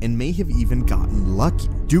Sidious, and may have even gotten lucky.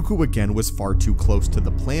 Dooku again was far too close to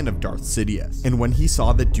the plan of Darth Sidious, and when he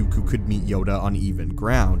saw that Dooku could meet Yoda on even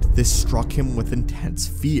ground, this struck him with intense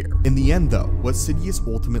fear. In the end though, what Sidious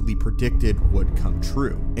ultimately predicted would come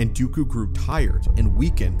true, and Dooku grew tired and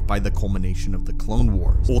weakened by the culmination of the Clone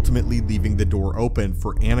Wars, ultimately leaving the door open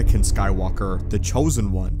for Anakin Skywalker, the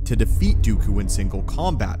Chosen One, to defeat Dooku in single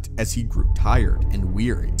combat as he grew tired and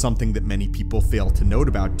weary. Something that many people fail to note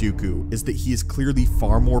about Dooku is that he is clearly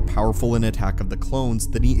far more powerful in Attack of the Clones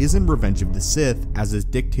than he is in Revenge of the Sith, as is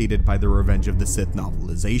dictated by the Revenge of the Sith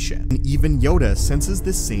novelization. And even Yoda senses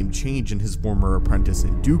this same change in his former apprentice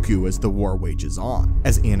in Dooku as the war wages on.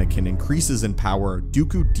 As Anakin increases in power,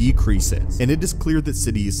 Dooku decreases, and it is clear that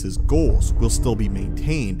Sidious's goals will still be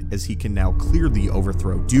maintained as he can now clearly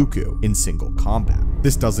overthrow Dooku in single combat.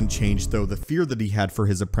 This doesn't change though the fear that he had for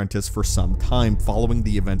his apprentice for some time following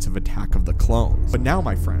the events of Attack of the Clones. But now,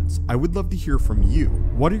 my friends, I would love to hear from you.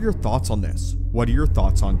 What are your thoughts on this? What are your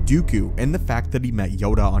thoughts on Dooku and the fact that he met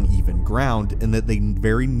Yoda on even ground and that they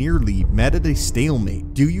very nearly met at a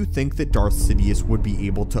stalemate? Do you think that Darth Sidious would be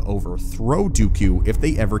able to overthrow Dooku if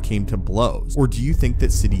they ever came to blows? Or do you think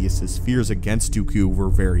that Sidious's fears against Dooku were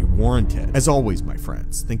very warranted? As always, my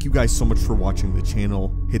friends, thank you guys so much for watching the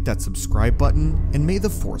channel. Hit that subscribe button and may the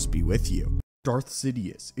Force be with you. Darth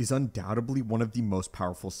Sidious is undoubtedly one of the most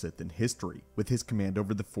powerful Sith in history, with his command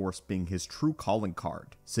over the Force being his true calling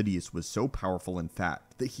card. Sidious was so powerful, in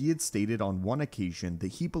fact, that he had stated on one occasion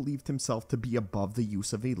that he believed himself to be above the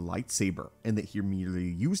use of a lightsaber, and that he merely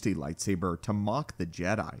used a lightsaber to mock the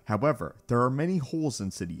Jedi. However, there are many holes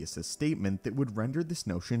in Sidious's statement that would render this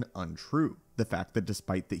notion untrue. The fact that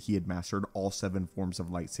despite that he had mastered all 7 forms of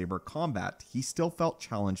lightsaber combat, he still felt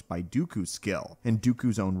challenged by Dooku's skill and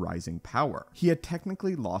Dooku's own rising power. He had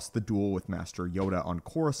technically lost the duel with Master Yoda on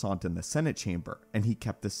Coruscant in the Senate chamber, and he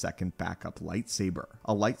kept the second backup lightsaber.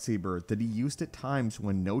 A lightsaber that he used at times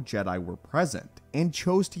when no Jedi were present, and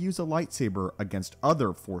chose to use a lightsaber against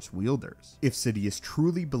other Force wielders. If Sidious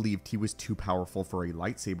truly believed he was too powerful for a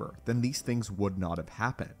lightsaber, then these things would not have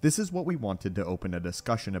happened. This is what we wanted to open a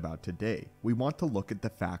discussion about today. We want to look at the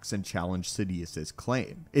facts and challenge Sidious's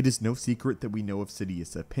claim. It is no secret that we know of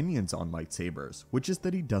Sidious's opinions on lightsabers, which is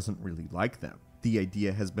that he doesn't really like them. The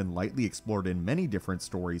idea has been lightly explored in many different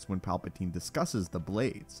stories when Palpatine discusses the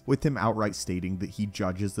blades, with him outright stating that he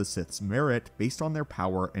judges the Sith's merit based on their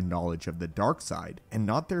power and knowledge of the dark side, and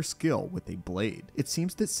not their skill with a blade. It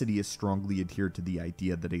seems that Sidious strongly adhered to the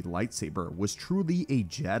idea that a lightsaber was truly a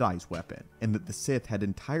Jedi's weapon, and that the Sith had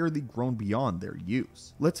entirely grown beyond their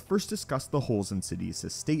use. Let's first discuss the holes in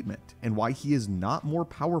Sidious's statement, and why he is not more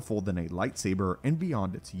powerful than a lightsaber and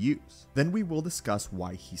beyond its use. Then we will discuss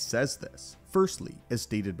why he says this. Firstly, as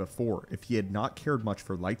stated before, if he had not cared much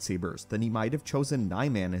for lightsabers, then he might have chosen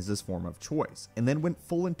Nyman as his form of choice, and then went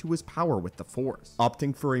full into his power with the Force,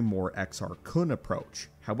 opting for a more Exar Kun approach.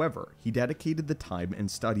 However, he dedicated the time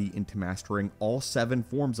and study into mastering all 7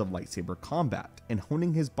 forms of lightsaber combat and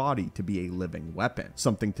honing his body to be a living weapon.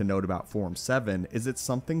 Something to note about Form 7 is it's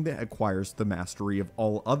something that acquires the mastery of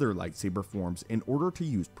all other lightsaber forms in order to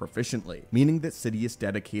use proficiently, meaning that Sidious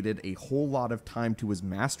dedicated a whole lot of time to his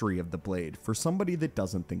mastery of the blade for somebody that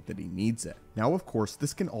doesn't think that he needs it. Now, of course,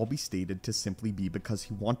 this can all be stated to simply be because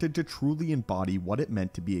he wanted to truly embody what it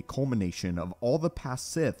meant to be a culmination of all the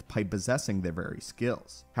past Sith by possessing their very skills.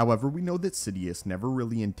 However, we know that Sidious never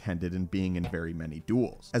really intended in being in very many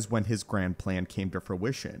duels, as when his grand plan came to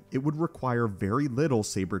fruition, it would require very little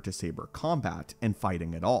saber-to-saber combat and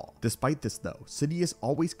fighting at all. Despite this though, Sidious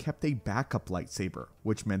always kept a backup lightsaber,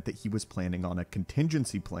 which meant that he was planning on a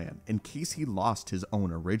contingency plan in case he lost his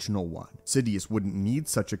own original one. Sidious wouldn't need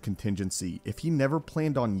such a contingency if he never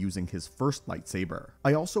planned on using his first lightsaber.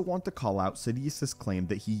 I also want to call out Sidious's claim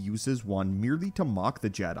that he uses one merely to mock the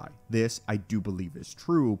Jedi. This, I do believe, is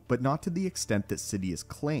true, but not to the extent that Sidious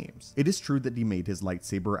claims. It is true that he made his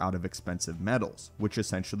lightsaber out of expensive metals, which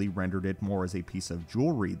essentially rendered it more as a piece of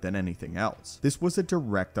jewelry than anything else. This was a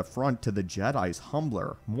direct affront to the Jedi's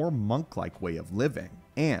humbler, more monk-like way of living.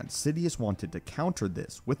 And Sidious wanted to counter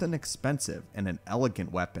this with an expensive and an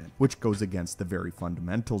elegant weapon, which goes against the very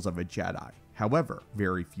fundamentals of a Jedi. However,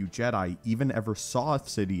 very few Jedi even ever saw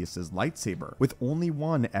Sidious's lightsaber, with only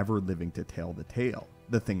one ever living to tell the tale.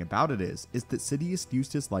 The thing about it is that Sidious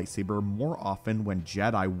used his lightsaber more often when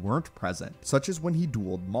Jedi weren't present, such as when he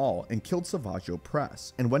dueled Maul and killed Savage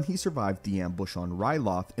Opress, and when he survived the ambush on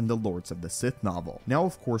Ryloth in the Lords of the Sith novel. Now,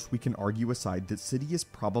 of course, we can argue aside that Sidious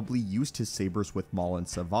probably used his sabers with Maul and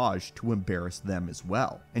Savage to embarrass them as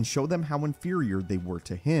well, and show them how inferior they were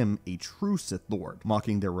to him, a true Sith Lord,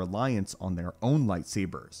 mocking their reliance on their own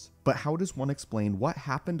lightsabers. But how does one explain what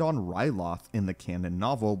happened on Ryloth in the canon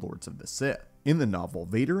novel Lords of the Sith? In the novel,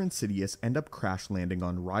 Vader and Sidious end up crash landing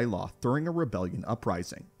on Ryloth during a rebellion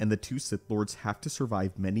uprising, and the two Sith Lords have to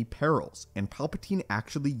survive many perils, and Palpatine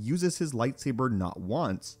actually uses his lightsaber not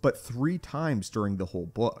once, but 3 times during the whole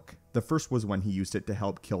book. The first was when he used it to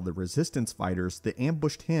help kill the resistance fighters that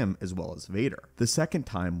ambushed him as well as Vader. The second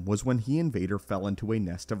time was when he and Vader fell into a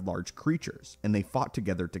nest of large creatures, and they fought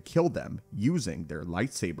together to kill them using their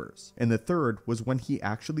lightsabers. And the third was when he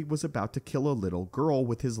actually was about to kill a little girl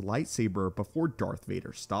with his lightsaber before Darth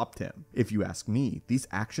Vader stopped him. If you ask me, these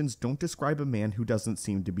actions don't describe a man who doesn't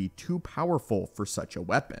seem to be too powerful for such a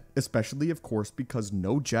weapon, especially of course because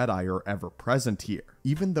no Jedi are ever present here.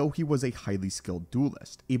 Even though he was a highly skilled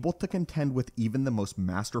duelist, able to contend with even the most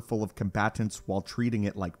masterful of combatants while treating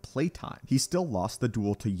it like playtime, he still lost the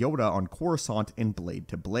duel to Yoda on Coruscant in Blade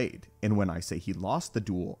to Blade. And when I say he lost the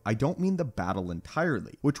duel, I don't mean the battle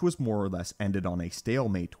entirely, which was more or less ended on a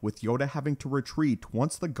stalemate with Yoda having to retreat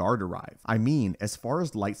once the guard arrived. I mean, as far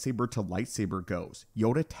as lightsaber to lightsaber goes,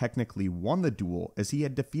 Yoda technically won the duel as he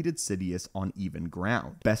had defeated Sidious on even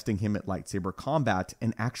ground, besting him at lightsaber combat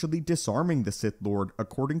and actually disarming the Sith Lord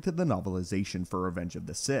according to the novelization for Revenge of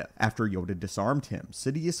the Sith. After Yoda disarmed him,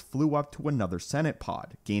 Sidious flew up to another Senate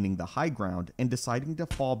pod, gaining the high ground and deciding to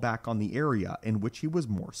fall back on the area in which he was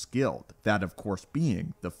more skilled. That of course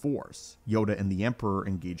being the Force. Yoda and the Emperor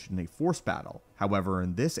engaged in a Force battle. However,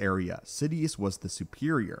 in this area, Sidious was the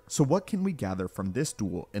superior. So what can we gather from this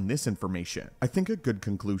duel and this information? I think a good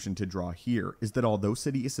conclusion to draw here is that although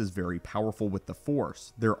Sidious is very powerful with the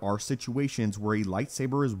Force, there are situations where a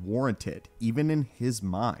lightsaber is warranted, even in his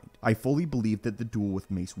mind. I fully believe that the duel with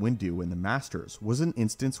Mace Windu and the Masters was an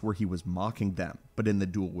instance where he was mocking them, but in the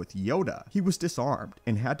duel with Yoda, he was disarmed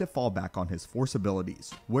and had to fall back on his Force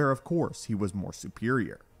abilities, where of course he was more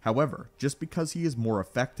superior. However, just because he is more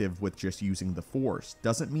effective with just using the Force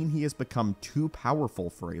doesn't mean he has become too powerful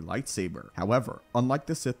for a lightsaber. However, unlike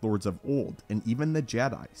the Sith Lords of old and even the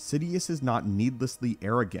Jedi, Sidious is not needlessly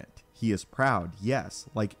arrogant. He is proud, yes,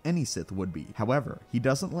 like any Sith would be. However, he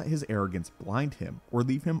doesn't let his arrogance blind him or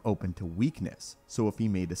leave him open to weakness. So if he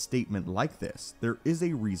made a statement like this, there is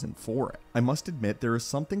a reason for it. I must admit there is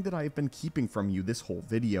something that I have been keeping from you this whole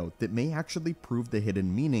video that may actually prove the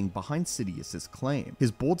hidden meaning behind Sidious's claim.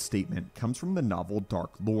 His bold statement comes from the novel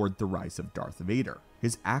Dark Lord: The Rise of Darth Vader.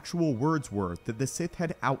 His actual words were that the Sith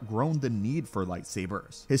had outgrown the need for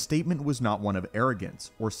lightsabers. His statement was not one of arrogance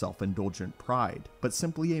or self-indulgent pride, but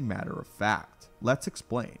simply a matter of fact. Let's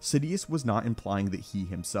explain. Sidious was not implying that he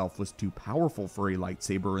himself was too powerful for a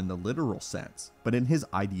lightsaber in the literal sense, but in his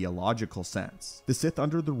ideological sense. The Sith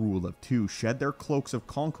under the rule of two shed their cloaks of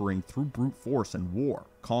conquering through brute force and war.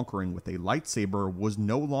 Conquering with a lightsaber was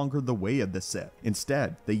no longer the way of the Sith.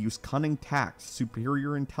 Instead, they used cunning tact,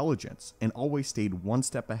 superior intelligence, and always stayed one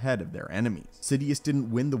step ahead of their enemies. Sidious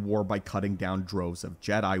didn't win the war by cutting down droves of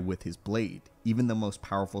Jedi with his blade. Even the most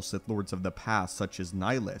powerful Sith Lords of the past, such as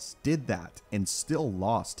Nihilus, did that and still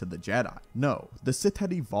lost to the Jedi. No, the Sith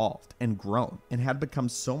had evolved and grown and had become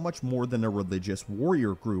so much more than a religious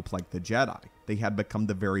warrior group like the Jedi. They had become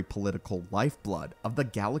the very political lifeblood of the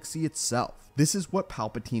galaxy itself. This is what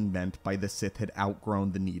Palpatine meant by the Sith had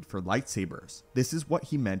outgrown the need for lightsabers. This is what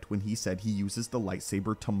he meant when he said he uses the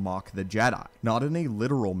lightsaber to mock the Jedi. Not in a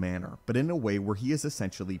literal manner, but in a way where he is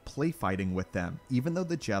essentially play fighting with them, even though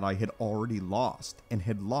the Jedi had already lost, and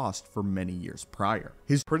had lost for many years prior.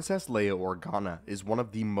 His Princess Leia Organa is one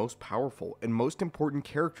of the most powerful and most important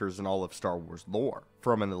characters in all of Star Wars lore.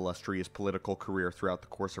 From an illustrious political career throughout the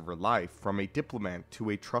course of her life, from a diplomat to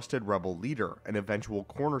a trusted rebel leader, an eventual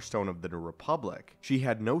cornerstone of the New Republic, she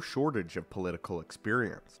had no shortage of political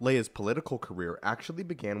experience. Leia's political career actually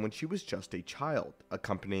began when she was just a child,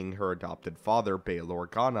 accompanying her adopted father, Bail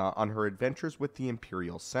Organa, on her adventures with the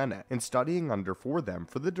Imperial Senate, and studying under for them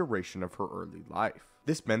for the duration of her early life.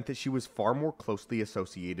 This meant that she was far more closely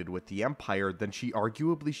associated with the Empire than she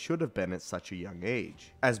arguably should have been at such a young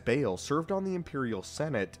age, as Bail served on the Imperial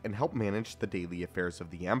Senate and helped manage the daily affairs of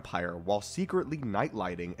the Empire while secretly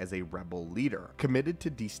nightlighting as a rebel leader, committed to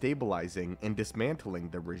destabilizing and dismantling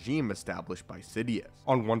the regime established by Sidious.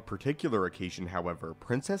 On one particular occasion, however,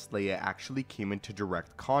 Princess Leia actually came into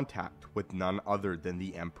direct contact with none other than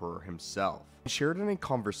the Emperor himself, and shared in a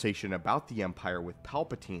conversation about the Empire with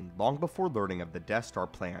Palpatine long before learning of the Death Star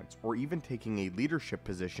plans or even taking a leadership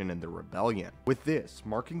position in the rebellion, with this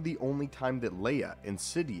marking the only time that Leia and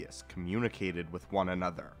Sidious communicated with one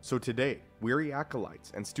another. So today, weary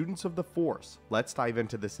acolytes and students of the Force, let's dive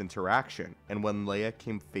into this interaction and when Leia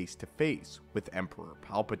came face to face with Emperor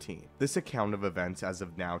Palpatine. This account of events as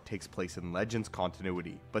of now takes place in Legends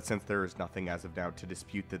continuity, but since there is nothing as of now to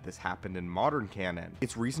dispute that this happened in modern canon,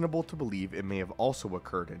 it's reasonable to believe it may have also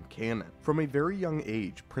occurred in canon. From a very young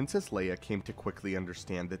age, Princess Leia came to quickly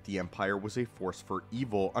understand that the Empire was a force for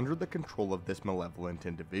evil under the control of this malevolent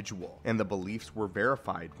individual, and the beliefs were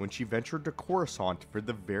verified when she ventured to Coruscant for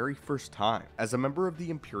the very first time. As a member of the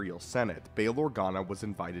Imperial Senate, Bail Organa was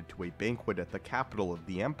invited to a banquet at the capital of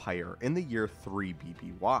the Empire in the year 3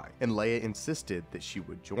 BBY, and Leia insisted that she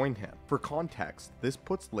would join him. For context, this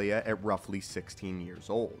puts Leia at roughly 16 years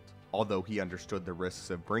old. Although he understood the risks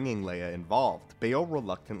of bringing Leia involved, Bail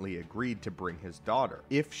reluctantly agreed to bring his daughter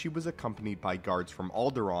if she was accompanied by guards from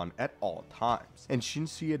Alderaan at all times. And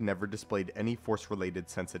since she had never displayed any Force-related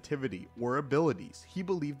sensitivity or abilities, he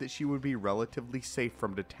believed that she would be relatively safe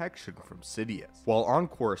from detection from Sidious. While on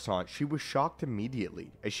Coruscant, she was shocked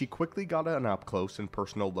immediately, as she quickly got an up-close and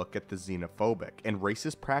personal look at the xenophobic and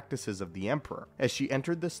racist practices of the Emperor as she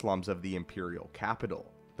entered the slums of the Imperial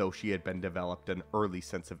capital. Though she had been developed an early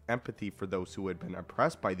sense of empathy for those who had been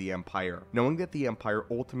oppressed by the Empire, knowing that the Empire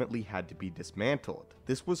ultimately had to be dismantled,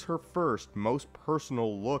 this was her first, most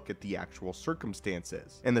personal look at the actual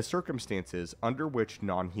circumstances, and the circumstances under which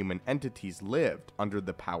non-human entities lived under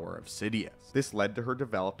the power of Sidious. This led to her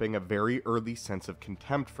developing a very early sense of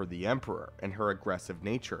contempt for the Emperor, and her aggressive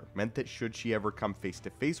nature meant that should she ever come face to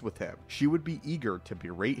face with him, she would be eager to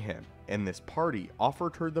berate him, and this party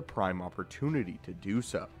offered her the prime opportunity to do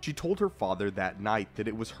so. She told her father that night that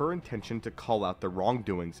it was her intention to call out the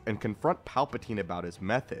wrongdoings and confront Palpatine about his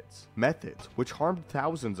methods which harmed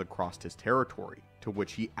thousands across his territory, to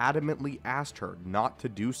which he adamantly asked her not to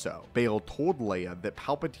do so. Bail told Leia that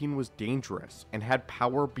Palpatine was dangerous and had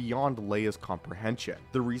power beyond Leia's comprehension.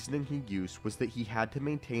 The reasoning he used was that he had to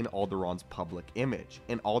maintain Alderaan's public image,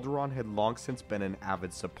 and Alderaan had long since been an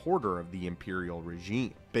avid supporter of the Imperial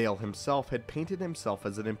regime. Bail himself had painted himself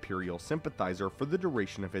as an Imperial sympathizer for the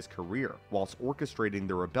duration of his career, whilst orchestrating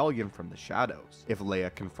the rebellion from the shadows. If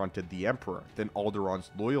Leia confronted the Emperor, then Alderaan's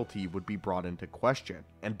loyalty would be brought into question,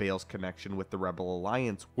 and Bail's connection with the Rebel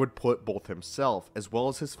Alliance would put both himself as well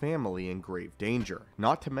as his family in grave danger,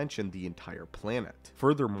 not to mention the entire planet.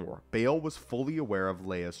 Furthermore, Bail was fully aware of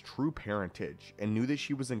Leia's true parentage, and knew that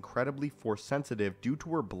she was incredibly Force sensitive due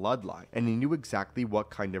to her bloodline, and he knew exactly what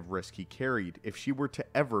kind of risk he carried if she were to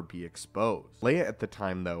ever be exposed. Leia at the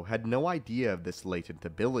time, though, had no idea of this latent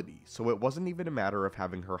ability, so it wasn't even a matter of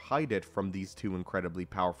having her hide it from these two incredibly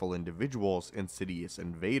powerful individuals in Sidious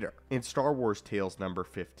and Vader. In Star Wars Tales number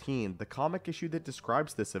 15, the comic issue that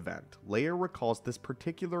describes this event, Leia recalls this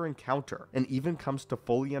particular encounter, and even comes to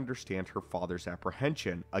fully understand her father's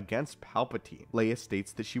apprehension against Palpatine. Leia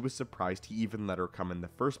states that she was surprised he even let her come in the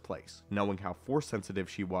first place, knowing how Force sensitive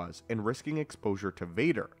she was and risking exposure to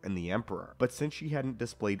Vader and the Emperor. But since she hadn't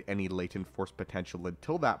displayed any latent Force potential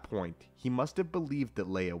until that point, he must have believed that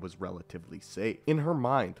Leia was relatively safe. In her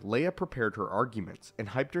mind, Leia prepared her arguments and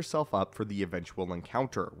hyped herself up for the eventual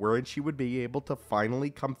encounter, wherein she would be able to finally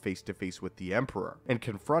come face to face with the Emperor and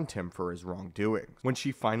confront him for his wrongdoings. When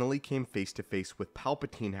she finally came face to face with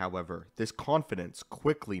Palpatine, however, this confidence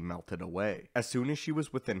quickly melted away. As soon as she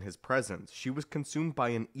was within his presence, she was consumed by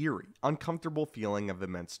an eerie, uncomfortable feeling of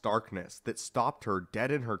immense darkness that stopped her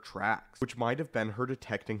dead in her tracks, which might have been her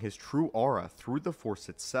detecting his true aura through the Force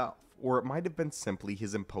itself, or it might have been simply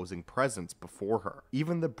his imposing presence before her.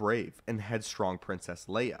 Even the brave and headstrong Princess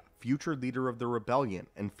Leia, future leader of the rebellion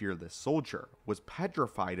and fearless soldier, was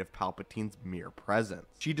petrified of Palpatine's mere presence.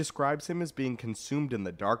 She describes him as being consumed in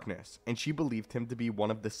the darkness, and she believed him to be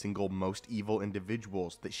one of the single most evil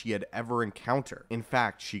individuals that she had ever encountered. In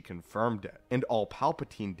fact, she confirmed it, and all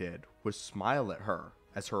Palpatine did was smile at her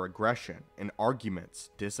as her aggression and arguments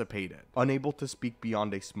dissipated. Unable to speak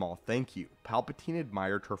beyond a small thank you, Palpatine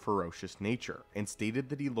admired her ferocious nature and stated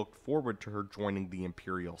that he looked forward to her joining the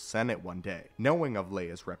Imperial Senate one day, knowing of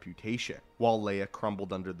Leia's reputation. While Leia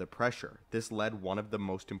crumbled under the pressure, this led one of the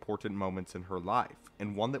most important moments in her life,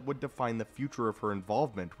 and one that would define the future of her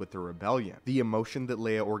involvement with the rebellion. The emotion that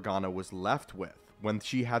Leia Organa was left with when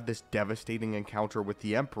she had this devastating encounter with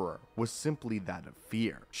the Emperor was simply that of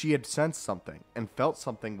fear. She had sensed something and felt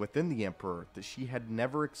something within the Emperor that she had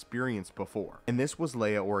never experienced before, and this was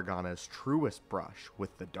Leia Organa's truest brush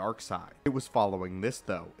with the dark side. It was following this,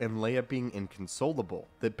 though, and Leia being inconsolable,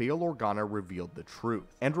 that Bail Organa revealed the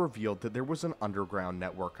truth, and revealed that there was an underground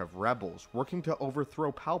network of rebels working to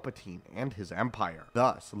overthrow Palpatine and his empire.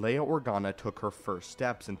 Thus, Leia Organa took her first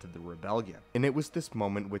steps into the rebellion, and it was this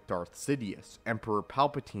moment with Darth Sidious, Emperor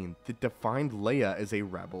Palpatine, that defined Leia as a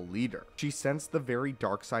rebel leader. She sensed the very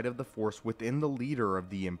dark side of the Force within the leader of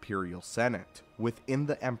the Imperial Senate, within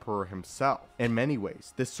the Emperor himself. In many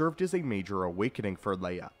ways, this served as a major awakening for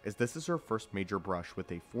Leia, as this is her first major brush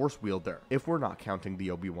with a Force wielder, if we're not counting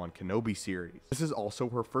the Obi-Wan Kenobi series. This is also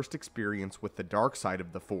her first experience with the dark side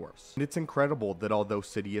of the Force, and it's incredible that although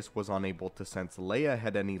Sidious was unable to sense Leia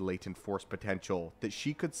had any latent Force potential, that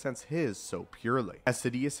she could sense his so purely, as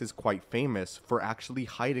Sidious is quite famous for actually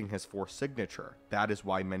hiding his Force signature. That is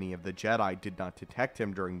why many of the Jedi did not detect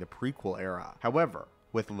him during the prequel era. However,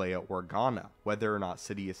 with Leia Organa, whether or not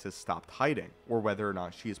Sidious has stopped hiding, or whether or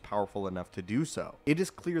not she is powerful enough to do so. It is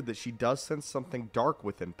clear that she does sense something dark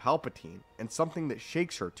within Palpatine, and something that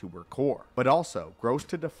shakes her to her core, but also grows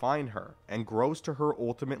to define her, and grows to her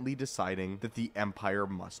ultimately deciding that the Empire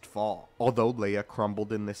must fall. Although Leia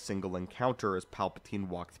crumbled in this single encounter as Palpatine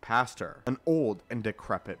walked past her, an old and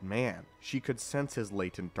decrepit man, she could sense his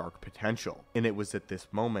latent dark potential, and it was at this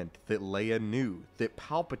moment that Leia knew that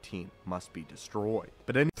Palpatine must be destroyed.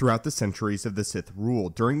 Throughout the centuries of the Sith rule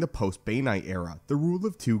during the post-Bainite era, the rule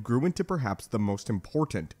of two grew into perhaps the most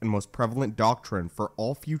important and most prevalent doctrine for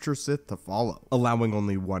all future Sith to follow, allowing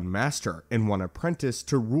only one master and one apprentice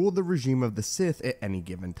to rule the regime of the Sith at any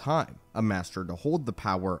given time. A master to hold the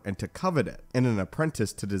power and to covet it, and an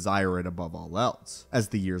apprentice to desire it above all else. As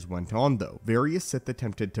the years went on though, various Sith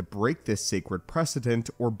attempted to break this sacred precedent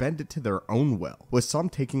or bend it to their own will, with some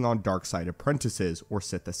taking on dark side apprentices or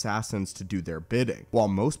Sith assassins to do their bidding, while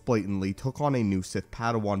most blatantly took on a new Sith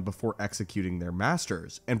Padawan before executing their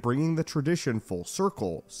masters, and bringing the tradition full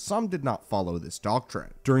circle, some did not follow this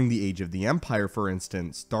doctrine. During the Age of the Empire, for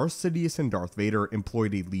instance, Darth Sidious and Darth Vader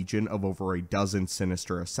employed a legion of over a dozen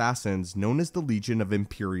sinister assassins known as the Legion of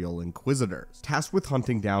Imperial Inquisitors, tasked with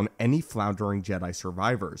hunting down any floundering Jedi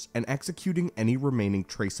survivors and executing any remaining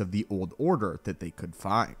trace of the Old Order that they could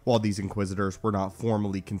find. While these Inquisitors were not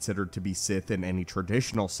formally considered to be Sith in any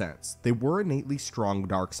traditional sense, they were innately strong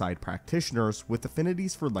dark side practitioners with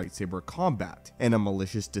affinities for lightsaber combat and a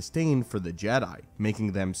malicious disdain for the Jedi,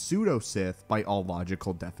 making them pseudo-Sith by all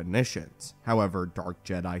logical definitions. However, Dark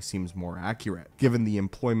Jedi seems more accurate. Given the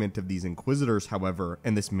employment of these Inquisitors, however,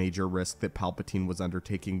 and this major risk that Palpatine was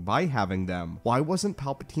undertaking by having them, why wasn't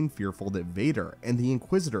Palpatine fearful that Vader and the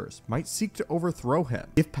Inquisitors might seek to overthrow him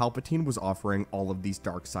if Palpatine was offering all of these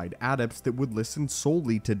dark side adepts that would listen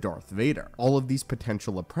solely to Darth Vader, all of these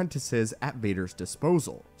potential apprentices at Vader's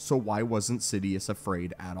disposal? So why wasn't Sidious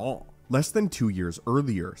afraid at all? Less than 2 years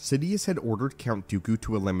earlier, Sidious had ordered Count Dooku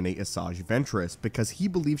to eliminate Asajj Ventress because he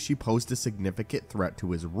believed she posed a significant threat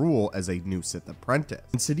to his rule as a new Sith apprentice,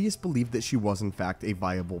 and Sidious believed that she was in fact a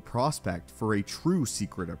viable prospect for a true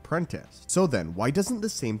secret apprentice. So then, why doesn't the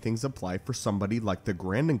same things apply for somebody like the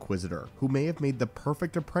Grand Inquisitor, who may have made the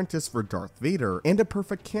perfect apprentice for Darth Vader and a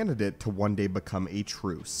perfect candidate to one day become a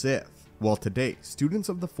true Sith? Well, today, students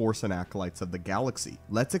of the Force and acolytes of the galaxy,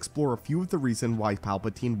 let's explore a few of the reasons why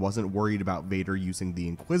Palpatine wasn't worried about Vader using the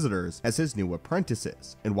Inquisitors as his new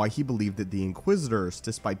apprentices, and why he believed that the Inquisitors,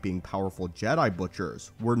 despite being powerful Jedi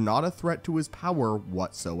butchers, were not a threat to his power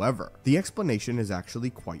whatsoever. The explanation is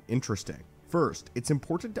actually quite interesting. First, it's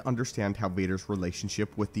important to understand how Vader's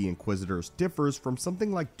relationship with the Inquisitors differs from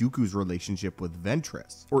something like Dooku's relationship with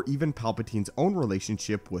Ventress, or even Palpatine's own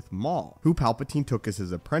relationship with Maul, who Palpatine took as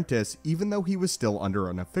his apprentice even though he was still under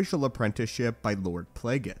an official apprenticeship by Lord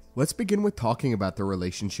Plagueis. Let's begin with talking about the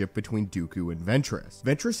relationship between Dooku and Ventress.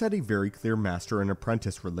 Ventress had a very clear master and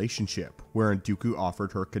apprentice relationship, wherein Dooku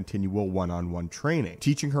offered her continual one-on-one training,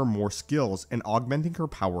 teaching her more skills and augmenting her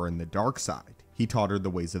power in the dark side. He taught her the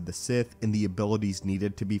ways of the Sith and the abilities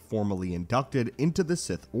needed to be formally inducted into the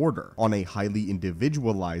Sith Order on a highly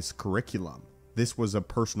individualized curriculum. This was a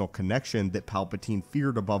personal connection that Palpatine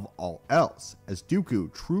feared above all else, as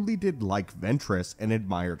Dooku truly did like Ventress and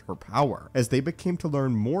admired her power, as they became to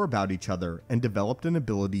learn more about each other and developed an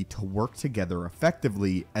ability to work together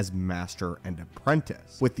effectively as master and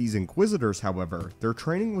apprentice. With these Inquisitors, however, their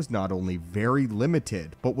training was not only very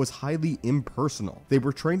limited, but was highly impersonal. They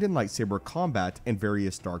were trained in lightsaber combat and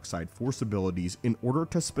various dark side force abilities in order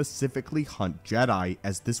to specifically hunt Jedi,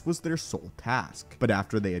 as this was their sole task. But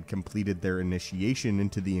after they had completed their initiation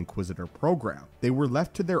into the Inquisitor program, they were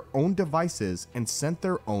left to their own devices and sent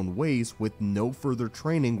their own ways with no further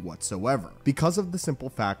training whatsoever, because of the simple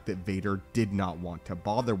fact that Vader did not want to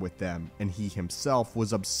bother with them, and he himself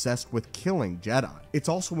was obsessed with killing Jedi. It's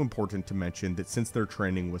also important to mention that since their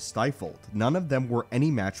training was stifled, none of them were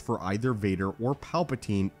any match for either Vader or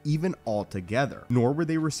Palpatine even altogether, nor were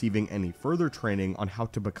they receiving any further training on how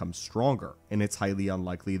to become stronger, and it's highly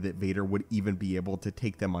unlikely that Vader would even be able to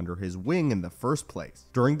take them under his wing in the first place.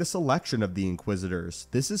 During the selection of the Inquisitors,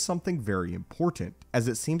 this is something very important, as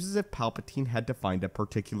it seems as if Palpatine had to find a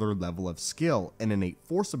particular level of skill and innate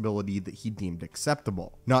force ability that he deemed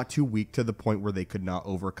acceptable. Not too weak to the point where they could not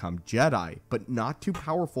overcome Jedi, but not too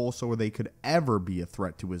powerful so they could ever be a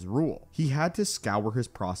threat to his rule. He had to scour his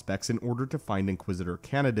prospects in order to find Inquisitor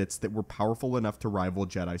candidates that were powerful enough to rival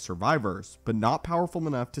Jedi survivors, but not powerful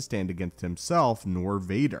enough to stand against himself nor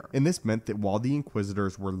Vader. And this meant that while the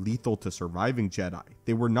Inquisitors were lethal to survivors, surviving Jedi,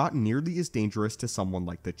 they were not nearly as dangerous to someone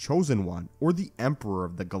like the Chosen One or the Emperor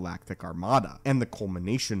of the Galactic Armada, and the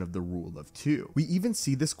culmination of the Rule of Two. We even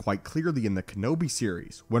see this quite clearly in the Kenobi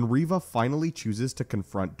series, when Reva finally chooses to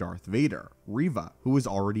confront Darth Vader. Reva, who is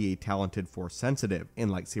already a talented Force sensitive and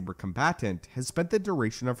lightsaber combatant, has spent the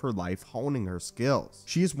duration of her life honing her skills.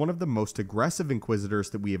 She is one of the most aggressive Inquisitors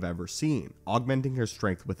that we have ever seen, augmenting her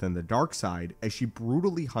strength within the dark side as she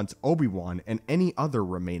brutally hunts Obi-Wan and any other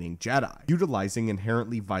remaining Jedi, utilizing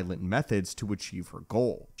inherently violent methods to achieve her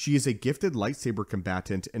goal. She is a gifted lightsaber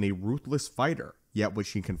combatant and a ruthless fighter. Yet when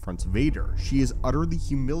she confronts Vader, she is utterly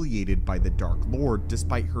humiliated by the Dark Lord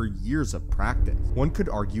despite her years of practice. One could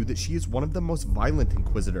argue that she is one of the most violent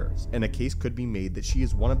Inquisitors, and a case could be made that she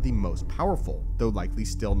is one of the most powerful, though likely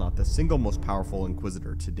still not the single most powerful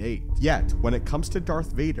Inquisitor to date. Yet, when it comes to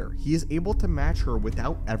Darth Vader, he is able to match her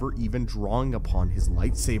without ever even drawing upon his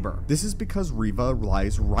lightsaber. This is because Reva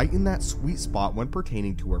lies right in that sweet spot when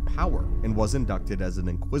pertaining to her power, and was inducted as an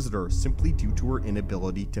Inquisitor simply due to her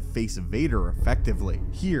inability to face Vader effectively.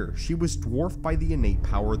 Here, she was dwarfed by the innate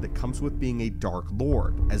power that comes with being a Dark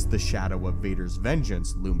Lord, as the shadow of Vader's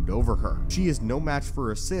vengeance loomed over her. She is no match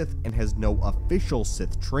for a Sith and has no official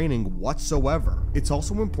Sith training whatsoever. It's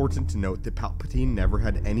also important to note that Palpatine never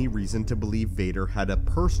had any reason to believe Vader had a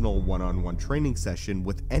personal one-on-one training session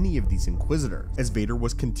with any of these Inquisitors, as Vader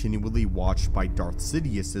was continually watched by Darth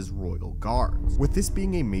Sidious's royal guards, with this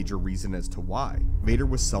being a major reason as to why Vader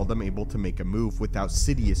was seldom able to make a move without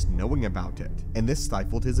Sidious knowing about it, and this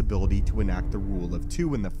stifled his ability to enact the Rule of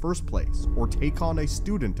Two in the first place, or take on a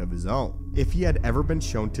student of his own. If he had ever been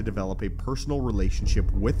shown to develop a personal relationship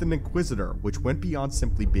with an Inquisitor which went beyond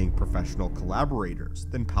simply being professional collaborators,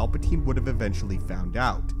 then Palpatine would have eventually found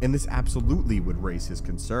out, and this absolutely would raise his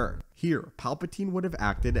concern. Here, Palpatine would have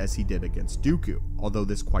acted as he did against Dooku, although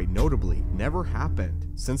this quite notably never happened.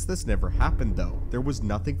 Since this never happened though, there was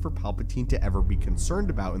nothing for Palpatine to ever be concerned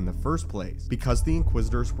about in the first place, because the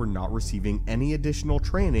Inquisitors were not receiving any additional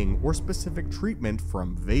training or specific treatment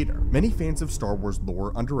from Vader. Many fans of Star Wars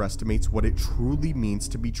lore underestimates what it truly means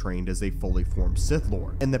to be trained as a fully formed Sith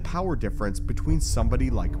Lord, and the power difference between somebody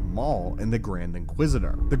like Maul and the Grand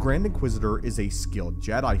Inquisitor. The Grand Inquisitor is a skilled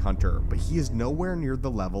Jedi hunter, but he is nowhere near the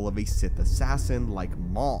level of a Sith assassin like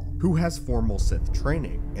Maul, who has formal Sith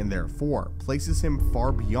training, and therefore places him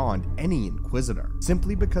far beyond any Inquisitor,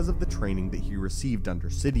 simply because of the training that he received under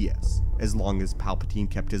Sidious. As long as Palpatine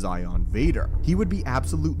kept his eye on Vader, he would be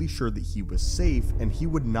absolutely sure that he was safe, and he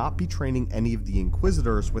would not be training any of the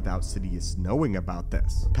Inquisitors without Sidious knowing about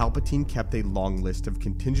this. Palpatine kept a long list of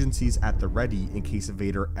contingencies at the ready in case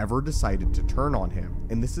Vader ever decided to turn on him,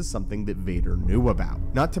 and this is something that Vader knew about.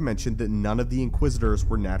 Not to mention that none of the Inquisitors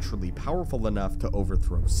were naturally powerful enough to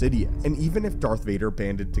overthrow Sidious, and even if Darth Vader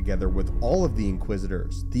banded together with all of the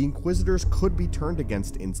Inquisitors could be turned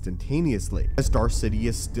against instantaneously, as Darth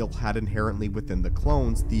Sidious still had inherently within the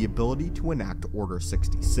clones the ability to enact Order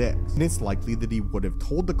 66, and it's likely that he would have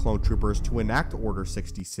told the clone troopers to enact Order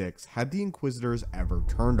 66 had the Inquisitors ever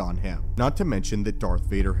turned on him. Not to mention that Darth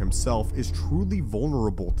Vader himself is truly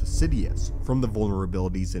vulnerable to Sidious, from the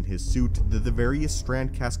vulnerabilities in his suit to the various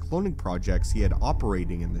Strandcast cloning projects he had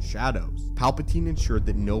operating in the shadows. Palpatine ensured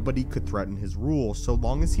that nobody could threaten his rule so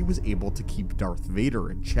long as he was able to keep Darth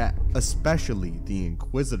Vader in check, especially the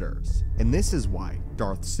Inquisitors. And this is why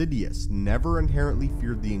Darth Sidious never inherently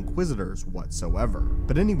feared the Inquisitors whatsoever.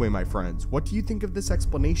 But anyway, my friends, what do you think of this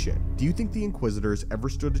explanation? Do you think the Inquisitors ever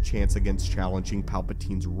stood a chance against challenging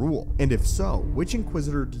Palpatine's rule? And if so, which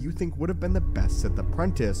Inquisitor do you think would have been the best Sith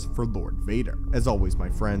apprentice for Lord Vader? As always, my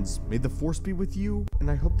friends, may the Force be with you, and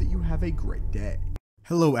I hope that you have a great day.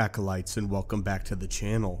 Hello Acolytes and welcome back to the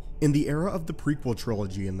channel. In the era of the prequel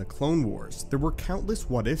trilogy and the Clone Wars, there were countless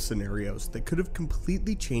what-if scenarios that could have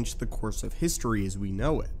completely changed the course of history as we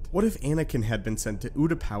know it. What if Anakin had been sent to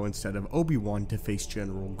Utapau instead of Obi-Wan to face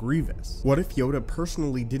General Grievous? What if Yoda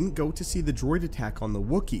personally didn't go to see the droid attack on the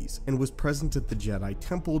Wookiees and was present at the Jedi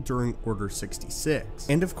Temple during Order 66?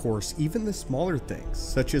 And of course, even the smaller things,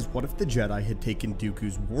 such as what if the Jedi had taken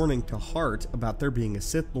Dooku's warning to heart about there being a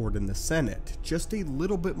Sith Lord in the Senate just a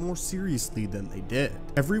little bit more seriously than they did?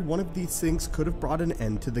 Every one of these things could have brought an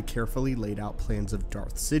end to the carefully laid out plans of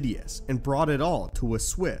Darth Sidious and brought it all to a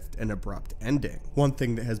swift and abrupt ending. One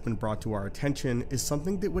thing that has been brought to our attention is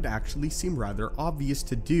something that would actually seem rather obvious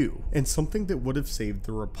to do, and something that would have saved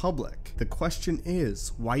the Republic. The question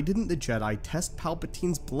is, why didn't the Jedi test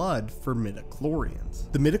Palpatine's blood for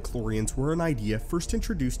midichlorians? The midichlorians were an idea first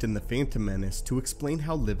introduced in The Phantom Menace to explain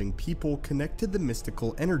how living people connect to the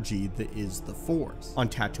mystical energy that is the Force. On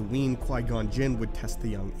Tatooine, Qui-Gon Jinn would test the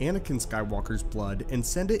young Anakin Skywalker's blood and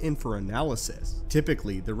send it in for analysis.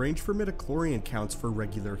 Typically, the range for midichlorian counts for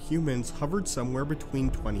regular humans hovered somewhere between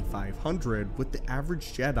 2,500, with the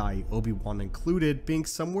average Jedi, Obi-Wan included, being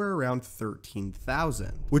somewhere around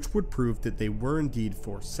 13,000, which would prove that they were indeed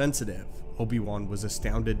Force sensitive. Obi-Wan was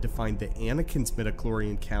astounded to find that Anakin's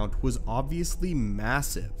midichlorian count was obviously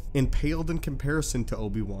massive and paled in comparison to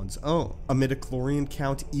Obi-Wan's own, a midichlorian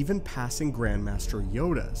count even passing Grandmaster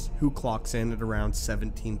Yoda's, who clocks in at around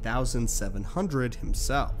 17,700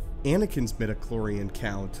 himself. Anakin's midichlorian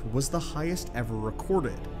count was the highest ever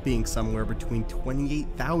recorded, being somewhere between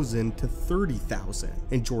 28,000 to 30,000,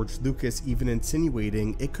 and George Lucas even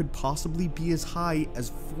insinuating it could possibly be as high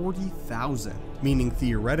as 40,000, meaning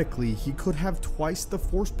theoretically he could have twice the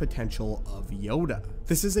force potential of Yoda.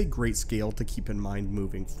 This is a great scale to keep in mind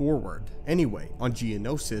moving forward. Anyway, on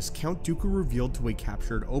Geonosis, Count Dooku revealed to a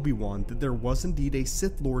captured Obi-Wan that there was indeed a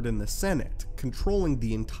Sith Lord in the Senate, controlling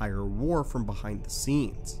the entire war from behind the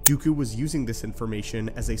scenes. Dooku was using this information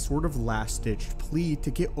as a sort of last-ditch plea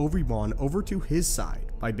to get Obi-Wan over to his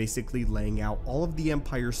side, by basically laying out all of the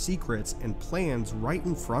Empire's secrets and plans right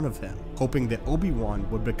in front of him, hoping that Obi-Wan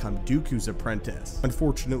would become Dooku's apprentice.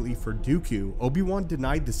 Unfortunately for Dooku, Obi-Wan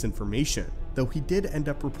denied this information, though he did end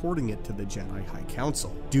up reporting it to the Jedi High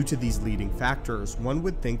Council. Due to these leading factors, one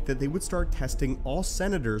would think that they would start testing all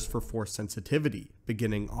senators for Force sensitivity,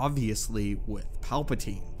 beginning obviously with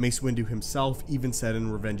Palpatine. Mace Windu himself even said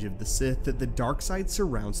in Revenge of the Sith that the dark side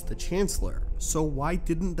surrounds the Chancellor, so why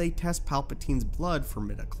didn't they test Palpatine's blood for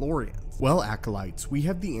midichlorians? Well, Acolytes, we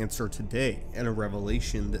have the answer today, and a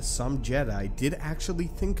revelation that some Jedi did actually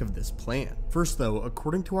think of this plan. First though,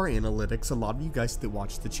 according to our analytics, a lot of you guys that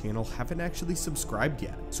watch the channel haven't actually subscribed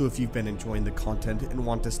yet, so if you've been enjoying the content and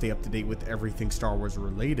want to stay up to date with everything Star Wars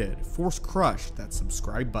related, force crush that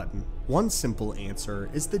subscribe button. One simple answer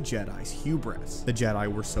is the Jedi's hubris. The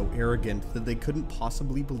Jedi were so arrogant that they couldn't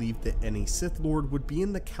possibly believe that any Sith Lord would be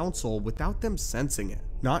in the council without them sensing it,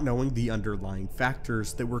 not knowing the underlying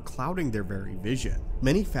factors that were clouding their very vision.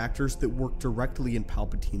 Many factors that worked directly in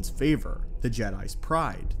Palpatine's favor: the Jedi's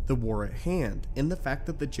pride, the war at hand, and the fact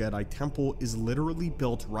that the Jedi Temple is literally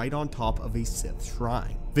built right on top of a Sith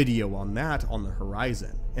shrine. Video on that on the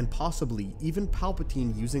horizon, and possibly even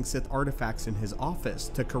Palpatine using Sith artifacts in his office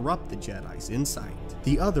to corrupt the Jedi's insight.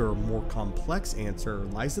 The other, more complex answer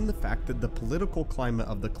lies in the fact that the political climate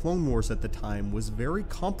of the Clone Wars at the time was very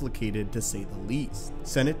complicated to say the least.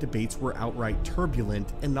 Senate debates were outright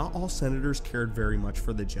turbulent, and not all senators cared very much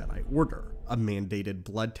for the Jedi Order. A mandated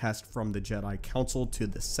blood test from the Jedi Council to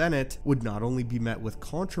the Senate would not only be met with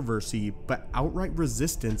controversy, but outright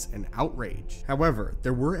resistance and outrage. However,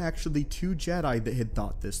 there were actually two Jedi that had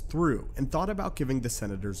thought this through, and thought about giving the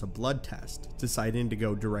senators a blood test, deciding to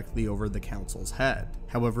go directly over the Council's head.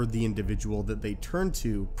 However, the individual that they turned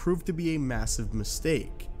to proved to be a massive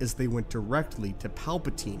mistake, as they went directly to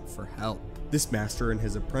Palpatine for help. This master and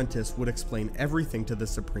his apprentice would explain everything to the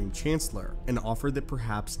Supreme Chancellor, and offer that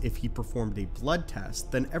perhaps if he performed a blood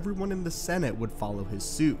test, then everyone in the Senate would follow his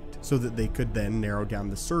suit, so that they could then narrow down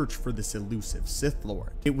the search for this elusive Sith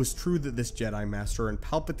Lord. It was true that this Jedi Master and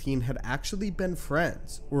Palpatine had actually been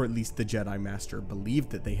friends, or at least the Jedi Master believed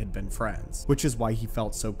that they had been friends, which is why he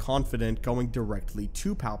felt so confident going directly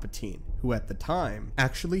to Palpatine, who at the time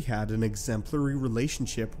actually had an exemplary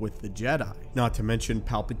relationship with the Jedi. Not to mention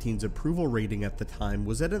Palpatine's approval rating at the time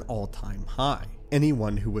was at an all-time high.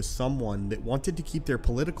 Anyone who was someone that wanted to keep their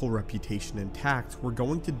political reputation intact were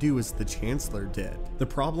going to do as the Chancellor did. The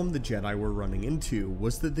problem the Jedi were running into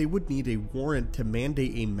was that they would need a warrant to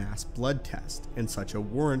mandate a mass blood test, and such a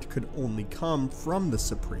warrant could only come from the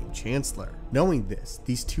Supreme Chancellor. Knowing this,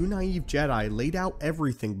 these two naive Jedi laid out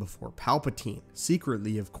everything before Palpatine,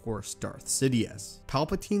 secretly of course Darth Sidious.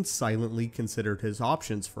 Palpatine silently considered his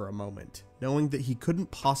options for a moment, knowing that he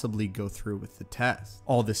couldn't possibly go through with the test.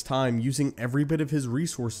 All this time using every bit of his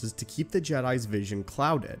resources to keep the Jedi's vision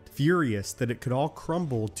clouded, furious that it could all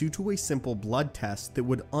crumble due to a simple blood test that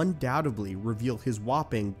would undoubtedly reveal his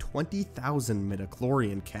whopping 20,000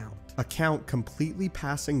 midichlorian count. A count completely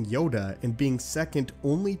passing Yoda and being second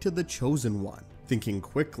only to the Chosen One. Thinking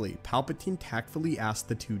quickly, Palpatine tactfully asked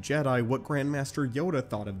the two Jedi what Grandmaster Yoda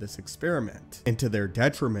thought of this experiment, and to their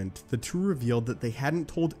detriment, the two revealed that they hadn't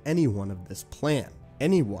told anyone of this plan.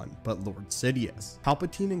 anyone but Lord Sidious.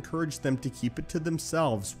 Palpatine encouraged them to keep it to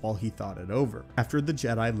themselves while he thought it over. After the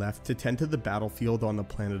Jedi left to tend to the battlefield on the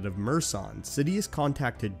planet of Merson, Sidious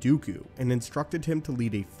contacted Dooku and instructed him to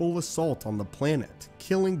lead a full assault on the planet,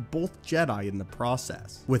 killing both Jedi in the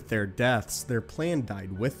process. With their deaths, their plan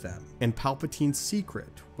died with them, and Palpatine's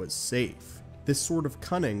secret was safe. This sort of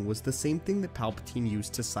cunning was the same thing that Palpatine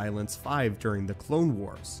used to silence 5 during the Clone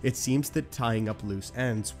Wars. It seems that tying up loose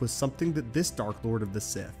ends was something that this Dark Lord of the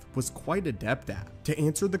Sith was quite adept at. To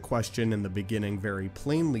answer the question in the beginning very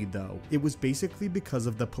plainly though, it was basically because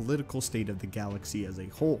of the political state of the galaxy as a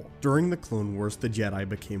whole. During the Clone Wars, the Jedi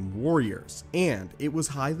became warriors, and it was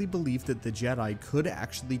highly believed that the Jedi could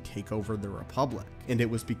actually take over the Republic. And it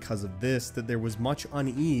was because of this that there was much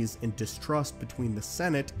unease and distrust between the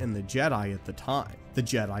Senate and the Jedi at the time. The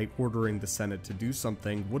Jedi ordering the Senate to do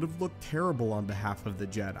something would have looked terrible on behalf of the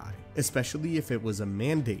Jedi, especially if it was a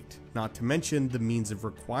mandate. Not to mention the means of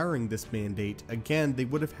requiring this mandate. Again, they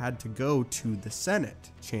would have had to go to the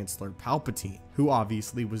Senate, Chancellor Palpatine, who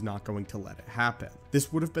obviously was not going to let it happen.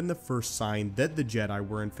 This would have been the first sign that the Jedi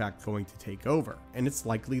were in fact going to take over, and it's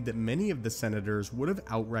likely that many of the senators would have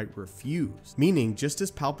outright refused, meaning just as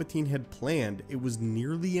Palpatine had planned, it was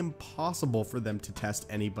nearly impossible for them to test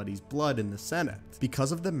anybody's blood in the Senate,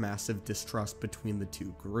 because of the massive distrust between the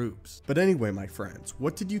two groups. But anyway, my friends,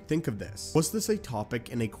 what did you think of this? Was this a topic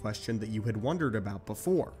and a question that you had wondered about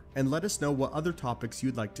before? And let us know what other topics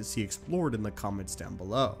you'd like to see explored in the comments down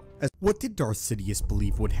below. What did Darth Sidious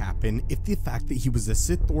believe would happen if the fact that he was a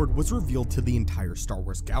Sith Lord was revealed to the entire Star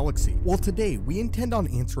Wars galaxy? Well, today we intend on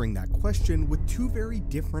answering that question with 2 very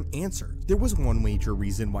different answers. There was one major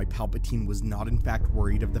reason why Palpatine was not in fact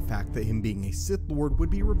worried of the fact that him being a Sith Lord would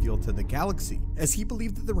be revealed to the galaxy, as he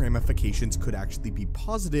believed that the ramifications could actually be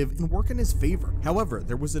positive and work in his favor. However,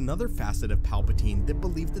 there was another facet of Palpatine that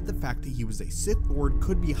believed that the fact that he was a Sith Lord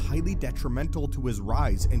could be highly detrimental to his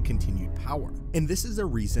rise and continued power. And this is a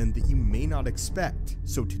reason that you may not expect.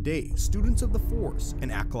 So today, students of the Force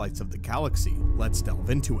and acolytes of the galaxy, let's delve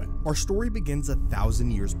into it. Our story begins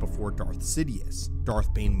 1,000 years before Darth Sidious.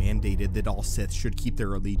 Darth Bane mandated that all Sith should keep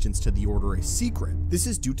their allegiance to the Order a secret. This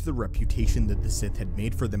is due to the reputation that the Sith had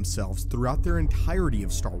made for themselves throughout their entirety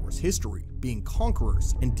of Star Wars history, being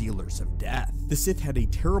conquerors and dealers of death. The Sith had a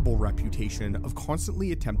terrible reputation of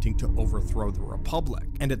constantly attempting to overthrow the Republic,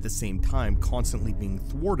 and at the same time constantly being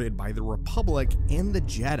thwarted by the Republic and the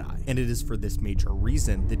Jedi. And it is for this major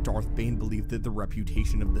reason that Darth Bane believed that the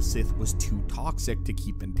reputation of the Sith was too toxic to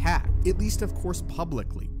keep intact, at least of course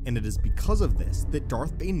publicly. And it is because of this that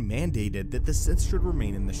Darth Bane mandated that the Sith should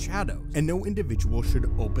remain in the shadows, and no individual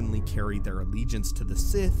should openly carry their allegiance to the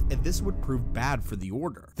Sith, and this would prove bad for the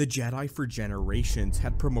Order. The Jedi for generations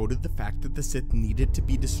had promoted the fact that the Sith needed to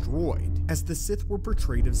be destroyed, as the Sith were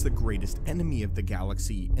portrayed as the greatest enemy of the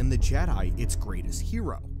galaxy and the Jedi its greatest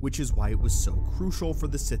hero, which is why it was so crucial for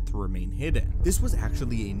the Sith to remain hidden. This was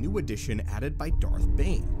actually a new addition added by Darth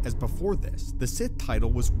Bane, as before this, the Sith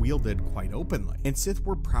title was wielded quite openly, and Sith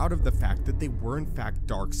were proud of the fact that they were in fact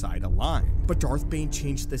dark side aligned. But Darth Bane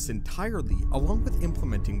changed this entirely, along with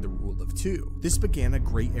implementing the Rule of Two. This began a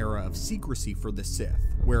great era of secrecy for the Sith,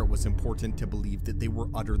 where it was important to believe that they were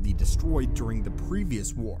utterly destroyed during the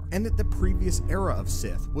previous war, and that the previous era of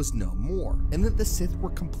Sith was no more, and that the Sith were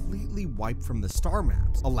completely wiped from the star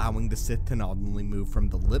maps, allowing the Sith to not only move from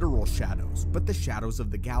the literal shadows, but the shadows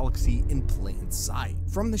of the galaxy in plain sight.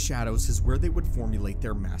 From the shadows is where they would formulate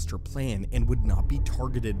their master plan and would not be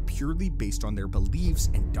targeted purely based on their beliefs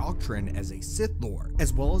and doctrine as a Sith Lord,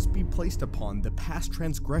 as well as be placed upon the past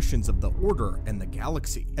transgressions of the Order and the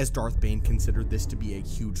galaxy, as Darth Bane considered this to be a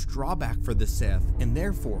huge drawback for the Sith and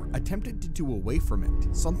therefore attempted to do away from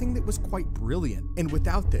it, something that was quite brilliant. And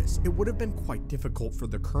without this, it would have been quite difficult for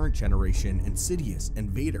the current generation and Sidious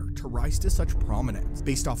and Vader to rise to such prominence.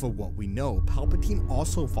 Based off of what we know, Palpatine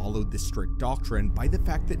also followed this strict doctrine by the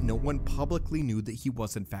fact that no one publicly knew that he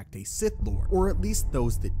was in fact a Sith Lord, or at least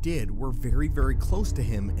those that did were very close to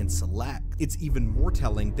him and select. It's even more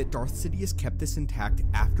telling that Darth Sidious kept this intact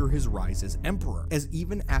after his rise as Emperor, as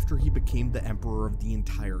even after he became the Emperor of the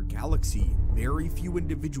entire galaxy, very few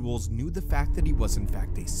individuals knew the fact that he was in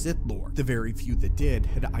fact a Sith Lord. The very few that did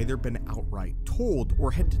had either been outright told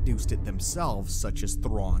or had deduced it themselves, such as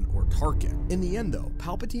Thrawn or Tarkin. In the end though,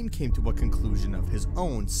 Palpatine came to a conclusion of his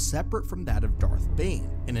own separate from that of Darth Bane,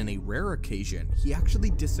 and in a rare occasion, he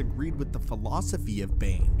actually disagreed with the philosophy of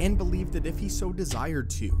Bane and believed that if he so desired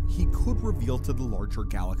to, he could reveal to the larger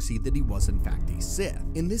galaxy that he was in fact a Sith.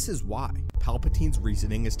 And this is why. Palpatine's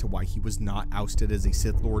reasoning as to why he was not ousted as a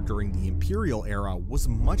Sith Lord during the Imperial era was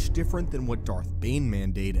much different than what Darth Bane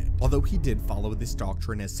mandated. Although he did follow this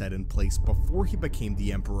doctrine as set in place before he became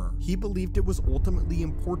the Emperor, he believed it was ultimately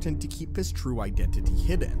important to keep his true identity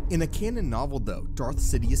hidden. In a canon novel though, Darth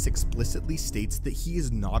Sidious explicitly states that he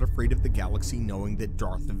is not afraid of the galaxy knowing that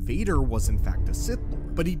Darth Vader was in fact a Sith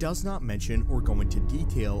Lord, but he does not mention or go into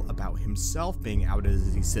detail about himself being outed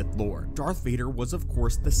as a Sith Lord. Darth Vader was of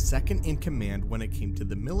course the second in command when it came to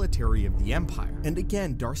the military of the Empire, and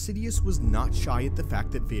again, Darth Sidious was not shy at the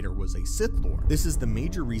fact that Vader was a Sith Lord. This is the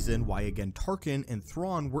major reason why again Tarkin and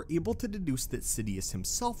Thrawn were able to deduce that Sidious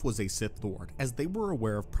himself was a Sith Lord, as they were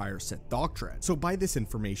aware of prior Sith doctrine. So by this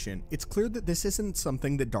information, it's clear that this isn't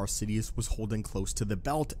something that Darth Sidious was holding close to the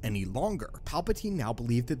belt any longer. Palpatine now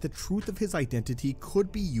believed that the truth of his identity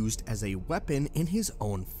could be used as a weapon in his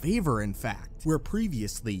own favor, in fact, where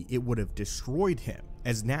previously it would have destroyed him,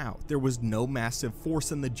 as now there was no massive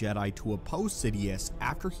force in the Jedi to oppose Sidious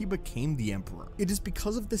after he became the Emperor. It is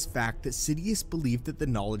because of this fact that Sidious believed that the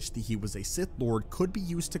knowledge that he was a Sith Lord could be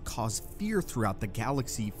used to cause fear throughout the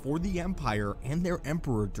galaxy for the Empire and their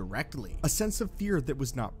Emperor directly, a sense of fear that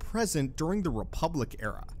was not present during the Republic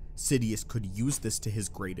era. Sidious could use this to his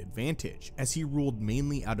great advantage, as he ruled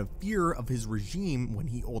mainly out of fear of his regime when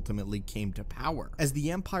he ultimately came to power, as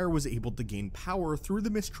the Empire was able to gain power through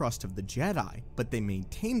the mistrust of the Jedi, but they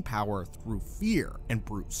maintained power through fear and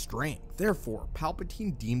brute strength. Therefore,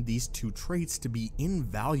 Palpatine deemed these two traits to be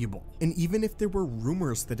invaluable, and even if there were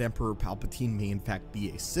rumors that Emperor Palpatine may in fact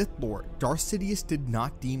be a Sith Lord, Darth Sidious did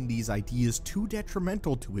not deem these ideas too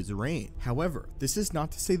detrimental to his reign. However, this is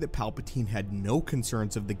not to say that Palpatine had no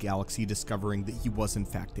concerns of the galaxy discovering that he was in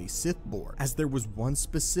fact a Sith Lord, as there was one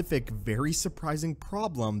specific, very surprising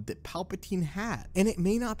problem that Palpatine had, and it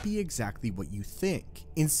may not be exactly what you think.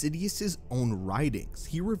 In Sidious's own writings,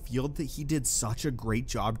 he revealed that he did such a great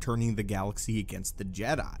job turning the galaxy against the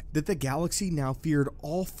Jedi, that the galaxy now feared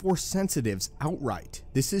all Force sensitives outright.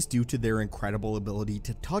 This is due to their incredible ability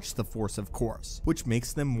to touch the Force, of course, which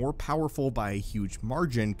makes them more powerful by a huge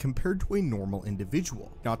margin compared to a normal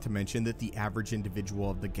individual. Not to mention that the average individual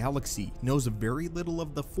of the galaxy knows very little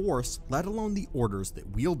of the Force, let alone the orders that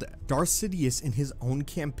wield it. Darth Sidious in his own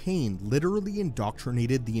campaign literally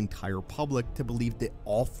indoctrinated the entire public to believe that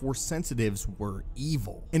all Force sensitives were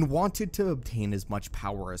evil, and wanted to obtain as much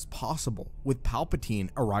power as possible, with Palpatine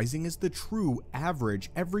arising as the true, average,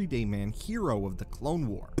 everyday man hero of the Clone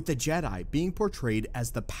War, with the Jedi being portrayed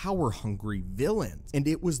as the power-hungry villains. And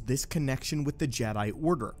it was this connection with the Jedi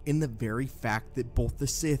Order, in the very fact that both the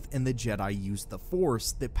Sith and the Jedi used the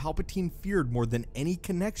Force, that Palpatine feared more than any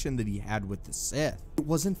connection that he had with the Sith. It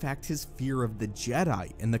was in fact his fear of the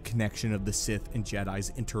Jedi and the connection of the Sith and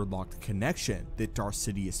Jedi's interlocked connection that Darth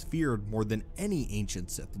Sidious feared more than any ancient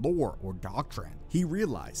Sith lore or doctrine. He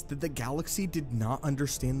realized that the galaxy did not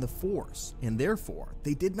understand the Force, and therefore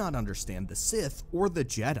they did not understand the Sith or the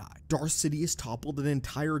Jedi. Darth Sidious toppled an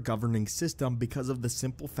entire governing system because of the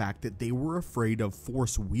simple fact that they were afraid of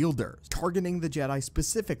Force wielders, targeting the Jedi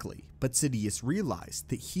specifically, but Sidious realized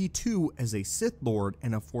that he too, as a Sith Lord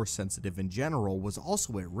and a Force sensitive in general, was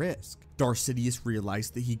also at risk. Darth Sidious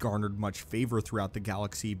realized that he garnered much favor throughout the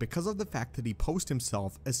galaxy because of the fact that he posed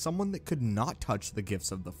himself as someone that could not touch the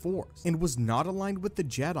gifts of the Force, and was not aligned with the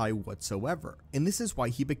Jedi whatsoever. And this is why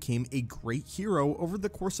he became a great hero over the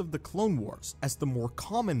course of the Clone Wars, as the more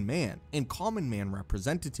common man and common man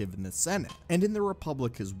representative in the Senate, and in the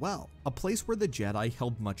Republic as well, a place where the Jedi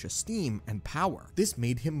held much esteem and power. This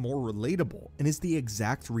made him more relatable, and is the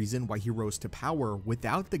exact reason why he rose to power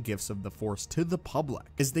without the gifts of the Force to the public,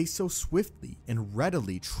 as they so swiftly and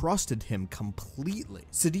readily trusted him completely.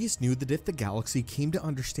 Sidious knew that if the galaxy came to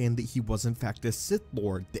understand that he was in fact a Sith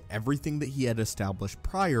Lord, that everything that he had established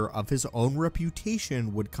prior of his own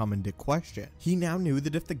reputation would come into question. He now knew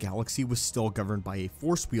that if the galaxy was still governed by a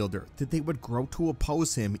Force wielder, that they would grow to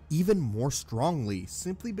oppose him even more strongly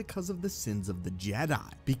simply because of the sins of the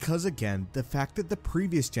Jedi. Because again, the fact that the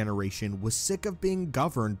previous generation was sick of being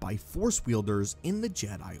governed by Force wielders in the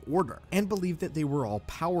Jedi Order, and believed that they were all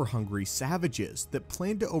power-hungry savages that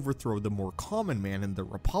planned to overthrow the more common man in the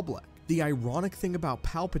Republic. The ironic thing about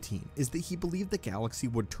Palpatine is that he believed the galaxy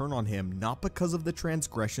would turn on him not because of the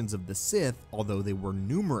transgressions of the Sith, although they were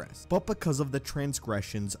numerous, but because of the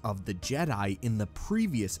transgressions of the Jedi in the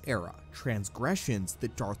previous era, transgressions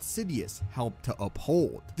that Darth Sidious helped to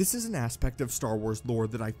uphold. This is an aspect of Star Wars lore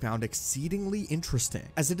that I found exceedingly interesting,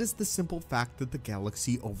 as it is the simple fact that the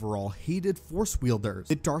galaxy overall hated Force wielders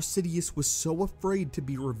that Darth Sidious was so afraid to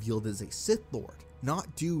be revealed as a Sith Lord.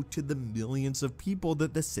 not due to the millions of people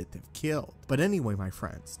that the Sith have killed. But anyway, my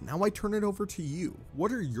friends, now I turn it over to you.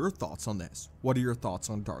 What are your thoughts on this? What are your thoughts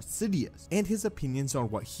on Darth Sidious and his opinions on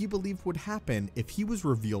what he believed would happen if he was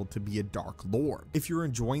revealed to be a Dark Lord? If you're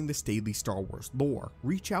enjoying this daily Star Wars lore,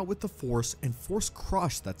 reach out with the Force and force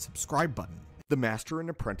crush that subscribe button. The master and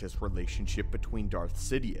apprentice relationship between Darth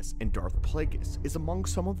Sidious and Darth Plagueis is among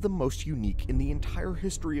some of the most unique in the entire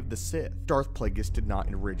history of the Sith. Darth Plagueis did not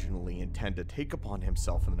originally intend to take upon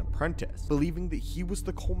himself an apprentice, believing that he was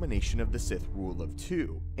the culmination of the Sith rule of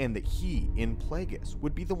two, and that he, in Plagueis,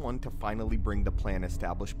 would be the one to finally bring the plan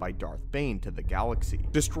established by Darth Bane to the galaxy,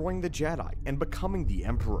 destroying the Jedi and becoming the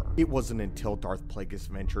Emperor. It wasn't until Darth Plagueis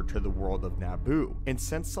ventured to the world of Naboo and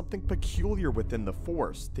sensed something peculiar within the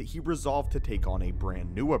Force that he resolved to take on a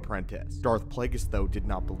brand new apprentice. Darth Plagueis, though, did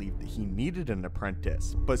not believe that he needed an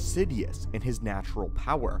apprentice, but Sidious, in his natural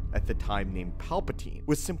power, at the time named Palpatine,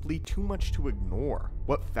 was simply too much to ignore.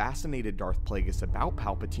 What fascinated Darth Plagueis about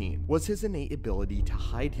Palpatine was his innate ability to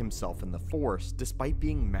hide himself in the Force despite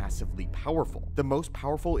being massively powerful, the most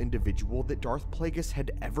powerful individual that Darth Plagueis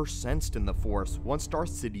had ever sensed in the Force once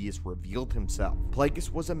Darth Sidious revealed himself.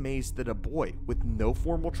 Plagueis was amazed that a boy with no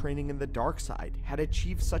formal training in the dark side had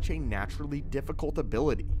achieved such a naturally difficult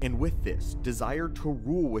ability, and with this, desired to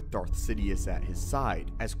rule with Darth Sidious at his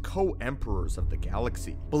side as co-emperors of the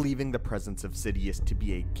galaxy, believing the presence of Sidious to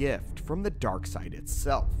be a gift from the dark side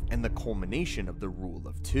itself, and the culmination of the rule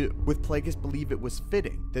of two. With Plagueis believe it was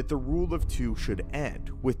fitting that the rule of two should end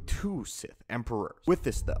with two Sith emperors. With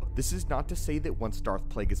this though, this is not to say that once Darth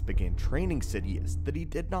Plagueis began training Sidious that he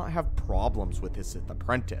did not have problems with his Sith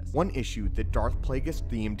apprentice. One issue that Darth Plagueis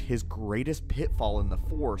deemed his greatest pitfall in the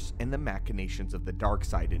Force and the machinations of the dark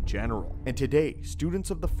side in general. And today,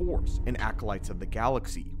 students of the Force and acolytes of the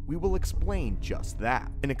galaxy, we will explain just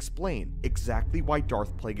that, and explain exactly why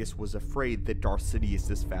Darth Plagueis was afraid that Darth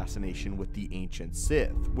Sidious's fascination with the ancient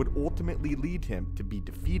Sith would ultimately lead him to be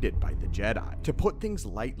defeated by the Jedi. To put things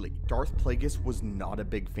lightly, Darth Plagueis was not a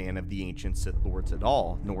big fan of the ancient Sith Lords at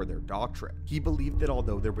all, nor their doctrine. He believed that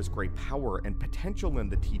although there was great power and potential in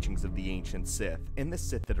the teachings of the ancient Sith and the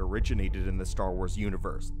Sith that originated in the Star Wars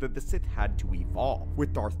universe, that the Sith had to evolve,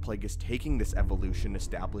 with Darth Plagueis taking this evolution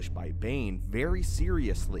established by Bane very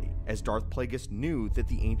seriously, as Darth Plagueis knew that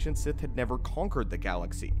the ancient Sith had never conquered the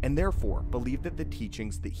galaxy, and therefore believed that the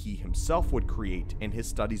teachings that he himself would create in his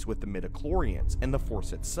studies with the midichlorians and the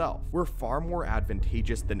Force itself were far more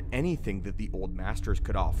advantageous than anything that the Old Masters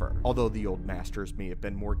could offer. Although the Old Masters may have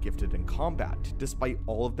been more gifted in combat, despite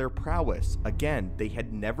all of their prowess, again, they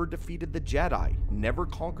had never defeated the Jedi, never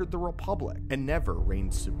conquered the Republic, and never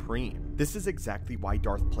reigned supreme. This is exactly why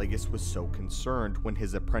Darth Plagueis was so concerned when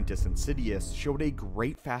his apprentice Sidious showed a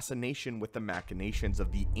great fascination with the machinations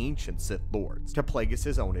of the ancient Sith Lords. To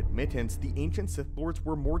Plagueis' own admittance, the ancient Sith Lords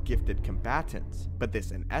were more gifted combatants, but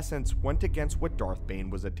this in essence went against what Darth Bane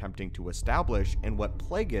was attempting to establish and what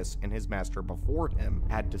Plagueis and his master before him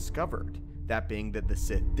had discovered. That being that the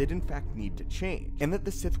Sith did in fact need to change, and that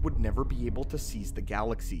the Sith would never be able to seize the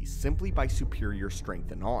galaxy simply by superior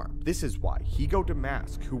strength and arm. This is why Higo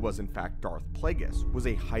Damask, who was in fact Darth Plagueis, was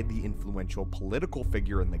a highly influential political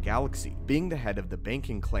figure in the galaxy, being the head of the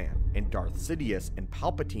banking clan, and Darth Sidious and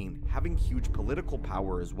Palpatine having huge political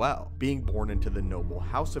power as well, being born into the noble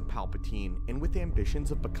house of Palpatine and with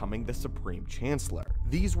ambitions of becoming the Supreme Chancellor.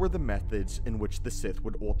 These were the methods in which the Sith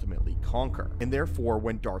would ultimately conquer, and therefore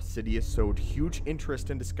when Darth Sidious showed huge interest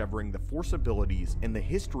in discovering the Force abilities and the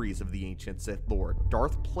histories of the ancient Sith Lord,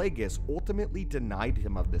 Darth Plagueis ultimately denied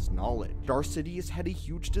him of this knowledge. Darth Sidious had a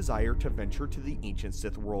huge desire to venture to the ancient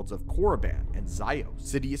Sith worlds of Korriban and Zyos.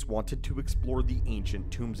 Sidious wanted to explore the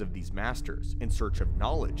ancient tombs of these masters in search of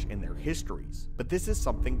knowledge and their histories, but this is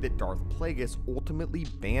something that Darth Plagueis ultimately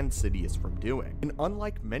banned Sidious from doing. And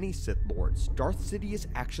unlike many Sith Lords, Darth Sidious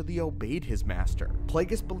actually obeyed his master.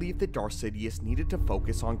 Plagueis believed that Darth Sidious needed to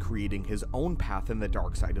focus on creating his own path in the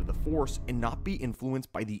dark side of the Force and not be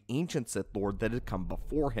influenced by the ancient Sith Lord that had come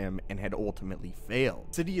before him and had ultimately failed.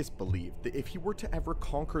 Sidious believed that if he were to ever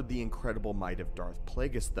conquer the incredible might of Darth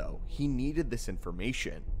Plagueis though, he needed this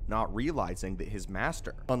information, not realizing that his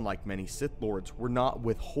master, unlike many Sith Lords, were not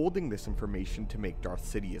withholding this information to make Darth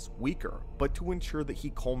Sidious weaker, but to ensure that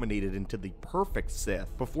he culminated into the perfect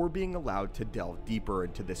Sith before being allowed to delve deeper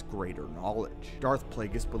into this greater knowledge. Darth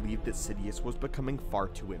Plagueis believed that Sidious was becoming far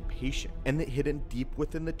too impatient, and that hidden deep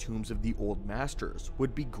within the tombs of the Old Masters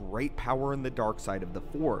would be great power in the dark side of the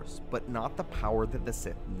Force, but not the power that the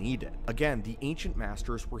Sith needed. Again, the ancient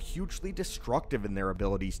masters were hugely destructive in their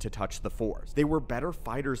abilities to touch the Force. They were better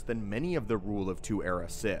fighters dangerous than many of the Rule of Two era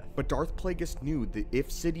Sith. But Darth Plagueis knew that if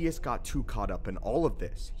Sidious got too caught up in all of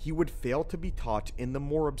this, he would fail to be taught in the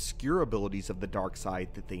more obscure abilities of the dark side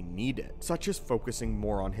that they needed, such as focusing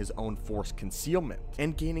more on his own Force concealment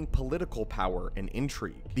and gaining political power and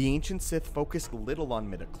intrigue. The ancient Sith focused little on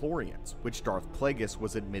midichlorians, which Darth Plagueis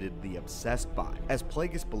was admittedly obsessed by, as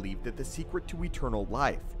Plagueis believed that the secret to eternal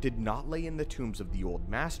life did not lay in the tombs of the old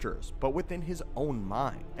masters, but within his own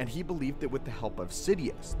mind, and he believed that with the help of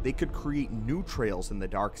Sidious, they could create new trails in the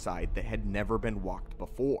dark side that had never been walked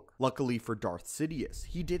before. Luckily for Darth Sidious,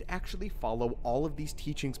 he did actually follow all of these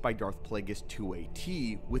teachings by Darth Plagueis to a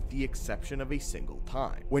T, with the exception of a single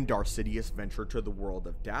time, when Darth Sidious ventured to the world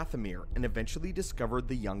of Dathomir and eventually discovered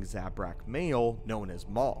the young Zabrak male known as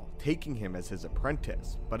Maul, taking him as his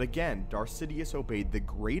apprentice. But again, Darth Sidious obeyed the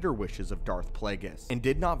greater wishes of Darth Plagueis and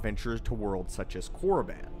did not venture to worlds such as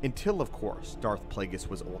Korriban, until of course Darth Plagueis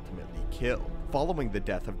was ultimately killed. Following the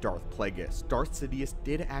death of Darth Plagueis, Darth Sidious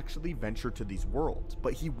did actually venture to these worlds,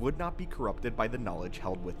 but he would not be corrupted by the knowledge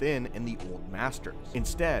held within in the old masters.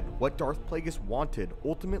 Instead, what Darth Plagueis wanted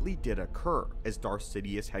ultimately did occur, as Darth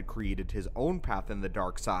Sidious had created his own path in the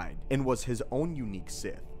dark side and was his own unique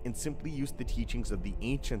Sith, and simply used the teachings of the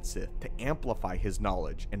ancient Sith to amplify his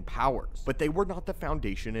knowledge and powers. But they were not the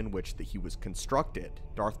foundation in which that he was constructed.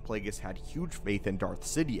 Darth Plagueis had huge faith in Darth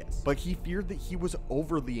Sidious, but he feared that he was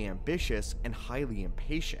overly ambitious and highly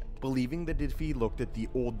impatient, believing that if he looked at the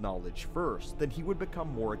old knowledge first, then he would become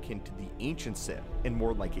more akin to the ancient Sith and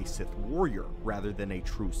more like a Sith warrior rather than a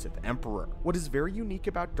true Sith Emperor. What is very unique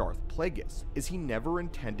about Darth Plagueis is he never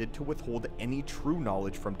intended to withhold any true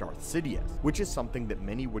knowledge from Darth Sidious, which is something that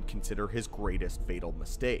many would consider his greatest fatal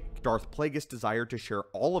mistake. Darth Plagueis desired to share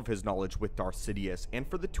all of his knowledge with Darth Sidious and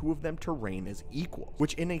for the two of them to reign as equals,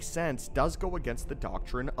 which in a sense does go against the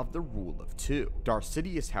doctrine of the Rule of Two. Darth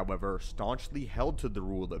Sidious, however, staunchly held to the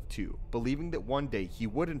Rule of Two, believing that one day he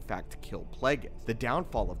would in fact kill Plagueis. The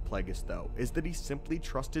downfall of Plagueis, though, is that he simply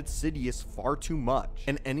trusted Sidious far too much,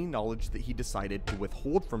 and any knowledge that he decided to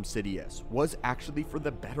withhold from Sidious was actually for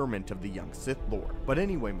the betterment of the young Sith Lord. But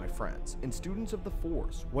anyway, my friends, and students of the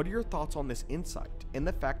Force, what are your thoughts on this insight, and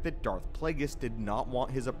the fact that Darth Plagueis did not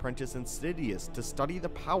want his apprentice Sidious to study the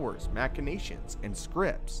powers, machinations, and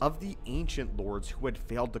scripts of the ancient lords who had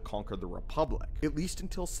failed to conquer the Republic, at least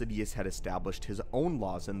until Sidious had established his own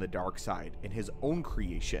laws in the dark side and his own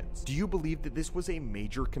creations? Do you believe that this was a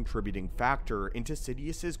major contributing factor into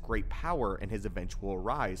Sidious's great power and his eventual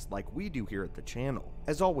rise, like we do here at the channel?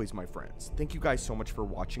 As always, my friends, thank you guys so much for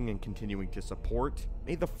watching and continuing to support.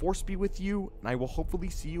 May the Force be with you, and I will hopefully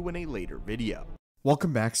see you in a later video.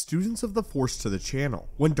 Welcome back, students of the Force, to the channel.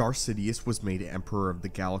 When Darth Sidious was made Emperor of the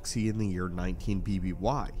Galaxy in the year 19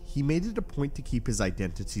 BBY, he made it a point to keep his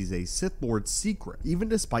identity as a Sith Lord secret, even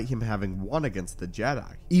despite him having won against the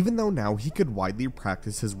Jedi. Even though now he could widely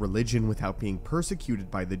practice his religion without being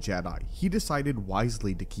persecuted by the Jedi, he decided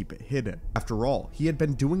wisely to keep it hidden. After all, he had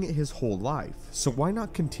been doing it his whole life, so why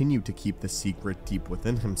not continue to keep the secret deep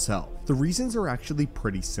within himself? The reasons are actually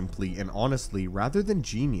pretty simply and honestly rather than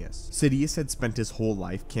genius. Sidious had spent his whole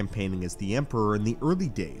life campaigning as the Emperor in the early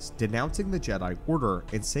days, denouncing the Jedi Order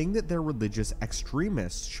and saying that their religious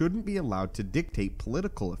extremists shouldn't be allowed to dictate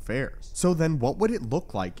political affairs. So then what would it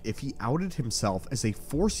look like if he outed himself as a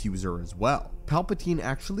Force user as well? Palpatine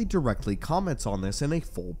actually directly comments on this in a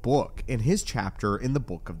full book, in his chapter in the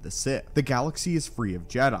Book of the Sith. The galaxy is free of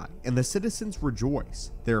Jedi, and the citizens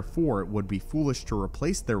rejoice. Therefore, it would be foolish to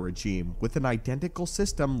replace their regime with an identical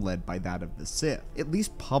system led by that of the Sith, at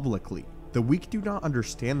least publicly. The weak do not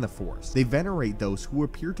understand the Force. They venerate those who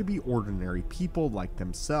appear to be ordinary people like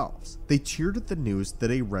themselves. They cheered at the news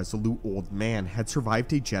that a resolute old man had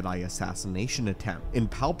survived a Jedi assassination attempt. In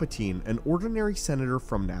Palpatine, an ordinary senator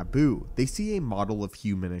from Naboo, they see a model of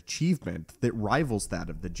human achievement that rivals that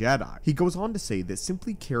of the Jedi. He goes on to say that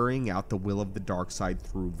simply carrying out the will of the dark side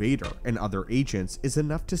through Vader and other agents is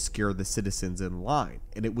enough to scare the citizens in line,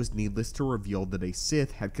 and it was needless to reveal that a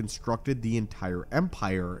Sith had constructed the entire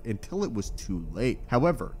Empire until it was too late.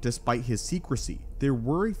 However, despite his secrecy, there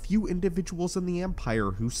were a few individuals in the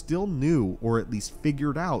Empire who still knew, or at least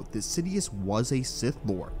figured out, that Sidious was a Sith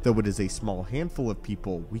Lord. Though it is a small handful of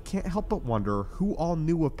people, we can't help but wonder who all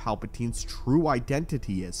knew of Palpatine's true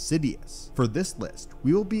identity as Sidious. For this list,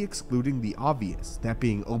 we will be excluding the obvious, that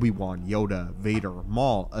being Obi-Wan, Yoda, Vader,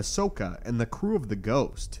 Maul, Ahsoka, and the crew of the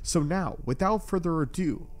Ghost. So now, without further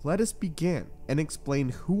ado, let us begin and explain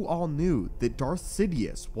who all knew that Darth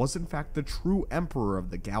Sidious was in fact the true Emperor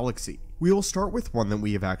of the Galaxy. We will start with one that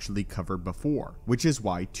we have actually covered before, which is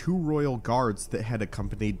why 2 royal guards that had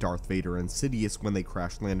accompanied Darth Vader and Sidious when they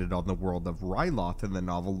crash landed on the world of Ryloth in the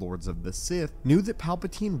novel Lords of the Sith knew that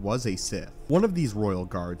Palpatine was a Sith. One of these royal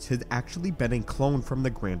guards had actually been a clone from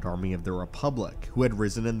the Grand Army of the Republic, who had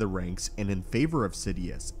risen in the ranks and in favor of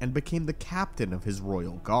Sidious and became the captain of his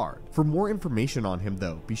royal guard. For more information on him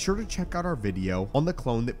though, be sure to check out our video on the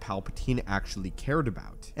clone that Palpatine actually cared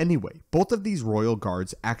about. Anyway, both of these royal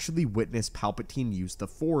guards actually witnessed Palpatine use the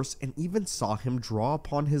Force and even saw him draw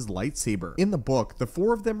upon his lightsaber. In the book, the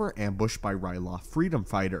 4 of them are ambushed by Ryloth freedom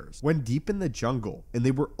fighters when deep in the jungle, and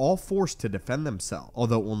they were all forced to defend themselves,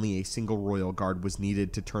 although only a single royal guard was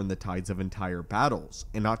needed to turn the tides of entire battles,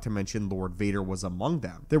 and not to mention Lord Vader was among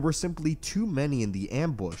them. There were simply too many in the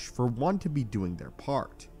ambush for one to be doing their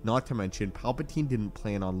part. Not to mention, Palpatine didn't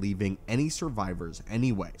plan on leaving any survivors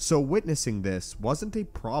anyway, so witnessing this wasn't a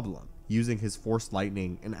problem. Using his Force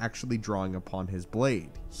lightning and actually drawing upon his blade,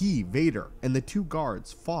 he, Vader, and the 2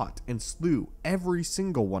 guards fought and slew every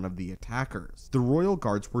single one of the attackers. The royal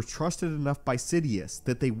guards were trusted enough by Sidious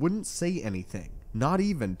that they wouldn't say anything, not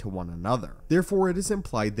even to one another. Therefore, it is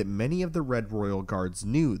implied that many of the Red Royal Guards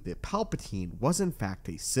knew that Palpatine was in fact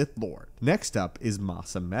a Sith Lord. Next up is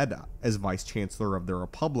Mas Amedda. As Vice Chancellor of the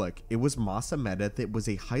Republic, it was Mas Amedda that was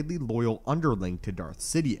a highly loyal underling to Darth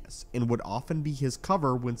Sidious, and would often be his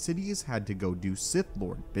cover when Sidious had to go do Sith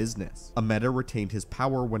Lord business. Amedda retained his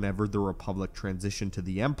power whenever the Republic transitioned to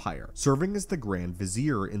the Empire, serving as the Grand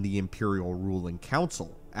Vizier in the Imperial Ruling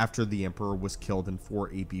Council. After the Emperor was killed in 4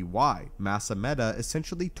 ABY, Mas Amedda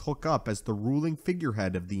essentially took up as the ruling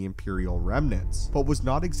figurehead of the Imperial remnants, but was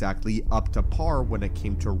not exactly up to par when it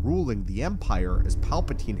came to ruling the Empire as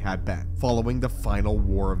Palpatine had been. Following the final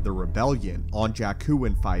War of the Rebellion on Jakku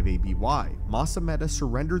in 5 ABY, Mas Amedda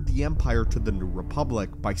surrendered the Empire to the New Republic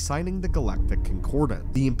by signing the Galactic Concordance.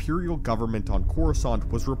 The Imperial government on Coruscant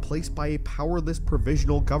was replaced by a powerless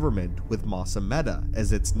provisional government with Mas Amedda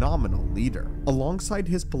as its nominal leader. Alongside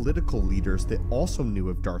his political leaders that also knew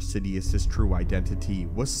of Darth Sidious's true identity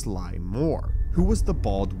was Sly Moore, who was the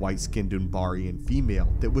bald, white-skinned Umbarian female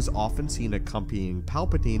that was often seen accompanying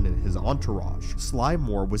Palpatine and his entourage. Sly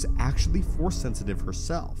Moore was actually Force-sensitive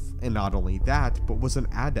herself, and not only that, but was an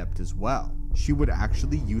adept as well. She would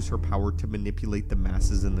actually use her power to manipulate the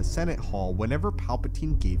masses in the Senate Hall whenever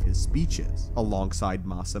Palpatine gave his speeches. Alongside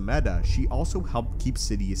Mas Amedda, she also helped keep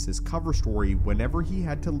Sidious's cover story whenever he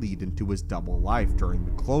had to lead into his double life during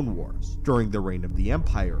the Clone Wars. During the reign of the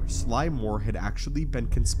Empire, Sly Moore had actually been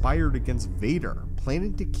conspired against Vader,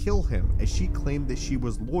 planning to kill him as she claimed that she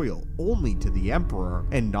was loyal only to the Emperor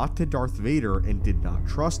and not to Darth Vader and did not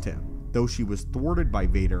trust him. Though she was thwarted by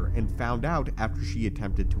Vader and found out after she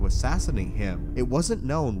attempted to assassinate him, it wasn't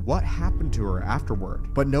known what happened to her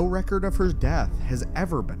afterward, but no record of her death has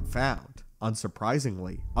ever been found.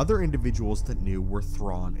 Unsurprisingly, other individuals that knew were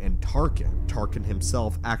Thrawn and Tarkin. Tarkin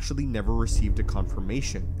himself actually never received a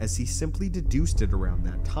confirmation, as he simply deduced it around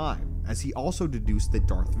that time, as he also deduced that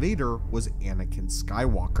Darth Vader was Anakin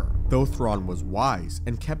Skywalker. Though Thrawn was wise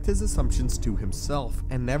and kept his assumptions to himself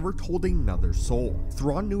and never told another soul,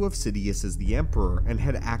 Thrawn knew of Sidious as the Emperor and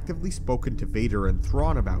had actively spoken to Vader and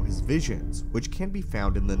Thrawn about his visions, which can be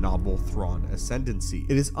found in the novel Thrawn Ascendancy.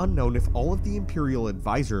 It is unknown if all of the Imperial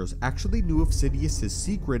advisors actually knew of Sidious's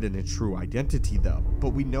secret and its true identity though,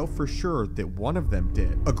 but we know for sure that one of them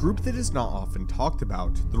did. A group that is not often talked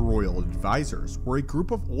about, the Royal Advisors, were a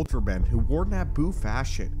group of older men who wore Naboo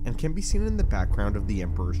fashion and can be seen in the background of the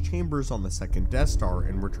Emperor's chambers on the second Death Star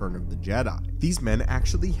in Return of the Jedi. These men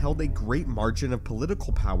actually held a great margin of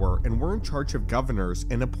political power and were in charge of governors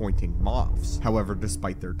and appointing Moffs. However,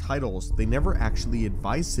 despite their titles, they never actually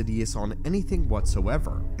advised Sidious on anything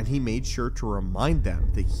whatsoever, and he made sure to remind them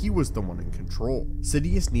that he was the one in control.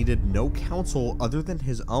 Sidious needed no counsel other than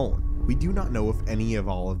his own. We do not know if any of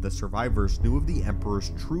all of the survivors knew of the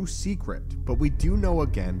Emperor's true secret, but we do know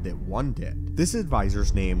again that one did. This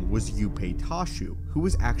advisor's name was Yupe Tashu, who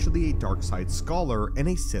was actually a dark side scholar and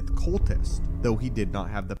a Sith cultist, though he did not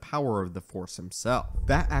have the power of the Force himself.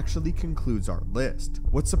 That actually concludes our list.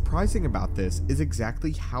 What's surprising about this is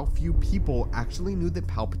exactly how few people actually knew that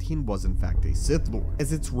Palpatine was in fact a Sith Lord,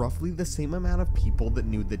 as it's roughly the same amount of people that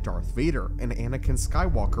knew that Darth Vader and Anakin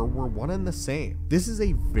Skywalker were one and the same. This is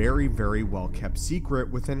a very well kept secret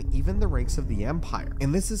within even the ranks of the Empire,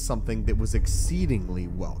 and this is something that was exceedingly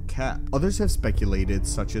well kept. Others have speculated,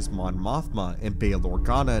 such as Mon Mothma and Bail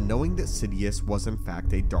Organa, knowing that Sidious was in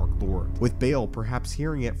fact a Dark Lord, with Bail Bail perhaps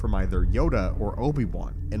hearing it from either Yoda or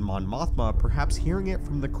Obi-Wan, and Mon Mothma perhaps hearing it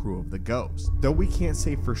from the crew of the Ghost. Though we can't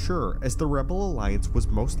say for sure, as the Rebel Alliance was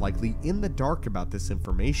most likely in the dark about this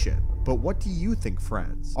information. But what do you think,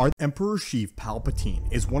 friends? Our Emperor Sheev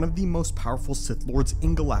Palpatine is one of the most powerful Sith Lords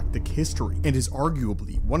in galactic history, and is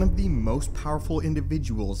arguably one of the most powerful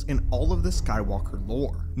individuals in all of the Skywalker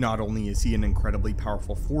lore. Not only is he an incredibly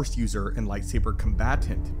powerful Force user and lightsaber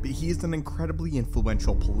combatant, but he is an incredibly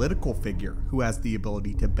influential political figure who has the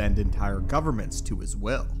ability to bend entire governments to his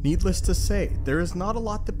will. Needless to say, there is not a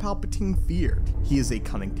lot that Palpatine feared. He is a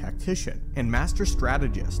cunning tactician and master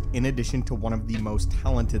strategist, in addition to one of the most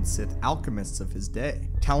talented Sith alchemists of his day,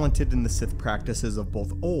 talented in the Sith practices of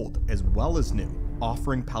both old as well as new,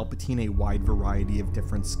 offering Palpatine a wide variety of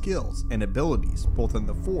different skills and abilities, both in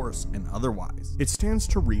the Force and otherwise. It stands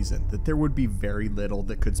to reason that there would be very little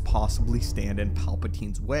that could possibly stand in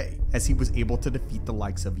Palpatine's way, as he was able to defeat the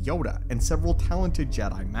likes of Yoda and several talented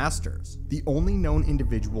Jedi Masters. The only known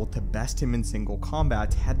individual to best him in single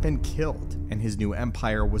combat had been killed, and his new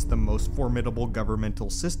empire was the most formidable governmental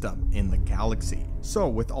system in the galaxy. So,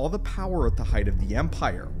 with all the power at the height of the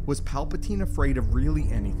Empire, was Palpatine afraid of really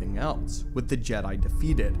anything else? With the Jedi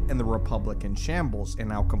defeated and the Republic in shambles and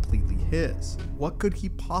now completely his, what could he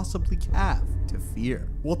possibly have to fear?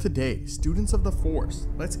 Well, today, students of the Force,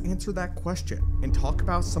 let's answer that question and talk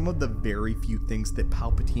about some of the very few things that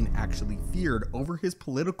Palpatine actually feared over his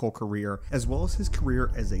political career, as well as his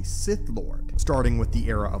career as a Sith Lord. Starting with the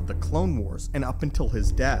era of the Clone Wars and up until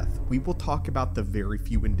his death, we will talk about the very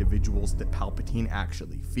few individuals that Palpatine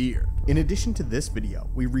actually feared. In addition to this video,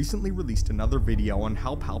 we recently released another video on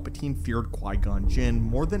how Palpatine feared Qui-Gon Jinn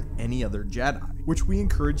more than any other Jedi, which we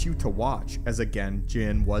encourage you to watch, as again,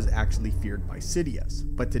 Jinn was actually feared by Sidious.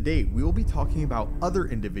 But today, we will be talking about other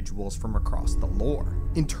individuals from across the lore.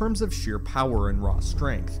 In terms of sheer power and raw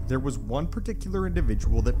strength, there was one particular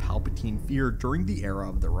individual that Palpatine feared during the era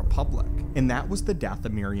of the Republic, and that was the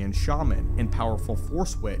Dathomirian shaman and powerful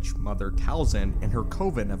Force witch, Mother Talzin, and her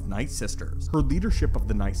coven of Night Sisters. Her leadership of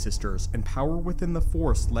the Night Sisters and power within the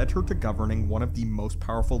Force led her to governing one of the most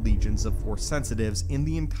powerful legions of Force sensitives in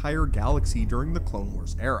the entire galaxy during the Clone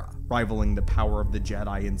Wars era, rivaling the power of the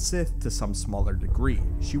Jedi and Sith to some smaller degree.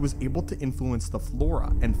 She was able to influence the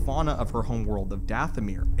flora and fauna of her homeworld of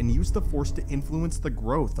Dathomir and use the Force to influence the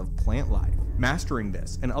growth of plant life. Mastering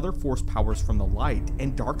this and other Force powers from the light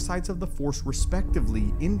and dark sides of the Force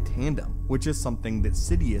respectively in tandem, which is something that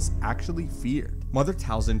Sidious actually feared. Mother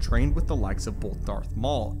Talzin trained with the likes of both Darth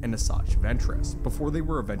Maul and Asajj Ventress before they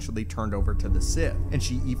were eventually turned over to the Sith, and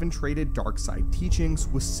she even traded dark side teachings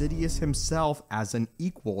with Sidious himself as an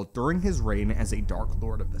equal during his reign as a Dark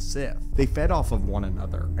Lord of the Sith. They fed off of one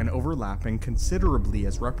another and overlapping considerably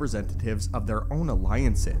as representatives of their own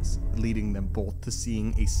alliances, leading them both to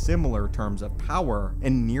seeing a similar terms of power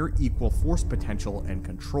and near equal Force potential and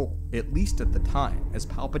control, at least at the time, as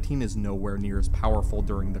Palpatine is nowhere near as powerful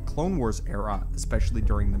during the Clone Wars era, especially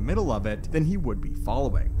during the middle of it, than he would be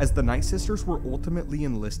following. As the Night Sisters were ultimately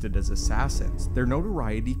enlisted as assassins, their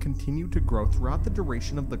notoriety continued to grow throughout the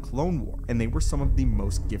duration of the Clone War, and they were some of the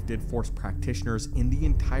most gifted Force practitioners in the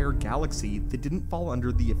entire galaxy that didn't fall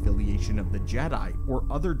under the affiliation of the Jedi or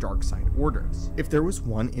other dark side orders. If there was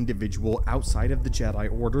one individual outside of the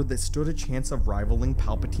Jedi Order that stood a chance of rivaling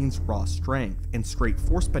Palpatine's raw strength and straight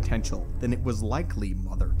Force potential, then it was likely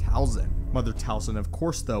Mother Talzin. Mother Talzin, of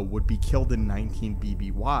course, though, would be killed in 19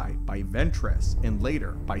 BBY by Ventress and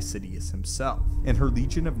later by Sidious himself, and her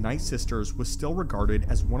Legion of Night Sisters was still regarded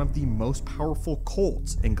as one of the most powerful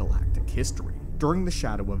cults in galactic history. During the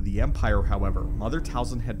shadow of the Empire, however, Mother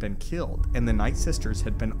Talzin had been killed, and the Night Sisters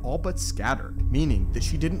had been all but scattered, meaning that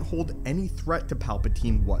she didn't hold any threat to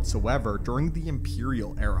Palpatine whatsoever during the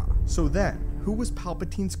Imperial era. So then, who was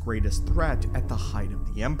Palpatine's greatest threat at the height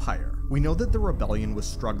of the Empire? We know that the rebellion was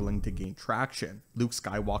struggling to gain traction, Luke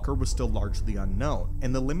Skywalker was still largely unknown,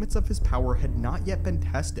 and the limits of his power had not yet been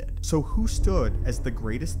tested. So who stood as the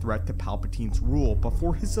greatest threat to Palpatine's rule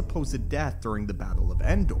before his supposed death during the Battle of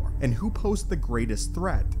Endor? And who posed the greatest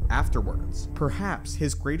threat afterwards? Perhaps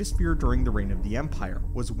his greatest fear during the reign of the Empire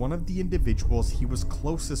was one of the individuals he was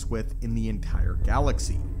closest with in the entire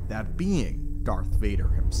galaxy, that being Darth Vader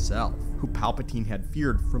himself, who Palpatine had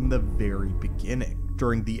feared from the very beginning.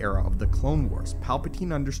 During the era of the Clone Wars,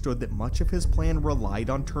 Palpatine understood that much of his plan relied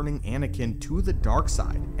on turning Anakin to the dark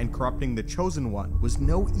side, and corrupting the Chosen One was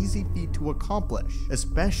no easy feat to accomplish,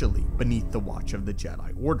 especially beneath the watch of the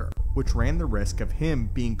Jedi Order. which ran the risk of him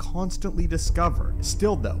being constantly discovered.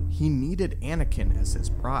 Still though, he needed Anakin as his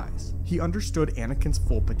prize. He understood Anakin's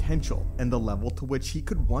full potential and the level to which he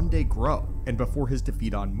could one day grow, and before his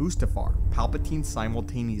defeat on Mustafar, Palpatine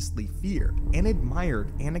simultaneously feared and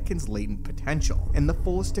admired Anakin's latent potential and the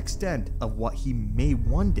fullest extent of what he may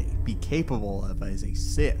one day be capable of as a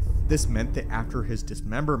Sith. This meant that after his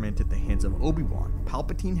dismemberment at the hands of Obi-Wan,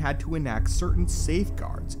 Palpatine had to enact certain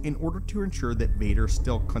safeguards in order to ensure that Vader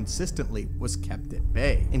still consistently was kept at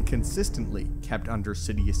bay, and consistently kept under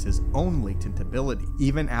Sidious's own latent ability.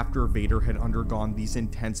 Even after Vader had undergone these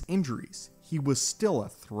intense injuries, he was still a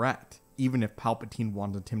threat, even if Palpatine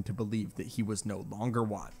wanted him to believe that he was no longer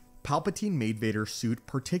one. Palpatine made Vader's suit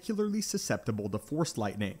particularly susceptible to Force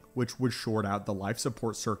lightning, which would short out the life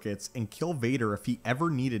support circuits and kill Vader if he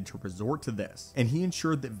ever needed to resort to this, and he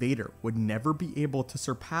ensured that Vader would never be able to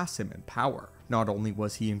surpass him in power. Not only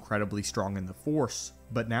was he incredibly strong in the Force,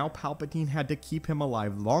 but now Palpatine had to keep him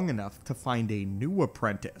alive long enough to find a new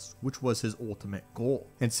apprentice, which was his ultimate goal,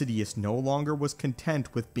 and Sidious no longer was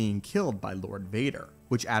content with being killed by Lord Vader,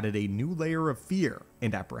 which added a new layer of fear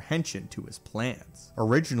and apprehension to his plans.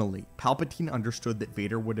 Originally, Palpatine understood that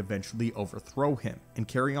Vader would eventually overthrow him and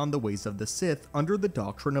carry on the ways of the Sith under the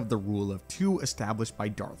doctrine of the Rule of Two established by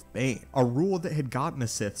Darth Bane, a rule that had gotten the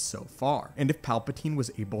Sith so far, and if Palpatine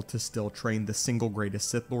was able to still train the single greatest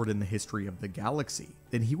Sith Lord in the history of the galaxy,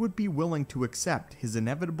 then he would be willing to accept his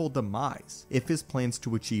inevitable demise if his plans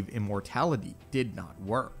to achieve immortality did not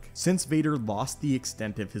work. Since Vader lost the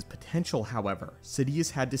extent of his potential, however,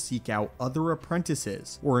 Sidious had to seek out other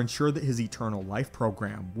apprentices or ensure that his eternal life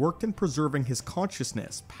program worked in preserving his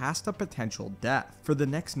consciousness past a potential death. For the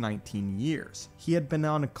next 19 years, he had been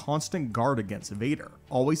on a constant guard against Vader,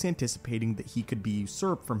 always anticipating that he could be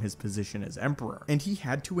usurped from his position as Emperor, and he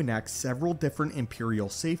had to enact several different Imperial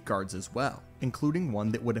safeguards as well, including one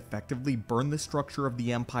that would effectively burn the structure of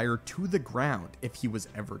the Empire to the ground if he was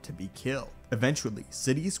ever to be killed. Eventually,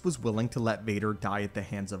 Sidious was willing to let Vader die at the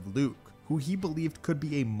hands of Luke, who he believed could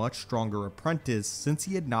be a much stronger apprentice since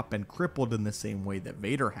he had not been crippled in the same way that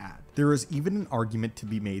Vader had. There is even an argument to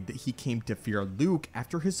be made that he came to fear Luke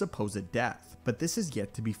after his supposed death, but this is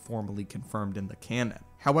yet to be formally confirmed in the canon.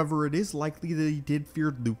 However, it is likely that he did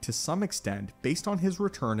fear Luke to some extent based on his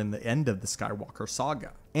return in the end of the Skywalker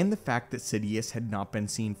saga, and the fact that Sidious had not been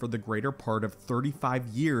seen for the greater part of 35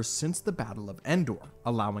 years since the Battle of Endor,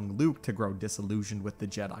 allowing Luke to grow disillusioned with the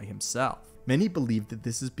Jedi himself. Many believe that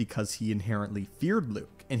this is because he inherently feared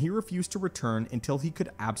Luke, and he refused to return until he could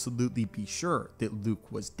absolutely be sure that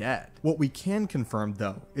Luke was dead. What we can confirm,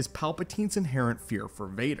 though, is Palpatine's inherent fear for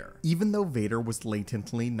Vader. Even though Vader was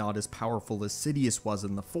latently not as powerful as Sidious was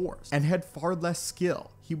in the Force, and had far less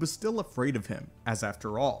skill, he was still afraid of him, as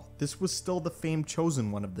after all, this was still the famed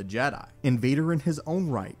Chosen One of the Jedi, and Vader in his own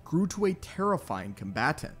right grew to a terrifying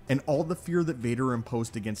combatant, and all the fear that Vader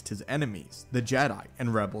imposed against his enemies, the Jedi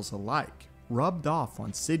and rebels alike, rubbed off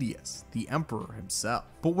on Sidious, the Emperor himself.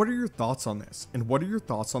 But what are your thoughts on this? And what are your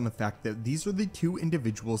thoughts on the fact that these are the two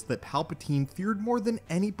individuals that Palpatine feared more than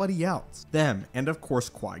anybody else? Them, and of course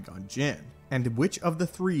Qui-Gon Jinn. And which of the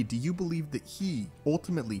three do you believe that he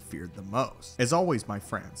ultimately feared the most? As always, my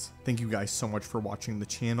friends, thank you guys so much for watching the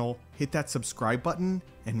channel. Hit that subscribe button,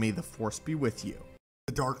 and may the Force be with you.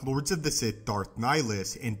 The Dark Lords of the Sith, Darth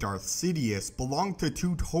Nihilus and Darth Sidious, belonged to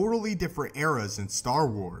two totally different eras in Star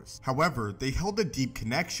Wars. However, they held a deep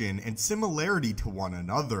connection and similarity to one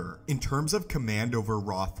another. In terms of command over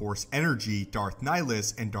raw force energy, Darth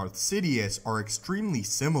Nihilus and Darth Sidious are extremely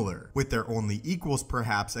similar, with their only equals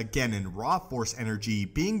perhaps again in raw force energy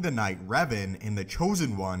being the Knight Revan and the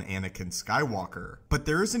Chosen One Anakin Skywalker. But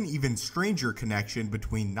there is an even stranger connection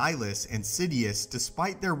between Nihilus and Sidious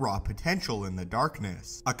despite their raw potential in the darkness.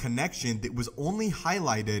 A connection that was only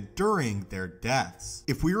highlighted during their deaths.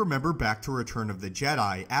 If we remember back to Return of the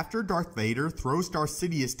Jedi, after Darth Vader throws Darth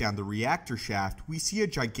Sidious down the reactor shaft, we see a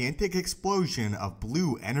gigantic explosion of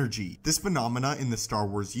blue energy. This phenomena in the Star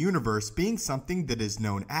Wars universe being something that is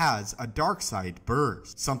known as a dark side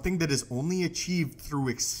burst, something that is only achieved through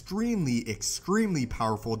extremely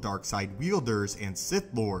powerful dark side wielders and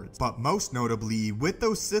Sith Lords, but most notably with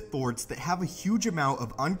those Sith Lords that have a huge amount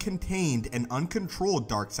of uncontained and uncontrolled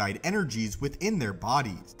dark side energies within their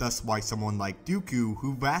bodies. Thus why someone like Dooku,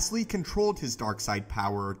 who vastly controlled his dark side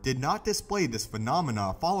power, did not display this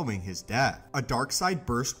phenomena following his death. A dark side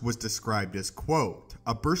burst was described as, quote,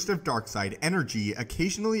 a burst of dark side energy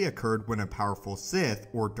occasionally occurred when a powerful Sith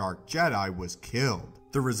or Dark Jedi was killed.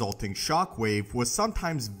 The resulting shockwave was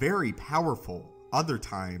sometimes very powerful, Other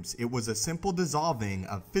times, it was a simple dissolving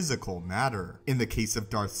of physical matter. In the case of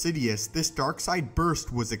Darth Sidious, this dark side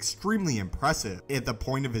burst was extremely impressive. At the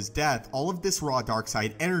point of his death, all of this raw dark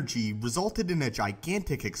side energy resulted in a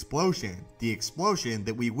gigantic explosion, the explosion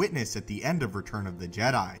that we witnessed at the end of Return of the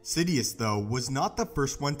Jedi. Sidious, though, was not the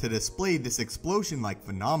first one to display this explosion-like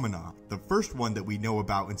phenomena. The first one that we know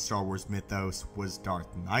about in Star Wars mythos was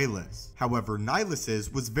Darth Nihilus. However,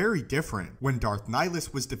 Nihilus's was very different. When Darth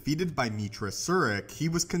Nihilus was defeated by Mitra Surik, he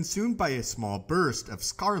was consumed by a small burst of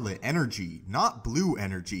scarlet energy, not blue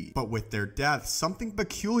energy. But with their death, something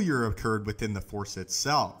peculiar occurred within the Force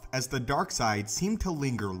itself, as the dark side seemed to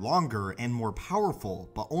linger longer and more powerful,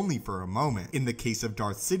 but only for a moment. In the case of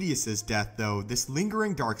Darth Sidious's death, though, this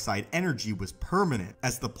lingering dark side energy was permanent,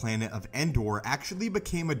 as the planet of Endor actually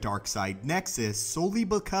became a dark side nexus solely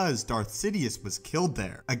because Darth Sidious was killed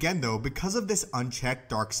there. Again though, because of this unchecked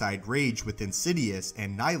dark side rage within Sidious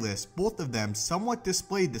and Nihilus, both of them somewhat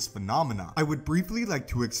displayed this phenomena. I would briefly like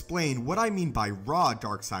to explain what I mean by raw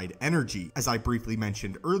dark side energy. As I briefly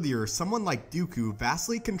mentioned earlier, someone like Dooku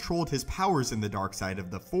vastly controlled his powers in the dark side of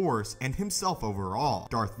the Force and himself overall.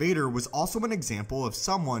 Darth Vader was also an example of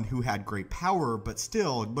someone who had great power but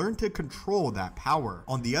still learned to control that power.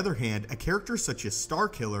 On the other hand, a character such as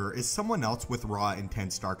Starkiller is someone else with raw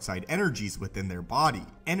intense dark side energies within their body,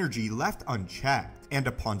 energy left unchecked. And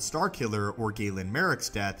upon Starkiller or Galen Merrick's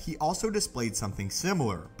death, he also displayed something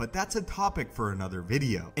similar, but that's a topic for another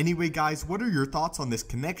video. Anyway guys, what are your thoughts on this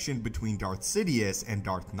connection between Darth Sidious and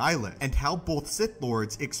Darth Nihilus, and how both Sith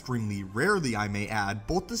Lords, extremely rarely I may add,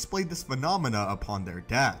 both displayed this phenomena upon their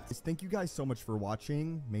death? Thank you guys so much for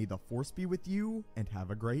watching. May the Force be with you, and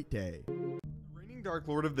have a great day. Dark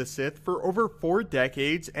Lord of the Sith for over 4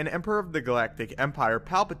 decades and Emperor of the Galactic Empire,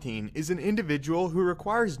 Palpatine is an individual who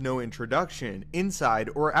requires no introduction inside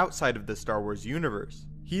or outside of the Star Wars universe.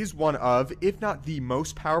 He is one of, if not the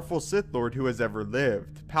most powerful Sith Lord who has ever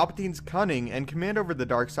lived. Palpatine's cunning and command over the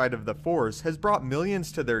dark side of the Force has brought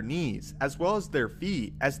millions to their knees, as well as their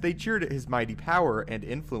feet, as they cheered at his mighty power and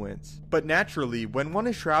influence. But naturally, when one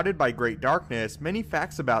is shrouded by great darkness, many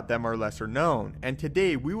facts about them are lesser known, and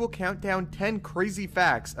today we will count down 10 crazy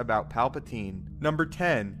facts about Palpatine. Number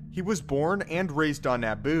 10. He was born and raised on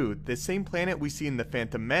Naboo, the same planet we see in The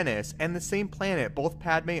Phantom Menace, and the same planet both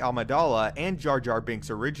Padme Amidala and Jar Jar Binks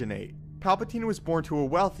originate. Palpatine was born to a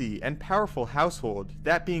wealthy and powerful household.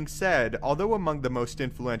 That being said, although among the most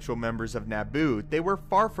influential members of Naboo, they were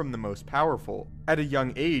far from the most powerful. At a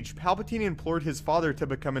young age, Palpatine implored his father to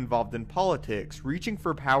become involved in politics, reaching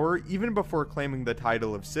for power even before claiming the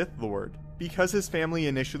title of Sith Lord. Because his family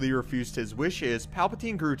initially refused his wishes,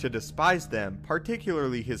 Palpatine grew to despise them,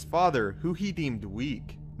 particularly his father, who he deemed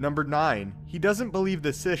weak. Number 9. He doesn't believe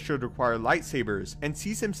the Sith should acquire lightsabers, and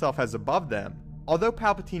sees himself as above them. Although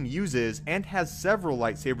Palpatine uses and has several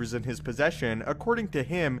lightsabers in his possession, according to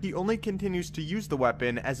him, he only continues to use the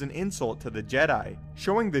weapon as an insult to the Jedi,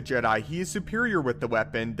 showing the Jedi he is superior with the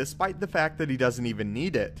weapon despite the fact that he doesn't even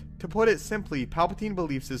need it. To put it simply, Palpatine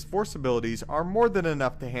believes his Force abilities are more than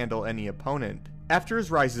enough to handle any opponent. After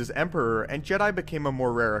his rise as Emperor and Jedi became a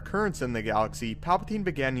more rare occurrence in the galaxy, Palpatine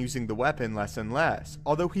began using the weapon less and less,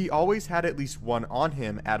 although he always had at least one on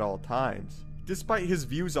him at all times. Despite his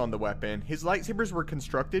views on the weapon, his lightsabers were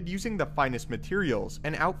constructed using the finest materials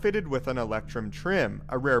and outfitted with an electrum trim,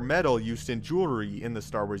 a rare metal used in jewelry in the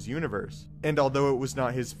Star Wars universe. And although it was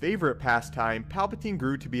not his favorite pastime, Palpatine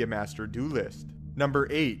grew to be a master duelist. Number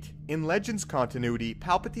 8. In Legends continuity,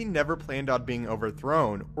 Palpatine never planned on being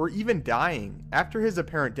overthrown, or even dying. After his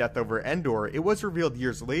apparent death over Endor, it was revealed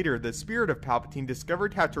years later the spirit of Palpatine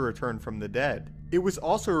discovered how to return from the dead. It was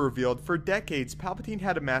also revealed for decades Palpatine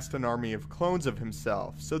had amassed an army of clones of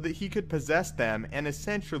himself, so that he could possess them and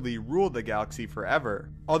essentially rule the galaxy forever.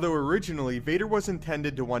 Although originally Vader was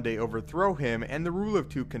intended to one day overthrow him and the rule of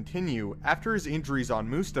two continue, after his injuries on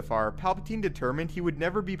Mustafar, Palpatine determined he would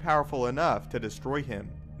never be powerful enough to destroy him.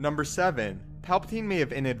 Number 7. Palpatine may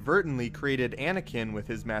have inadvertently created Anakin with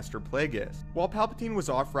his Master Plagueis. While Palpatine was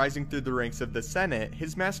off rising through the ranks of the Senate,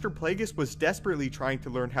 his Master Plagueis was desperately trying to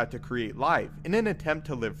learn how to create life in an attempt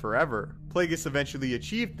to live forever. Plagueis eventually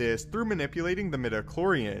achieved this through manipulating the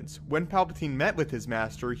midichlorians. When Palpatine met with his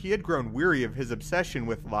master, he had grown weary of his obsession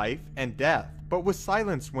with life and death, but was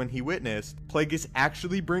silenced when he witnessed Plagueis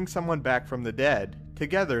actually bring someone back from the dead.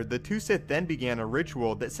 Together, the two Sith then began a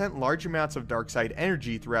ritual that sent large amounts of darkside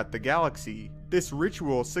energy throughout the galaxy. This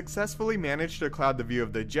ritual successfully managed to cloud the view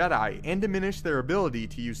of the Jedi and diminish their ability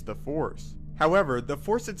to use the Force. However, the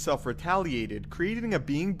Force itself retaliated, creating a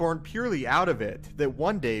being born purely out of it that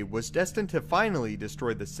one day was destined to finally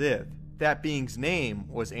destroy the Sith. That being's name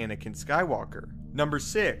was Anakin Skywalker. Number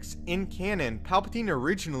 6. In canon, Palpatine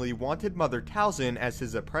originally wanted Mother Talzin as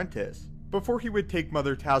his apprentice. Before he would take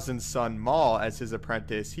Mother Talzin's son Maul as his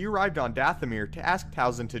apprentice, he arrived on Dathomir to ask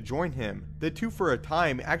Talzin to join him. The two for a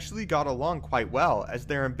time actually got along quite well as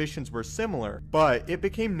their ambitions were similar, but it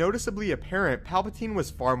became noticeably apparent Palpatine was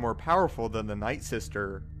far more powerful than the Night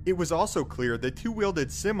Sister. It was also clear the two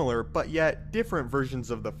wielded similar but yet different versions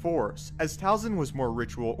of the Force, as Talzin was more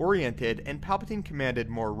ritual oriented and Palpatine commanded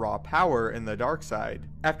more raw power in the dark side.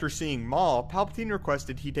 After seeing Maul, Palpatine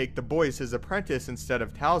requested he take the boy as his apprentice instead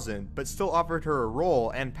of Talzin, but still offered her a role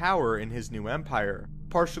and power in his new empire.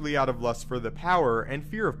 Partially out of lust for the power and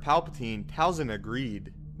fear of Palpatine, Talzin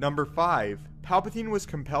agreed. Number 5. Palpatine was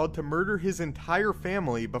compelled to murder his entire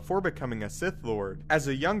family before becoming a Sith Lord. As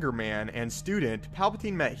a younger man and student,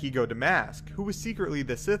 Palpatine met Higo Damask, who was secretly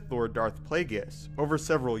the Sith Lord Darth Plagueis. Over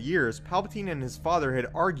several years, Palpatine and his father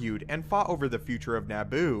had argued and fought over the future of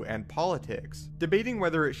Naboo and politics, debating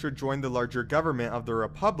whether it should join the larger government of the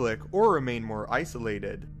Republic or remain more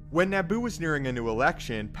isolated. When Naboo was nearing a new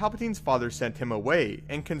election, Palpatine's father sent him away,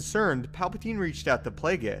 and concerned, Palpatine reached out to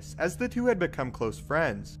Plagueis, as the two had become close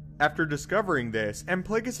friends. After discovering this, and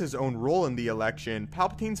Plagueis' own role in the election,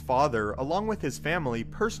 Palpatine's father, along with his family,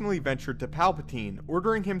 personally ventured to Palpatine,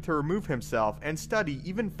 ordering him to remove himself and study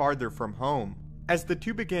even farther from home. As the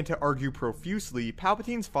two began to argue profusely,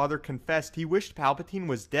 Palpatine's father confessed he wished Palpatine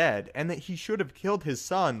was dead, and that he should have killed his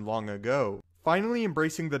son long ago. Finally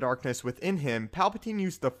embracing the darkness within him, Palpatine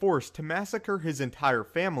used the Force to massacre his entire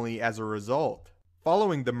family as a result.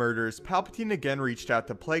 Following the murders, Palpatine again reached out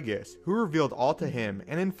to Plagueis, who revealed all to him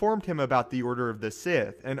and informed him about the Order of the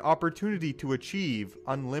Sith and opportunity to achieve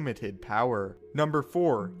unlimited power. Number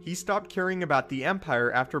 4. He stopped caring about the Empire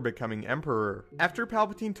after becoming Emperor. After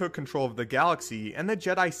Palpatine took control of the galaxy and the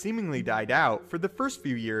Jedi seemingly died out, for the first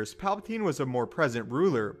few years, Palpatine was a more present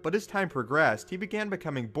ruler, but as time progressed, he began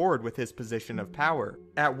becoming bored with his position of power.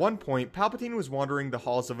 At one point, Palpatine was wandering the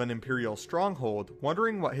halls of an Imperial stronghold,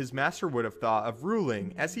 wondering what his master would have thought of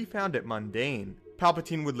ruling, as he found it mundane.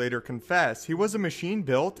 Palpatine would later confess he was a machine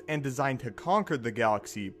built and designed to conquer the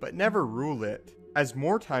galaxy, but never rule it. As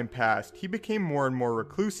more time passed, he became more and more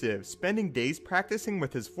reclusive, spending days practicing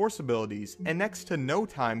with his Force abilities and next to no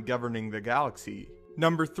time governing the galaxy.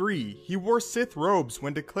 Number 3. He wore Sith robes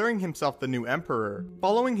when declaring himself the new Emperor.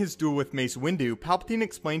 Following his duel with Mace Windu, Palpatine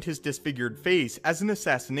explained his disfigured face as an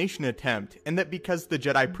assassination attempt, and that because the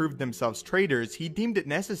Jedi proved themselves traitors, he deemed it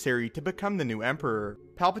necessary to become the new Emperor.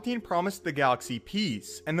 Palpatine promised the galaxy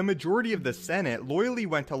peace, and the majority of the Senate loyally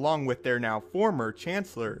went along with their now former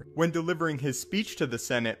Chancellor. When delivering his speech to the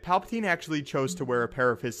Senate, Palpatine actually chose to wear a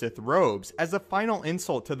pair of his Sith robes as a final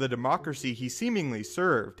insult to the democracy he seemingly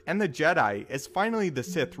served, and the Jedi, as finally the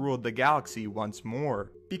Sith ruled the galaxy once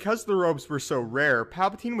more. Because the robes were so rare,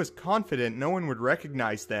 Palpatine was confident no one would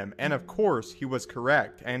recognize them, and of course, he was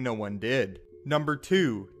correct, and no one did. Number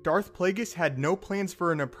 2. Darth Plagueis had no plans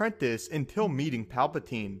for an apprentice until meeting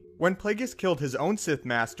Palpatine. When Plagueis killed his own Sith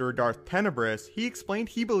master, Darth Tenebris, he explained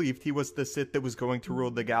he believed he was the Sith that was going to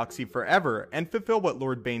rule the galaxy forever and fulfill what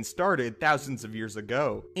Lord Bane started thousands of years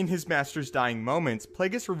ago. In his master's dying moments,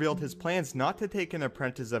 Plagueis revealed his plans not to take an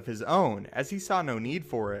apprentice of his own, as he saw no need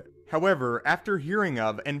for it. However, after hearing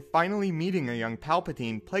of and finally meeting a young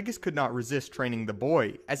Palpatine, Plagueis could not resist training the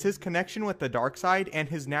boy, as his connection with the dark side and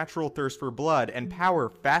his natural thirst for blood and power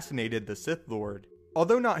fascinated the Sith Lord.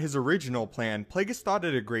 Although not his original plan, Plagueis thought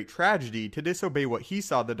it a great tragedy to disobey what he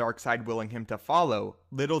saw the dark side willing him to follow.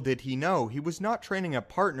 Little did he know he was not training a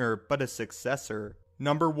partner, but a successor.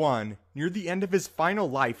 Number 1. Near the end of his final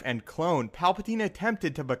life and clone, Palpatine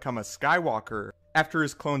attempted to become a Skywalker. After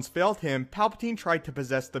his clones failed him, Palpatine tried to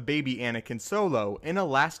possess the baby Anakin Solo in a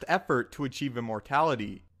last effort to achieve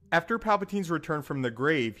immortality. After Palpatine's return from the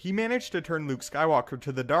grave, he managed to turn Luke Skywalker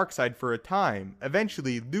to the dark side for a time.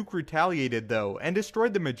 Eventually, Luke retaliated though, and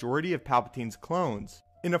destroyed the majority of Palpatine's clones.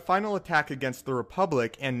 In a final attack against the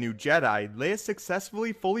Republic and New Jedi, Leia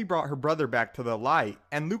successfully fully brought her brother back to the light,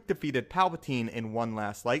 and Luke defeated Palpatine in one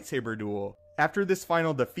last lightsaber duel. After this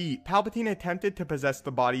final defeat, Palpatine attempted to possess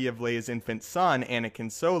the body of Leia's infant son,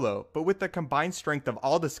 Anakin Solo, but with the combined strength of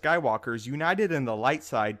all the Skywalkers united in the light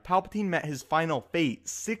side, Palpatine met his final fate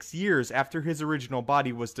 6 years after his original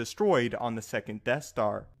body was destroyed on the second Death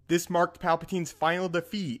Star. This marked Palpatine's final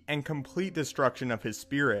defeat and complete destruction of his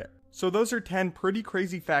spirit. So those are 10 pretty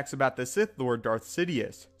crazy facts about the Sith Lord Darth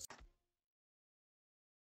Sidious.